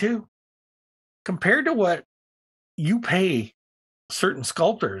thing too, compared to what you pay certain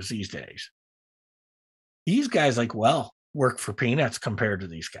sculptors these days, these guys work for peanuts compared to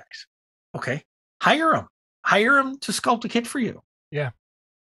these guys. Okay. Hire them to sculpt a kit for you. Yeah.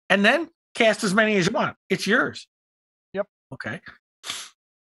 And then cast as many as you want. It's yours. Yep. Okay.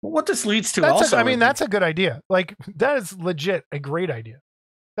 Well, what this leads to that's a good idea. Like, that is legit a great idea.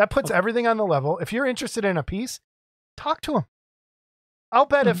 That puts everything on the level. If you're interested in a piece, talk to them. I'll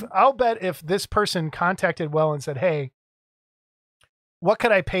bet if this person contacted Well and said, hey, what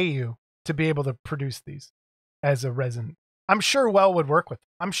could I pay you to be able to produce these as a resin? I'm sure Well would work with them.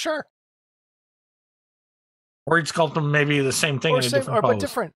 I'm sure. Or he'd sculpt them maybe the same thing in a different pose. But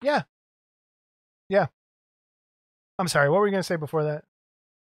different. Yeah. Yeah. I'm sorry. What were you going to say before that?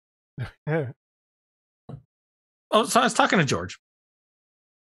 So I was talking to George.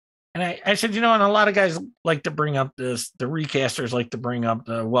 And I said, and a lot of guys like to bring up this, the recasters like to bring up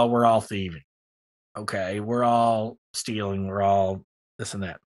we're all thieving. Okay. We're all stealing. We're all this and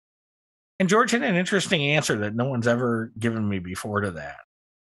that. And George had an interesting answer that no one's ever given me before to that.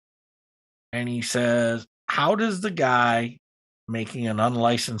 And he says, how does the guy making an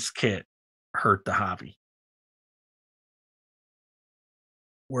unlicensed kit hurt the hobby?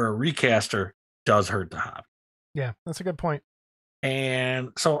 Where a recaster does hurt the hobby. Yeah, that's a good point. And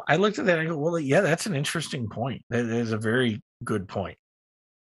so I looked at that and I go, well, yeah, that's an interesting point. That is a very good point.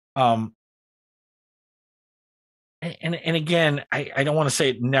 And again, I don't want to say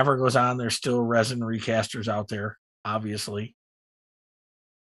it never goes on. There's still resin recasters out there, obviously.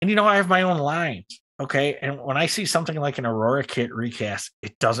 And I have my own lines. Okay. And when I see something like an Aurora kit recast,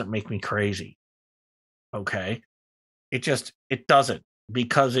 it doesn't make me crazy. Okay. It doesn't,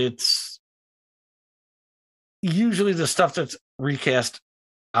 because it's usually the stuff that's recast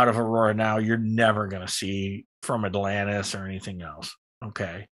out of Aurora now, you're never going to see from Atlantis or anything else.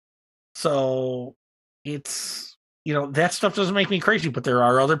 Okay. So it's, that stuff doesn't make me crazy, but there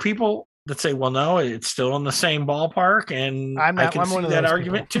are other people that say, well, no, it's still in the same ballpark. And I can see that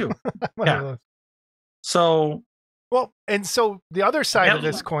argument too. Yeah. So, well, and so the other side of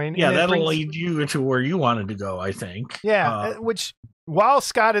this coin. Yeah, that'll lead you into where you wanted to go, I think. Yeah. Which, while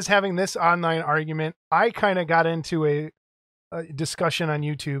Scott is having this online argument, I kind of got into a discussion on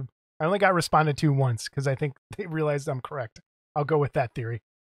YouTube. I only got responded to once because I think they realized I'm correct. I'll go with that theory.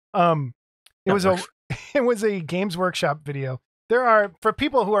 It was a Games Workshop video. There are, for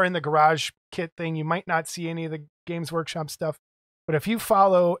people who are in the garage kit thing, you might not see any of the Games Workshop stuff. But if you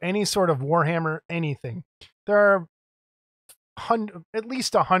follow any sort of Warhammer anything, there are at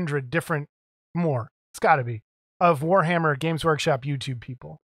least 100 different more. It's got to be of Warhammer Games Workshop YouTube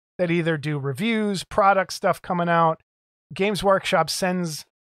people that either do reviews, product stuff coming out. Games Workshop sends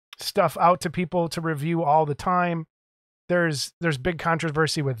stuff out to people to review all the time. There's big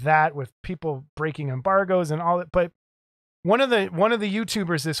controversy with that, with people breaking embargoes and all that. But one of the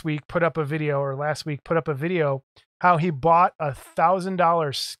YouTubers this week put up a video, or last week put up a video, how he bought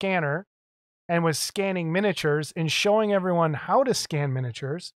 $1,000 scanner and was scanning miniatures and showing everyone how to scan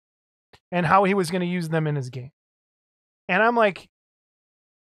miniatures and how he was going to use them in his game. And I'm like,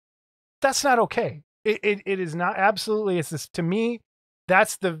 that's not okay. It is not. Absolutely. It's this, to me,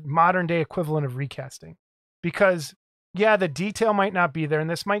 that's the modern day equivalent of recasting, because yeah, the detail might not be there. And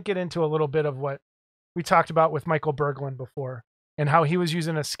this might get into a little bit of what we talked about with Michael Berglund before and how he was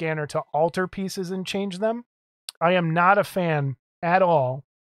using a scanner to alter pieces and change them. I am not a fan at all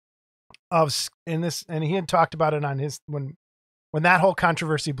of in this. And he had talked about it on his, when that whole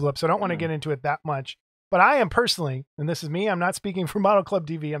controversy blew up. So I don't want to get into it that much, but I am personally, and this is me, I'm not speaking for Model Club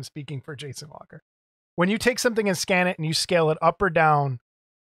TV. I'm speaking for Jason Walker. When you take something and scan it and you scale it up or down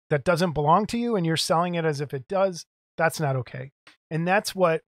that doesn't belong to you and you're selling it as if it does, that's not okay. And that's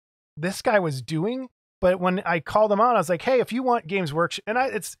what this guy was doing. But when I called him out, I was like, hey, if you want Games Workshop, and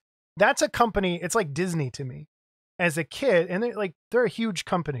that's a company, it's like Disney to me as a kid. And they're a huge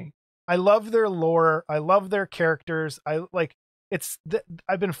company. I love their lore. I love their characters. I've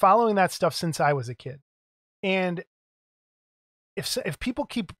been following that stuff since I was a kid. And if people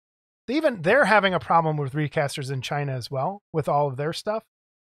keep, they're having a problem with recasters in China as well with all of their stuff.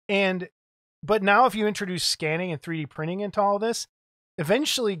 But now if you introduce scanning and 3D printing into all this,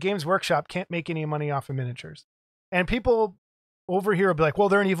 eventually Games Workshop can't make any money off of miniatures. And people over here will be like, well,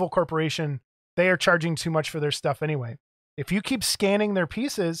 they're an evil corporation. They are charging too much for their stuff anyway. If you keep scanning their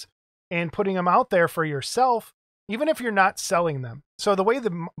pieces and putting them out there for yourself, even if you're not selling them. So the way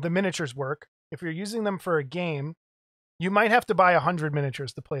the miniatures work, if you're using them for a game, you might have to buy 100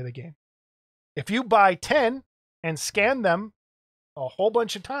 miniatures to play the game. If you buy 10 and scan them a whole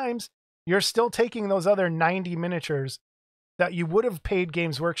bunch of times, you're still taking those other 90 miniatures that you would have paid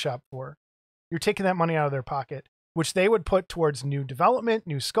Games Workshop for. You're taking that money out of their pocket, which they would put towards new development,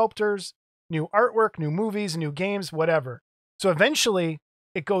 new sculptors, new artwork, new movies, new games, whatever. So eventually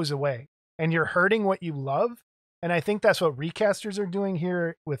it goes away and you're hurting what you love. And I think that's what recasters are doing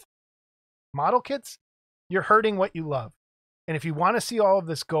here with model kits. You're hurting what you love. And if you want to see all of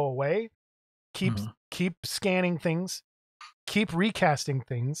this go away, keep scanning things, keep recasting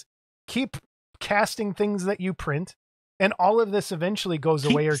things, keep casting things that you print, and all of this eventually goes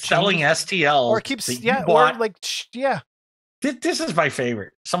away or selling changes. STLs. Or keeps or like This is my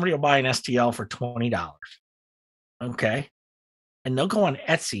favorite. Somebody will buy an STL for $20. Okay. And they'll go on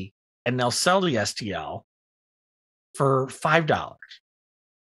Etsy and they'll sell the STL for $5.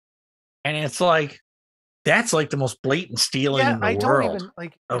 And it's like, that's like the most blatant stealing in the world. Don't even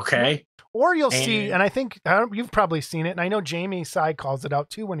like. Okay. Or you'll see, and I think you've probably seen it, and I know Jamie Side calls it out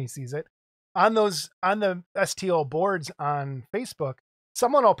too when he sees it on the STL boards on Facebook.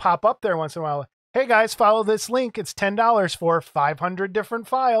 Someone will pop up there once in a while. Hey guys, follow this link. It's $10 for 500 different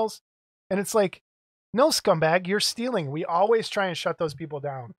files. And it's like, no, scumbag, you're stealing. We always try and shut those people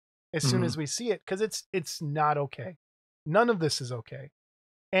down as soon as we see it, because it's not okay. None of this is okay.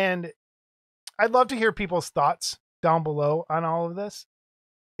 And I'd love to hear people's thoughts down below on all of this.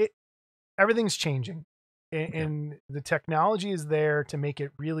 Everything's changing, and the technology is there to make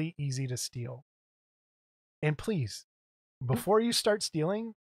it really easy to steal. And please, before you start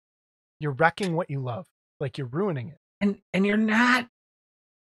stealing, you're wrecking what you love. Like, you're ruining it. And you're not,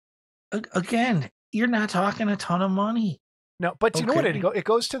 again, you're not talking a ton of money. No, but you know what? It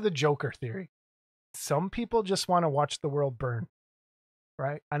goes to the Joker theory. Some people just want to watch the world burn,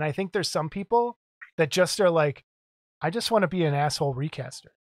 right? And I think there's some people that just are like, I just want to be an asshole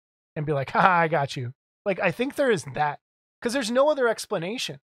recaster and be like, haha, I got you. Like, I think there is that, because there's no other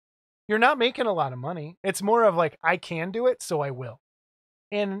explanation. You're not making a lot of money. It's more of like, I can do it, so I will.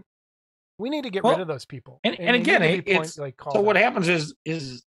 And we need to get rid of those people. And again, so what happens is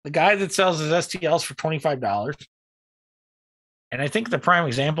the guy that sells his STLs for $25. And I think the prime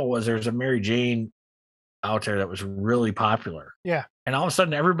example was there's a Mary Jane out there that was really popular. Yeah. And all of a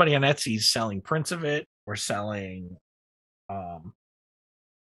sudden, everybody on Etsy is selling prints of it. We're selling, and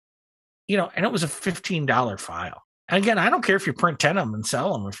it was a $15 file. And again, I don't care if you print 10 of them and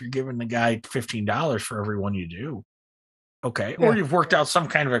sell them, if you're giving the guy $15 for every one you do. Okay. Yeah. Or you've worked out some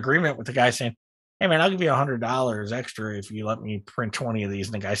kind of agreement with the guy saying, hey man, I'll give you $100 extra if you let me print 20 of these.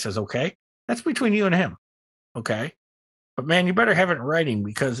 And the guy says, okay, that's between you and him. Okay. But man, you better have it in writing,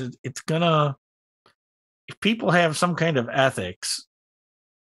 because it's gonna, if people have some kind of ethics,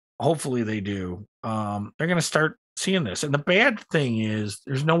 hopefully they do, they're going to start seeing this. And the bad thing is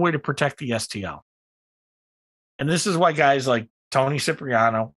there's no way to protect the STL. And this is why guys like Tony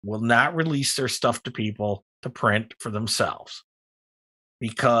Cipriano will not release their stuff to people to print for themselves,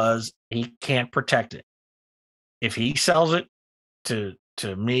 because he can't protect it. If he sells it to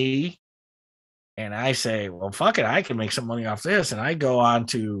me and I say, well, fuck it, I can make some money off this, and I go on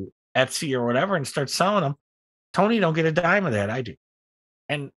to Etsy or whatever and start selling them, Tony don't get a dime of that. I do.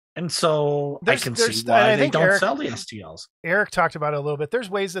 And so I can see why they don't sell the STLs. Eric talked about it a little bit. There's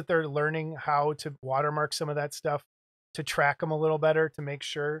ways that they're learning how to watermark some of that stuff to track them a little better, to make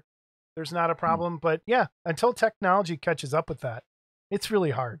sure there's not a problem. But yeah, until technology catches up with that, it's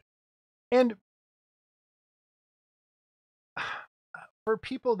really hard. And for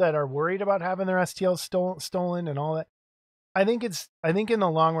people that are worried about having their STLs stolen and all that, I think in the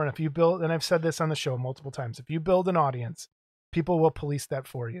long run, if you build, and I've said this on the show multiple times, if you build an audience, people will police that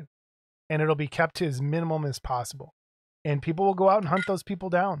for you, and it'll be kept to as minimum as possible. And people will go out and hunt those people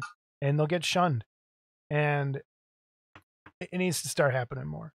down, and they'll get shunned. And it needs to start happening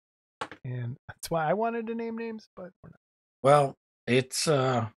more. And that's why I wanted to name names, but we're not. Well, it's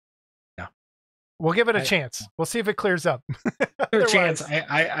yeah. We'll give it a chance. We'll see if it clears up. A chance.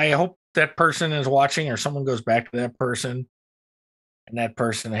 I hope that person is watching, or someone goes back to that person, and that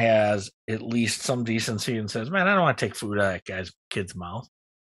person has at least some decency and says, man, I don't want to take food out of that kid's mouth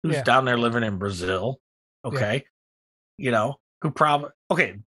who's down there living in Brazil. Okay. Yeah. Who probably,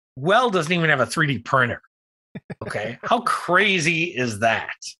 okay. Well doesn't even have a 3D printer. Okay. How crazy is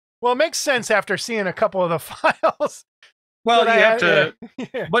that? Well, it makes sense after seeing a couple of the files. Well, you have to,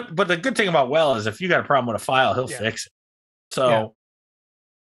 yeah. but the good thing about Well is if you got a problem with a file, he'll fix it. So,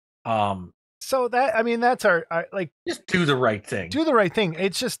 so that, I mean, that's our like, just do the right thing. Do the right thing.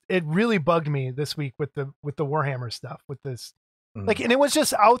 It's just, it really bugged me this week with the Warhammer stuff, with this, like, and it was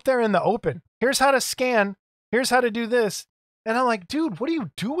just out there in the open. Here's how to scan. Here's how to do this. And I'm like, dude, what are you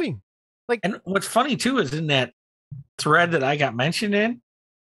doing? Like, and what's funny too is in that thread that I got mentioned in,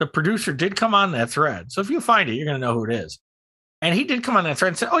 the producer did come on that thread. So if you find it, you're going to know who it is. And he did come on that thread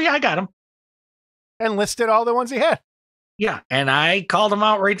and said, "Oh yeah, I got him," and listed all the ones he had. Yeah, and I called him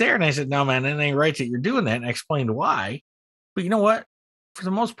out right there, and I said, "No, man, it ain't right that you're doing that." And I explained why. But you know what? For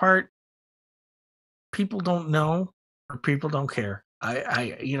the most part, people don't know or people don't care.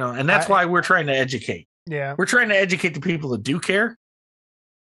 And that's why we're trying to educate. Yeah, we're trying to educate the people that do care.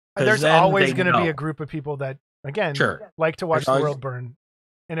 There's always going to be a group of people that, again, like to watch the world burn,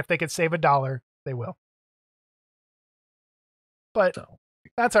 and if they could save $1, they will. But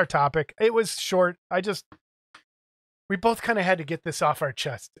that's our topic. It was short. We both kind of had to get this off our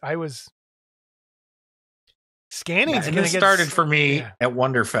chest. Scanning it started for me at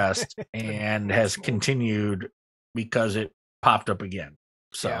Wonderfest and has continued because it popped up again.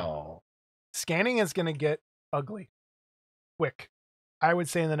 So scanning is going to get ugly quick. I would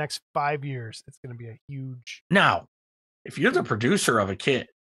say in the next 5 years, it's going to be a huge. Now, if you're the producer of a kit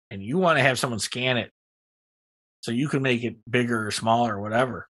and you want to have someone scan it so you can make it bigger or smaller or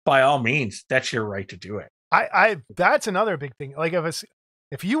whatever, by all means, that's your right to do it. That's another big thing. Like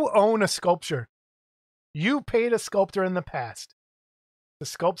if you own a sculpture, you paid a sculptor in the past to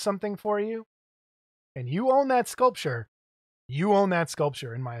sculpt something for you, and you own that sculpture,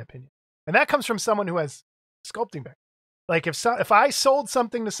 in my opinion. And that comes from someone who has sculpting back. Like if I sold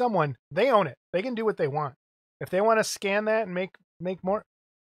something to someone, they own it. They can do what they want. If they want to scan that and make more,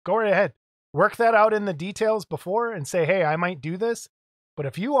 go right ahead. Work that out in the details before and say, hey, I might do this. But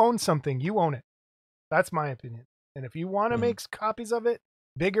if you own something, you own it. That's my opinion. And if you want to make copies of it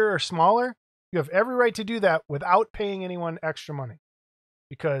bigger or smaller, you have every right to do that without paying anyone extra money,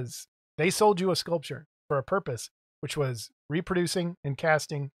 because they sold you a sculpture for a purpose, which was reproducing and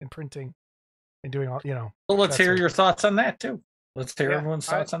casting and printing and doing all, Well, let's hear your thoughts on that too. Let's hear everyone's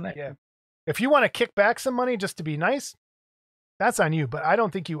thoughts on that. Yeah. If you want to kick back some money just to be nice, that's on you. But I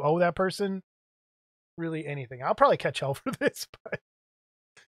don't think you owe that person really anything. I'll probably catch hell for this, but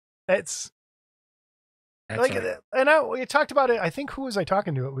that's like, right. And we talked about it. I think, who was I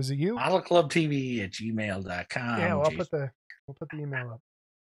talking to? Was it you? modelclubtv@gmail.com. Yeah, we'll put the email up.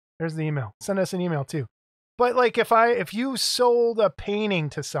 There's the email. Send us an email too. But like, if you sold a painting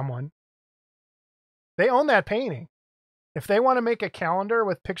to someone, they own that painting. If they want to make a calendar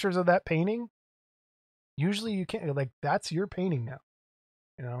with pictures of that painting, usually you can't. Like, that's your painting now.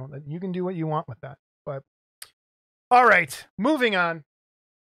 You can do what you want with that. But all right, moving on.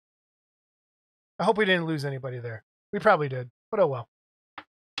 I hope we didn't lose anybody there. We probably did, but oh well.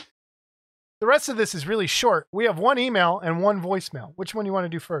 The rest of this is really short. We have one email and one voicemail. Which one do you want to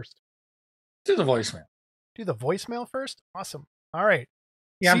do first? Do the voicemail. Do the voicemail first? Awesome. All right.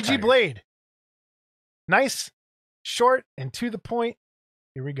 Yeah, CG Blade. Nice, short, and to the point.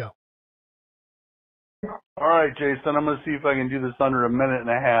 Here we go. All right, Jason, I'm going to see if I can do this under a minute and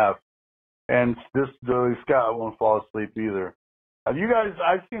a half. And this Scott won't fall asleep either. I've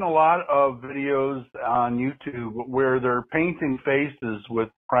seen a lot of videos on YouTube where they're painting faces with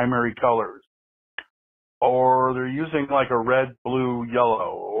primary colors, or they're using like a red, blue,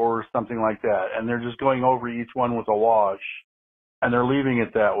 yellow, or something like that, and they're just going over each one with a wash, and they're leaving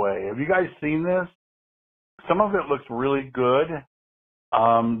it that way. Have you guys seen this? Some of it looks really good.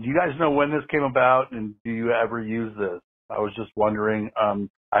 Do you guys know when this came about, and do you ever use this? I was just wondering.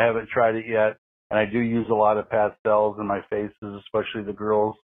 I haven't tried it yet. And I do use a lot of pastels in my faces, especially the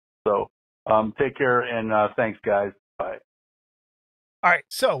girls. So take care, and thanks, guys. Bye. All right.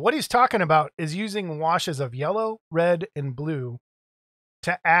 So what he's talking about is using washes of yellow, red, and blue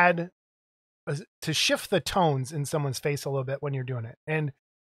to to shift the tones in someone's face a little bit when you're doing it. And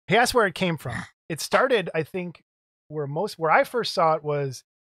he asked where it came from. It started, I think, where I first saw it was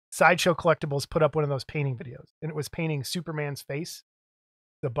Sideshow Collectibles put up one of those painting videos, and it was painting Superman's face.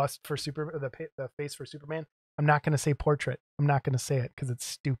 The bust for the face for Superman. I'm not going to say portrait. I'm not going to say it because it's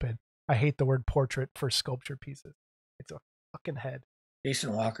stupid. I hate the word portrait for sculpture pieces. It's a fucking head.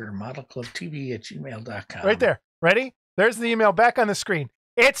 Jason Walker, modelclubtv@gmail.com. Right there. Ready? There's the email back on the screen.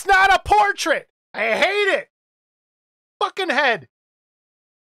 It's not a portrait. I hate it. Fucking head.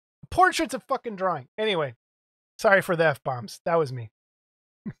 Portrait's a fucking drawing. Anyway, sorry for the F-bombs. That was me.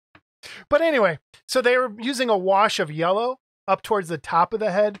 But anyway, so they were using a wash of yellow up towards the top of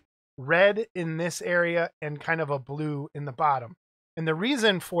the head, red in this area, and kind of a blue in the bottom. And the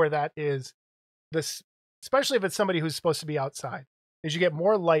reason for that is this, especially if it's somebody who's supposed to be outside, is you get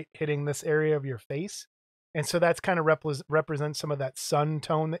more light hitting this area of your face. And so that's kind of represents some of that sun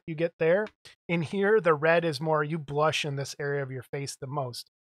tone that you get there. In here, the red is more, you blush in this area of your face the most.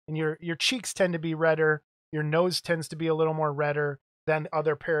 And your cheeks tend to be redder. Your nose tends to be a little more redder than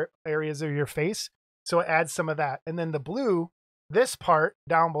other areas of your face. So it adds some of that. And then the blue, this part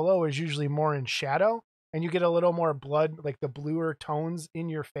down below is usually more in shadow. And you get a little more blood, like the bluer tones in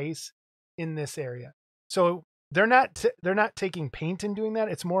your face in this area. So they're not taking paint and doing that.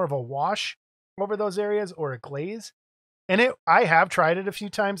 It's more of a wash over those areas or a glaze. And I have tried it a few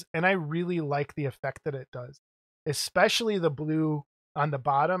times and I really like the effect that it does, especially the blue on the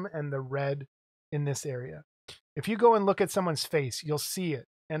bottom and the red in this area. If you go and look at someone's face, you'll see it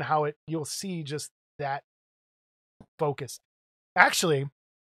and how you'll see just that focus. Actually,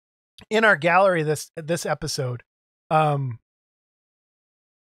 in our gallery this episode, my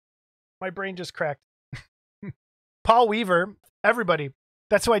brain just cracked. Paul Weaver, everybody,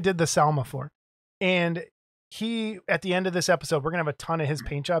 that's who I did the Salma for. And he, at the end of this episode, we're going to have a ton of his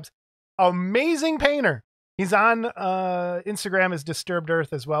paint jobs. Amazing painter. He's on Instagram as Disturbed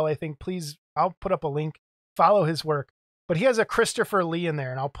Earth as well. I think, please, I'll put up a link, follow his work. But he has a Christopher Lee in there,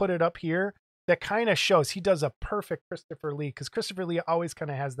 and I'll put it up here. That kind of shows he does a perfect Christopher Lee, because Christopher Lee always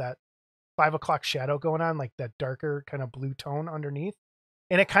kind of has that 5 o'clock shadow going on, like that darker kind of blue tone underneath.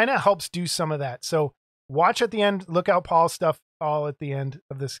 And it kind of helps do some of that. So watch at the end, look out Paul's stuff all at the end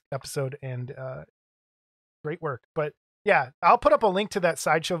of this episode, and great work. But yeah, I'll put up a link to that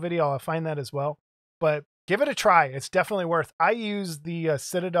sideshow video. I'll find that as well. But give it a try. It's definitely worth. I use the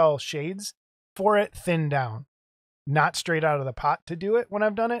Citadel shades for it thinned down, not straight out of the pot to do it when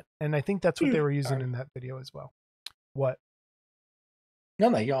I've done it. And I think that's what they were using in that video as well. What?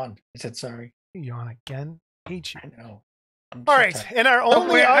 No, yawn. I said sorry. You yawn again? Hate you. I know. All right. Tired. And our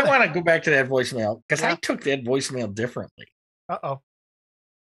only I want to go back to that voicemail, because I took that voicemail differently. Uh-oh.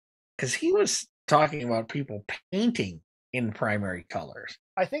 Because he was talking about people painting in primary colors.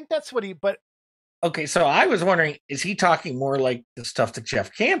 I think that's what but okay, so I was wondering, is he talking more like the stuff that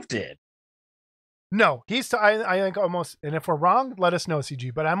Jeff Camp did? No, I think almost, and if we're wrong, let us know,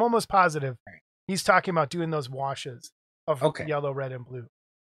 CG, but I'm almost positive he's talking about doing those washes of yellow, red, and blue.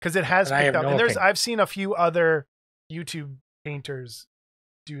 Because it has picked up. And I've seen a few other YouTube painters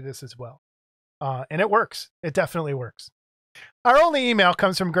do this as well. And it works. It definitely works. Our only email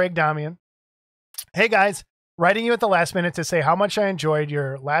comes from Greg Damian. Hey guys, writing you at the last minute to say how much I enjoyed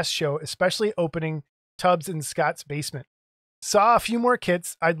your last show, especially opening tubs in Scott's basement. Saw a few more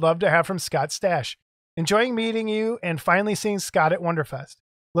kits I'd love to have from Scott's stash. Enjoying meeting you and finally seeing Scott at Wonderfest.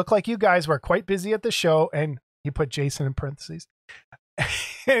 Looked like you guys were quite busy at the show, and he put Jason in parentheses.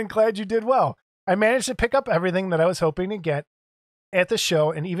 And glad you did well. I managed to pick up everything that I was hoping to get at the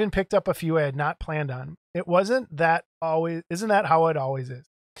show, and even picked up a few I had not planned on. Isn't that how it always is?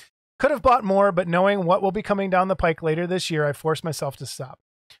 Could have bought more, but knowing what will be coming down the pike later this year, I forced myself to stop.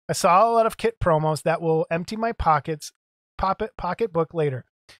 I saw a lot of kit promos that will empty my pocketbook later.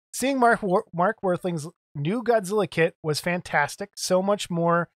 Seeing Mark Worthling's new Godzilla kit was fantastic. So much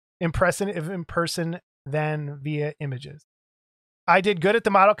more impressive in person than via images. I did good at the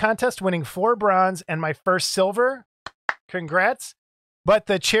model contest, winning 4 bronze and my first silver. Congrats. But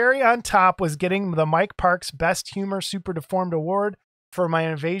the cherry on top was getting the Mike Parks Best Humor Super Deformed Award for my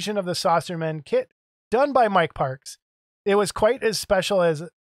Invasion of the Saucermen kit, done by Mike Parks. It was quite as special as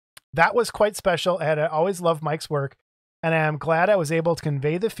that was quite special, and I always loved Mike's work, and I am glad I was able to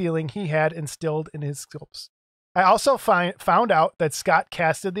convey the feeling he had instilled in his sculpts. I also found out that Scott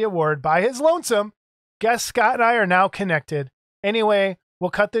casted the award by his lonesome. Guess Scott and I are now connected. Anyway, we'll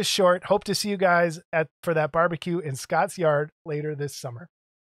cut this short. Hope to see you guys for that barbecue in Scott's yard later this summer.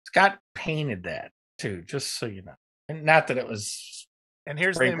 Scott painted that too, just so you know. And not that it was. And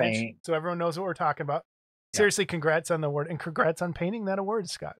here's the image, so everyone knows what we're talking about. Yeah. Seriously, congrats on the award, and congrats on painting that award,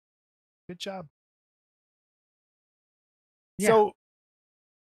 Scott. Good job. Yeah. So,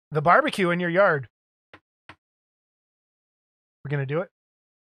 the barbecue in your yard. We're going to do it?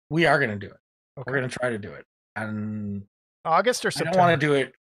 We are going to do it. Okay. We're going to try to do it. And August or September? I don't want to do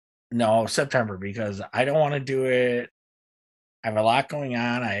it. No, September, because I don't want to do it. I have a lot going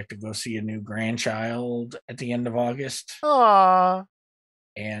on. I have to go see a new grandchild at the end of August. Aww.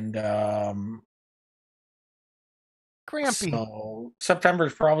 And Grampy. So September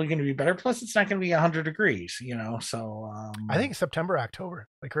is probably going to be better. Plus, it's not going to be 100 degrees, So I think September, October,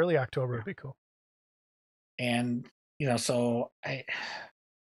 like early October would be cool. And so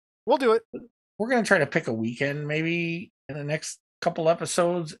We'll do it. We're going to try to pick a weekend maybe in the next couple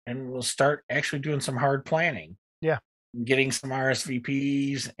episodes, and we'll start actually doing some hard planning. Yeah. Getting some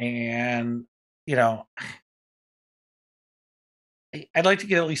RSVPs, and, you know, I'd like to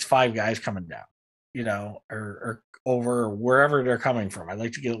get at least 5 guys coming down, you know, or over wherever they're coming from. I'd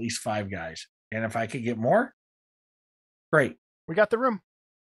like to get at least 5 guys. And if I could get more, great. We got the room.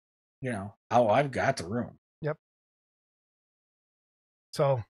 You know, I've got the room. Yep.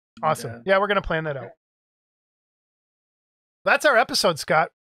 So awesome. Yeah, we're going to plan that out. That's our episode,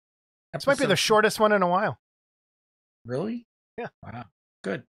 Scott. This might be the shortest one in a while. Really? Yeah. Wow.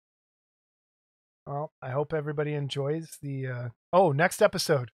 Good. Well, I hope everybody enjoys the next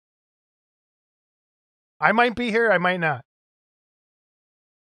episode. I might be here, I might not.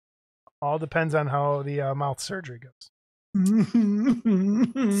 All depends on how the mouth surgery goes.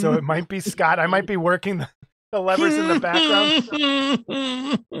 So it might be Scott. I might be working the levers in the background.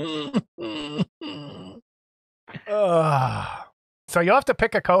 So you'll have to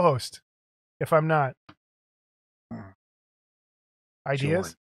pick a co-host if I'm not. Ideas?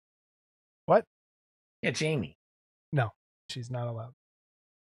 Sure. What? Yeah, Jamie. No, she's not allowed.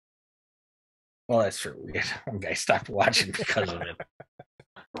 Well, that's true. One guy stopped watching because of it.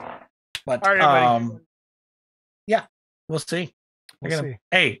 But all right, yeah, we'll see. We'll see.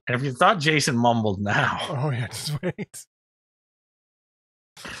 Hey, and if you thought Jason mumbled now, oh yeah, just wait.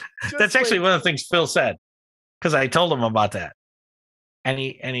 That's actually one of the things Phil said, because I told him about that, and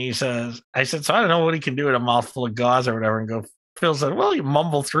he says, I said, so I don't know what he can do with a mouthful of gauze or whatever, and go. Phil said, well, you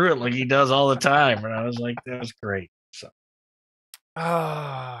mumble through it like he does all the time, and I was like, that was great. So,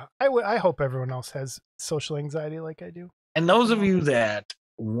 I hope everyone else has social anxiety like I do. And those of you that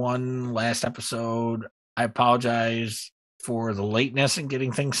won last episode, I apologize for the lateness in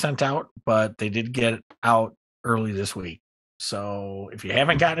getting things sent out, but they did get out early this week. So if you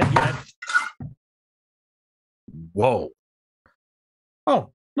haven't got it yet, whoa.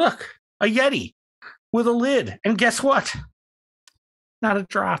 Oh, look, a Yeti with a lid. And guess what? Not a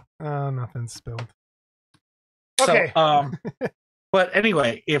drop. Nothing spilled. Okay. So, but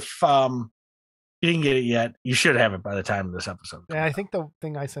anyway, if you didn't get it yet, you should have it by the time of this episode. Yeah, I think the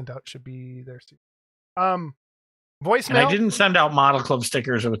thing I sent out should be there too. Voicemail. And I didn't send out Model Club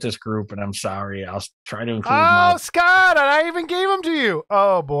stickers with this group, and I'm sorry. I'll try to include them. Scott, and I even gave them to you.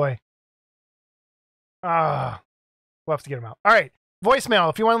 Oh boy. We'll have to get them out. All right. Voicemail.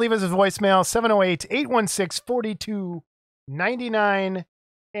 If you want to leave us a voicemail, 708-816-4299.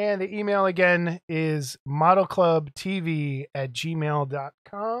 And the email again is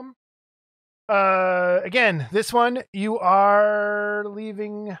modelclubtv@gmail.com. Again, this one you are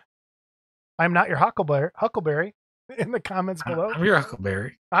leaving. I'm not your Huckleberry in the comments below. I'm your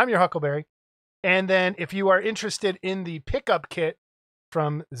Huckleberry. I'm your Huckleberry. And then if you are interested in the pickup kit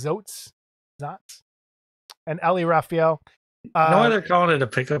from Zots, and Eli Rapael. You know why they're calling it a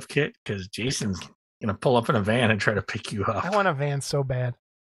pickup kit? Because Jason's going to pull up in a van and try to pick you up. I want a van so bad.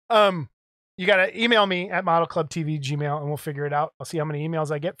 You got to email me at modelclubtv@gmail.com and we'll figure it out. I'll see how many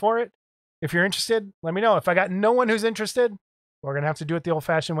emails I get for it. If you're interested, let me know. If I got no one who's interested, we're going to have to do it the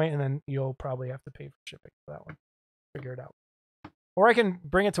old-fashioned way, and then you'll probably have to pay for shipping for that one. Figure it out. Or I can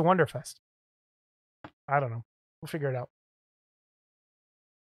bring it to Wonderfest. I don't know. We'll figure it out.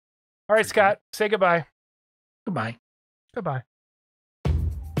 All right, Scott, say goodbye. Goodbye. Goodbye.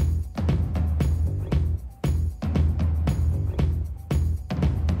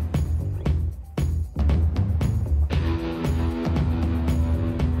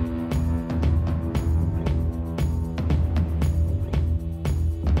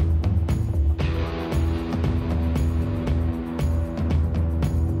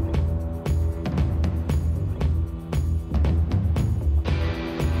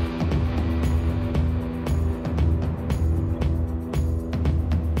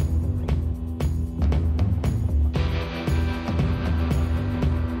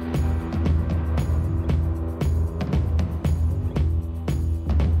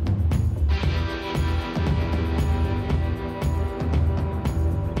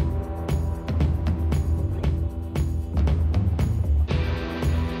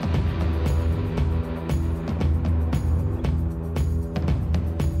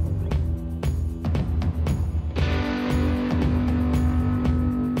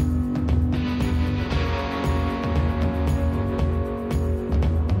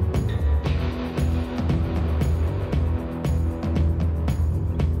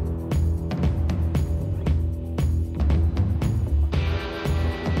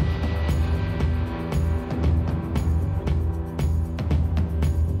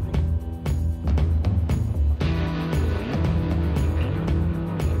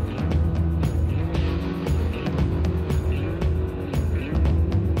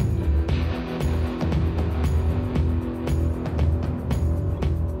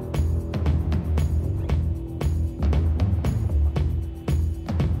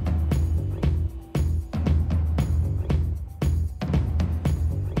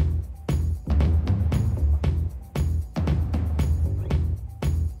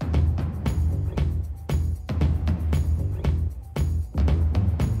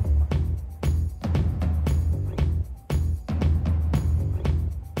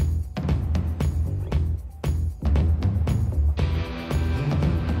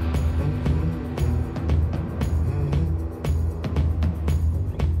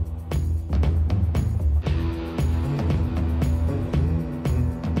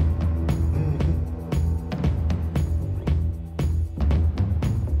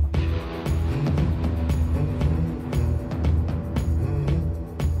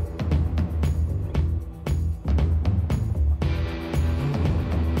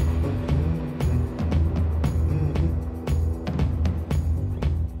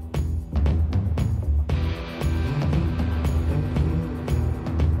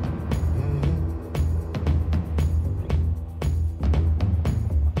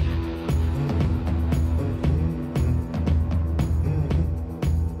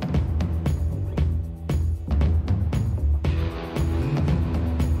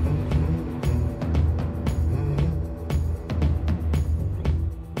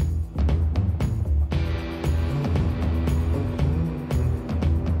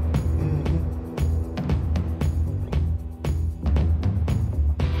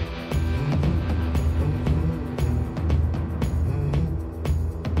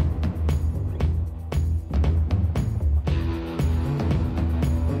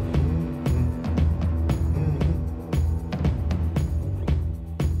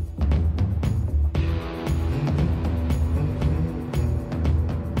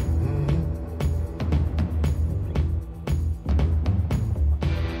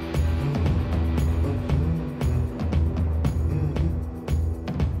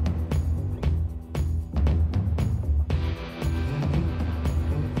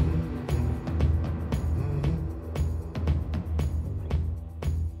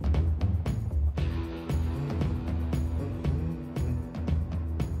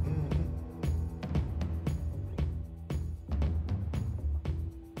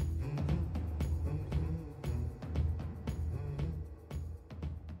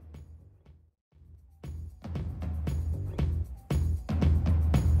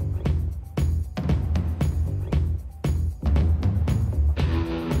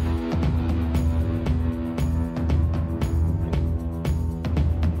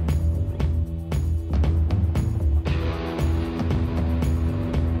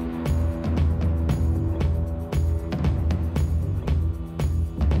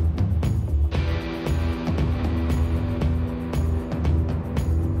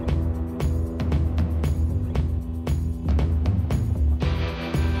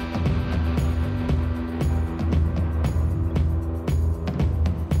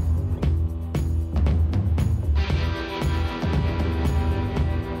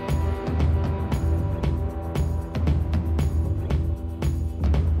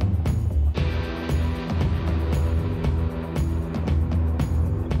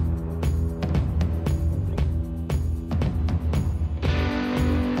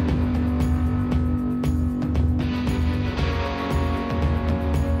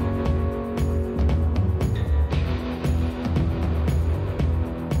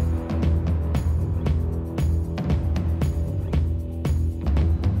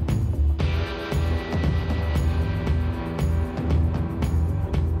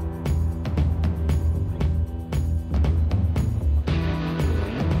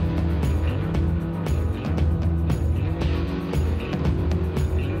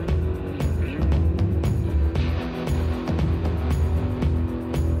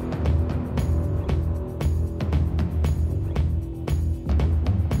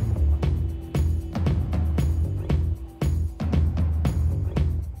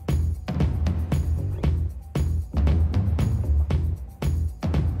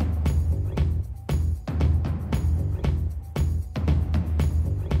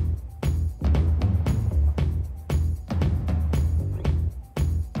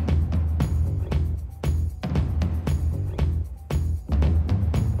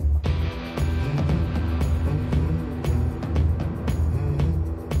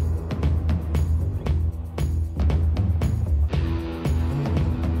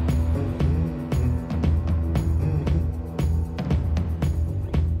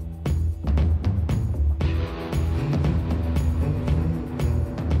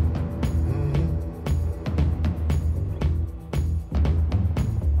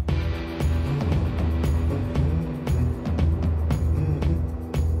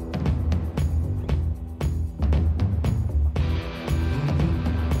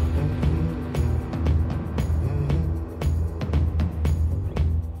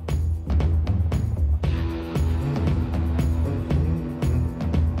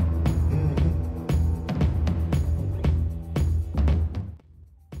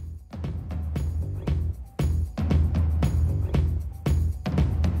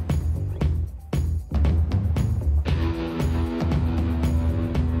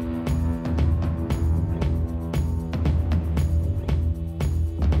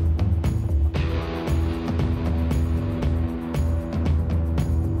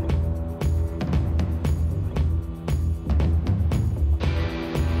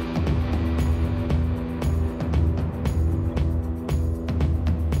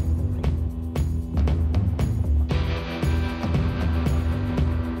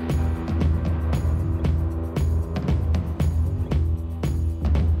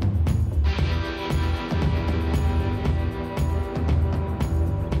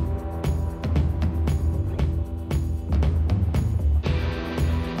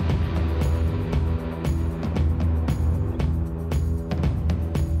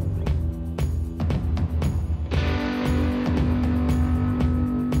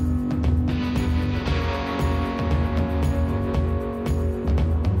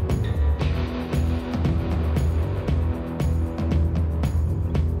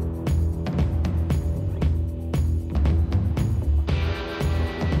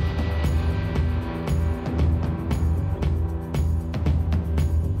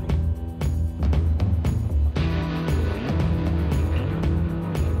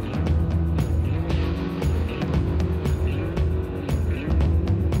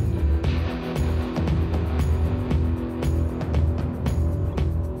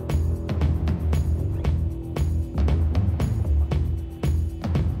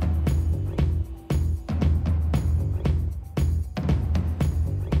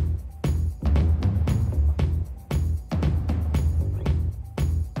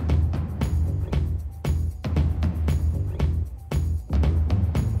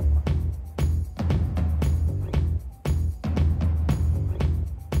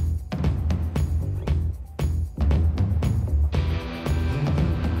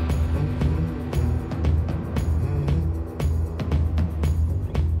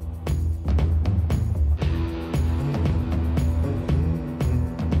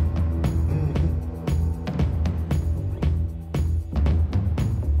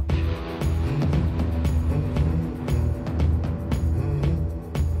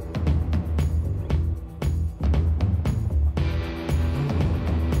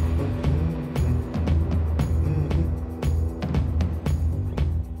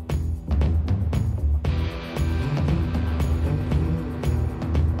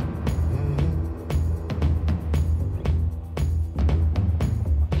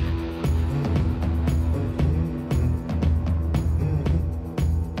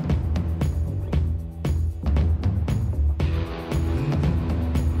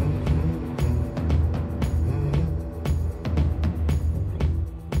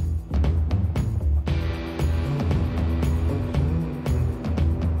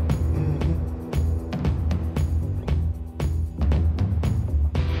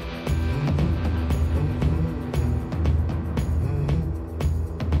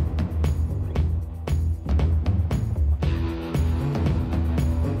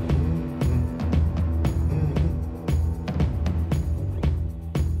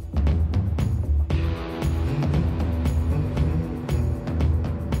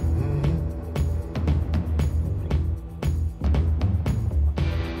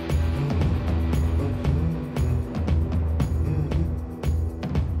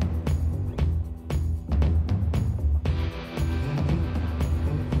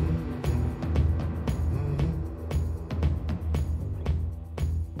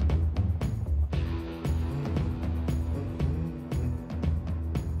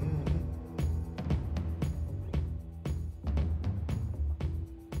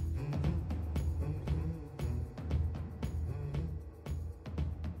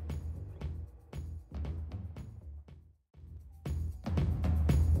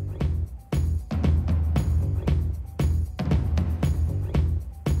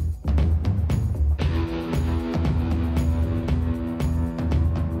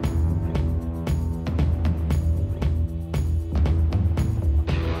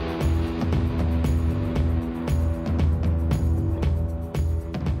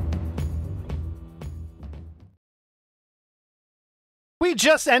 We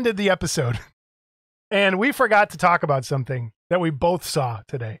just ended the episode and we forgot to talk about something that we both saw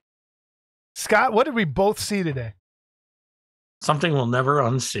today. Scott, what did we both see today? Something we'll never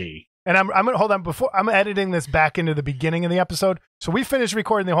unsee. And I'm going to hold on before I'm editing this back into the beginning of the episode. So we finished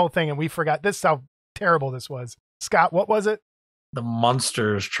recording the whole thing and we forgot. This is how terrible this was. Scott, what was it? The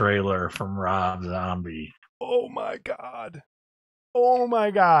Monsters trailer from Rob Zombie. Oh my God. Oh my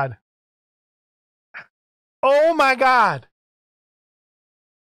God. Oh my God.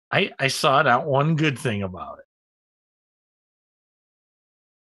 I saw not one good thing about it.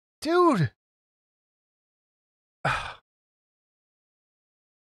 Dude.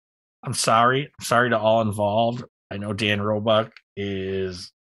 I'm sorry. I'm sorry to all involved. I know Dan Roebuck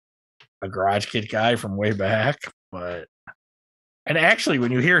is a Garage Kid guy from way back, but and actually,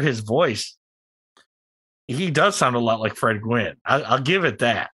 when you hear his voice, he does sound a lot like Fred Gwynn. I'll give it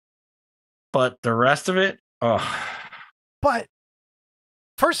that. But the rest of it, oh. But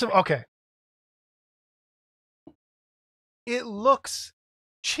first of all, okay, it looks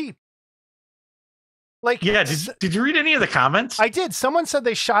cheap. Like, yeah, did you read any of the comments? I did. Someone said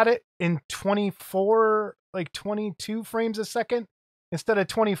they shot it in 24, like 22 frames a second instead of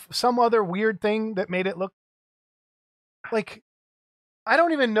 20, some other weird thing that made it look like, I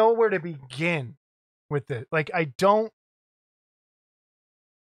don't even know where to begin with it. Like, I didn't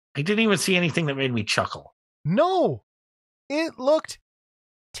even see anything that made me chuckle. No, it looked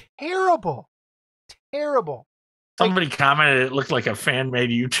terrible. Terrible. Somebody commented it looked like a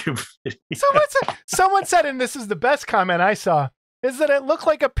fan-made YouTube video. Someone said, and this is the best comment I saw, is that it looked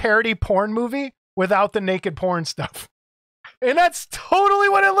like a parody porn movie without the naked porn stuff. And that's totally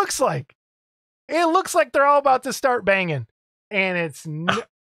what it looks like. It looks like they're all about to start banging. And it's...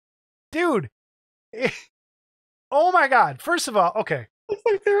 Dude. Oh my God. First of all, okay. Looks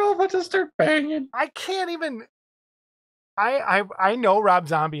like they're all about to start banging. I can't even... I know Rob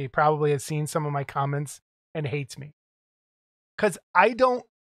Zombie probably has seen some of my comments and hates me. Because I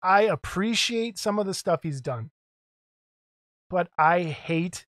appreciate some of the stuff he's done. But I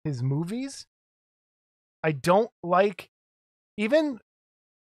hate his movies. I don't like even,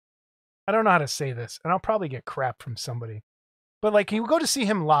 I don't know how to say this, and I'll probably get crap from somebody. But like, you go to see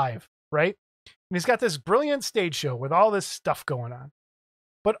him live, right? And he's got this brilliant stage show with all this stuff going on.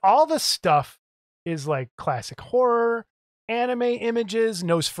 But all the stuff is like classic horror, anime images,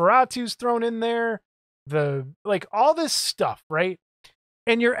 Nosferatu's thrown in there. Like all this stuff, right?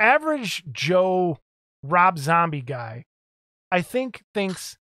 And your average Joe Rob Zombie guy, I think,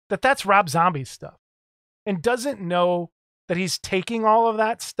 thinks that that's Rob Zombie's stuff and doesn't know that he's taking all of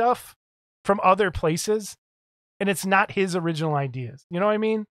that stuff from other places and it's not his original ideas. You know what I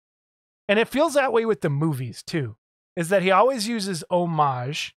mean? And it feels that way with the movies too, is that he always uses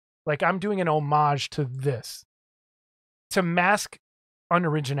homage, like I'm doing an homage to this, to mask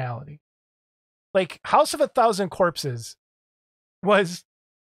unoriginality. Like House of a Thousand Corpses was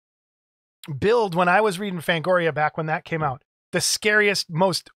billed when I was reading Fangoria back when that came out. The scariest,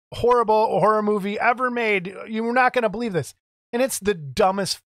 most horrible horror movie ever made. You're not going to believe this. And it's the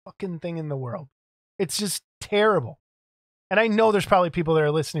dumbest fucking thing in the world. It's just terrible. And I know there's probably people that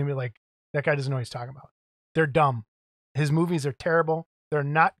are listening to me like, that guy doesn't know what he's talking about. They're dumb. His movies are terrible. They're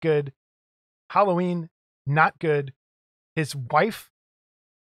not good. Halloween, not good. His wife,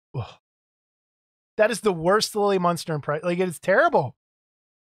 ugh. That is the worst Lily Munster impression. Like, it's terrible.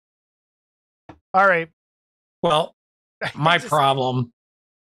 All right. Well, my problem,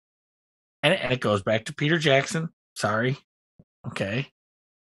 and it goes back to Peter Jackson. Sorry. Okay.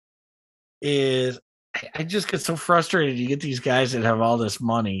 Is I just get so frustrated. You get these guys that have all this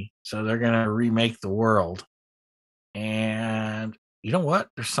money, so they're going to remake the world. And you know what?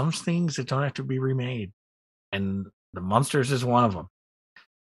 There's some things that don't have to be remade. And the Monsters is one of them.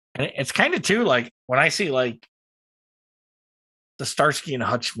 And it's kind of too like when I see like the Starsky and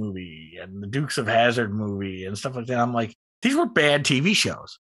Hutch movie and the Dukes of Hazzard movie and stuff like that, I'm like, these were bad TV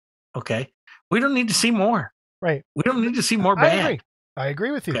shows. Okay. We don't need to see more. Right. We don't need to see more bad. I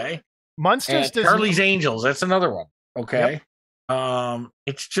agree with you. Okay. Monsters and Charlie's Angels, that's another one. Okay. Yep.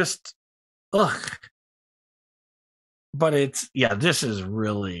 It's just ugh. But it's this is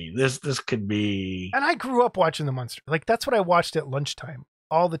really this could be. And I grew up watching the Munsters. Like that's what I watched at lunchtime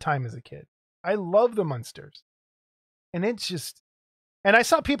all the time as a kid. I love the Munsters. And it's just, and I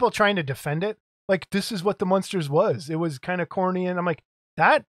saw people trying to defend it. Like, this is what the Munsters was. It was kind of corny. And I'm like,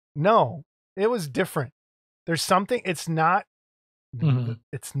 no, it was different. There's something, it's not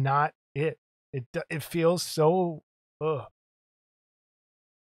it. It feels so, ugh.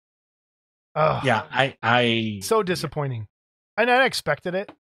 Yeah, I so disappointing. And I expected it,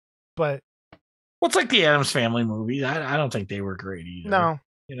 but Well, it's like the Addams Family movies. I don't think they were great either. No.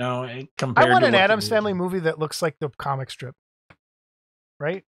 You know, compared I want to an what Addams Family movie that looks like the comic strip.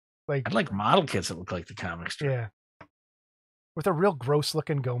 Right? Like I'd like model kits that look like the comic strip. Yeah. With a real gross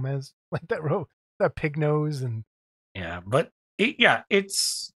looking Gomez. Like that pig nose and yeah, but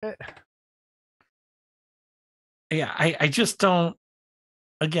it's I just don't,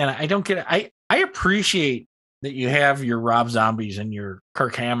 again, I don't get it. I appreciate that you have your Rob Zombies and your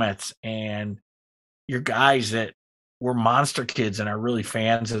Kirk Hammetts and your guys that were monster kids and are really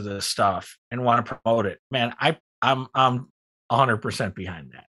fans of this stuff and want to promote it. Man, I'm 100%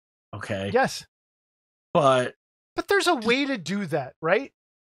 behind that. Okay. Yes. But there's a way to do that, right?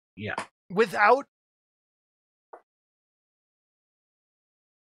 Yeah. Without.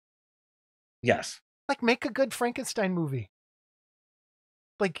 Yes. Like, make a good Frankenstein movie.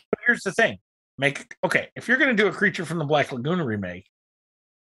 Like, but here's the thing. If you're going to do a Creature from the Black Lagoon remake,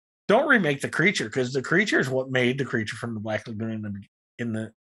 don't remake the creature, because the creature is what made the Creature from the Black Lagoon in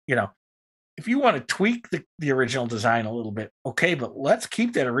the you know, if you want to tweak the original design a little bit, okay, but let's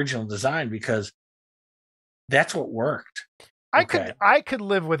keep that original design because that's what worked. I could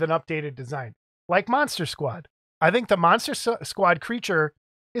live with an updated design, like Monster Squad. I think the Monster Squad creature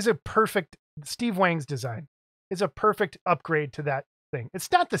is a perfect, Steve Wang's design is a perfect upgrade to that thing.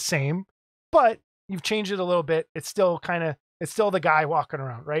 It's not the same, but you've changed it a little bit. It's still the guy walking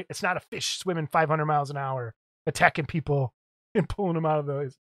around, right? It's not a fish swimming 500 miles an hour, attacking people and pulling them out of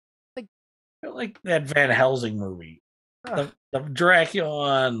those. Like that Van Helsing movie. The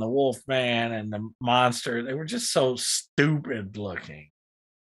Dracula and the Wolfman and the monster, they were just so stupid looking.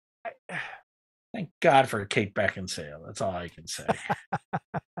 Thank God for Kate Beckinsale. That's all I can say.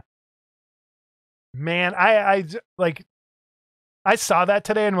 Man, I saw that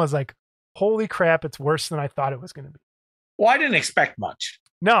today and was like, holy crap, it's worse than I thought it was going to be. Well, I didn't expect much.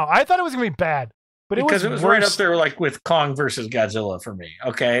 No, I thought it was going to be bad. But because it was right up there like with Kong versus Godzilla for me.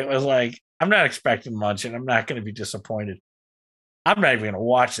 Okay. It was like, I'm not expecting much and I'm not going to be disappointed. I'm not even going to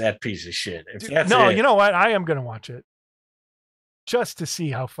watch that piece of shit. You know what? I am going to watch it just to see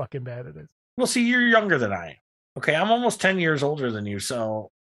how fucking bad it is. Well, see, you're younger than I am. Okay. I'm almost 10 years older than you.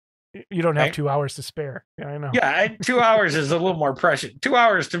 So you don't have 2 hours to spare. Yeah, I know. Yeah. 2 hours is a little more precious. 2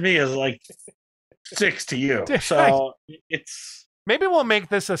 hours to me is like 6 to you. So it's. Maybe we'll make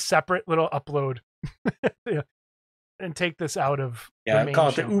this a separate little upload. Yeah. And take this out of call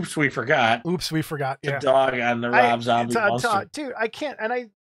it the Oops We Forgot. Oops We Forgot. The dog on the Rob Zombie monster. Dude, I can't.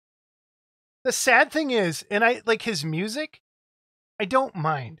 And the sad thing is, and I like his music, I don't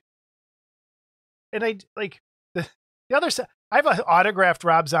mind. And I like the other side. I have an autographed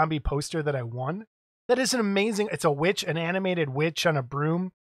Rob Zombie poster that I won. That is an amazing. It's a witch, an animated witch on a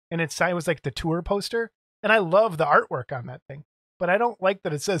broom, and it was like the tour poster. And I love the artwork on that thing, but I don't like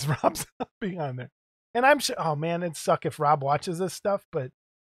that it says Rob Zombie on there. And I'm sure, oh man, it'd suck if Rob watches this stuff, but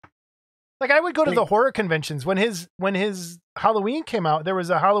like I would go to the horror conventions when his Halloween came out. There was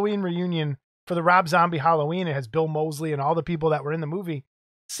a Halloween reunion for the Rob Zombie Halloween. It has Bill Moseley and all the people that were in the movie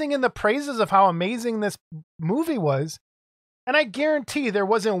singing the praises of how amazing this movie was. And I guarantee there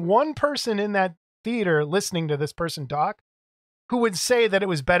wasn't one person in that theater listening to this person talk who would say that it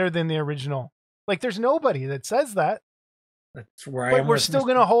was better than the original. Like there's nobody that says that. That's where but we're still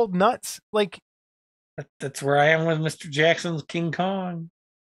going to hold nuts. Like, that's where I am with Mr. Jackson's King Kong.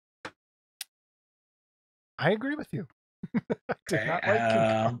 I agree with you. Okay, not like King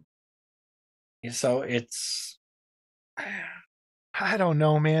Kong. So it's, I don't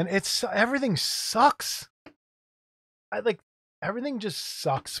know, man. Everything sucks. Everything just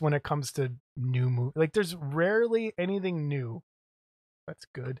sucks when it comes to new movies. Like there's rarely anything new that's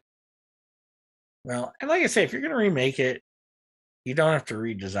good. Well, and like I say, if you're going to remake it, you don't have to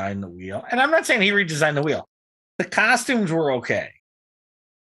redesign the wheel. And I'm not saying he redesigned the wheel. The costumes were okay.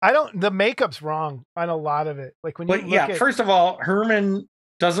 The makeup's wrong on a lot of it. Like when you look at, first of all, Herman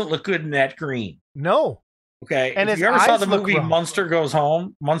doesn't look good in that green. No. Okay. And if you ever saw the movie Monster Go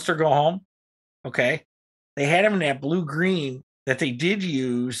Home, okay, they had him in that blue green that they did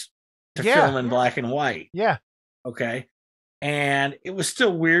use to film in black and white. Yeah. Okay. And it was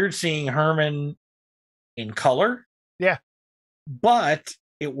still weird seeing Herman in color. Yeah. But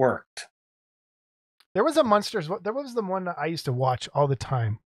it worked. There was the one that I used to watch all the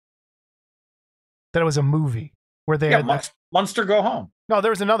time. That was a movie where they had Monster Go Home. No, there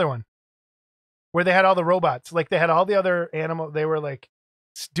was another one where they had all the robots. Like they had all the other animals. They were like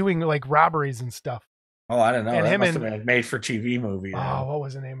doing like robberies and stuff. Oh, I don't know. And that must have been a made-for-TV movie. Then. Oh, what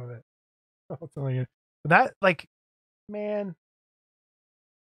was the name of it? I'll tell you. That like, man.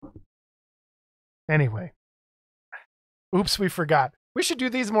 Anyway. Oops, we forgot. We should do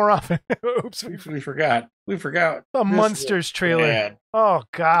these more often. Oops, We forgot. We forgot. the This Monsters was trailer. bad. Oh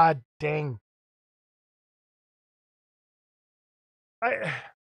God, dang!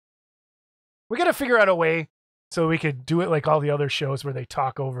 We got to figure out a way so we could do it like all the other shows where they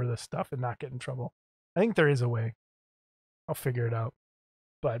talk over the stuff and not get in trouble. I think there is a way. I'll figure it out.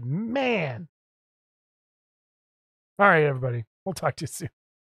 But man, all right, everybody, we'll talk to you soon.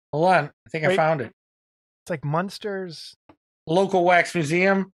 Hold on. I think I Wait. found it. It's like Munsters. Local wax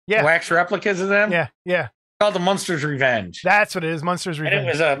museum. Yeah. Wax replicas of them. Yeah. Called the Munsters Revenge. That's what it is. Munsters Revenge.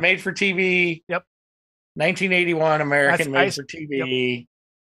 And it was made for TV. Yep. 1981 American That's- made for TV.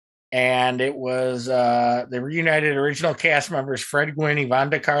 And it was they reunited original cast members Fred Gwynne, Yvonne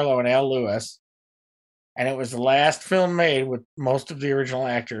DiCarlo, and Al Lewis. And it was the last film made with most of the original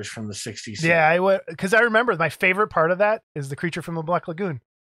actors from the 60s. Yeah, because I remember my favorite part of that is the creature from the Black Lagoon,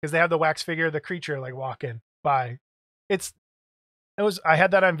 because they have the wax figure of the creature like walking by. I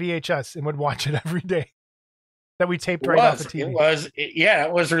had that on VHS and would watch it every day. That we taped right off the TV.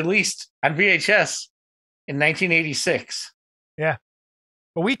 It was released on VHS in 1986. Yeah,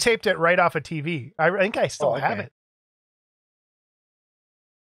 but we taped it right off of TV. I think I still have it.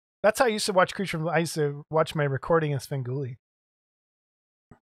 That's how I used to watch Creature from. I used to watch my recording of Svengoolie.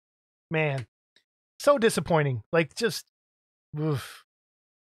 Man, so disappointing. Like just, oof.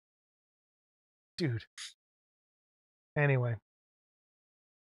 Dude. Anyway,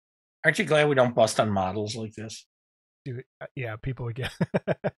 aren't you glad we don't bust on models like this? Dude, yeah, people again.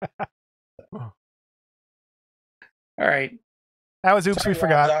 All right. That was oops, we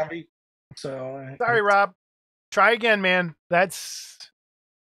forgot. Zombie. So sorry, Rob. Try again, man. And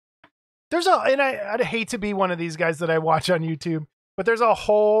I'd hate to be one of these guys that I watch on YouTube, but there's a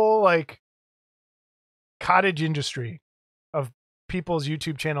whole like cottage industry of people's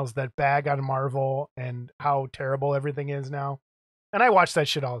YouTube channels that bag on Marvel and how terrible everything is now. And I watch that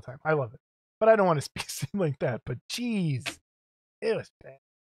shit all the time. I love it. But I don't want to speak like that. But geez, it was bad.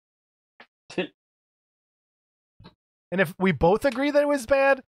 And if we both agree that it was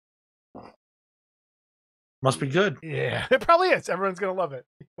bad, must be good. Yeah, it probably is. Everyone's going to love it.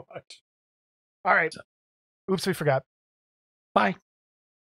 Watch. All right. Oops, we forgot. Bye.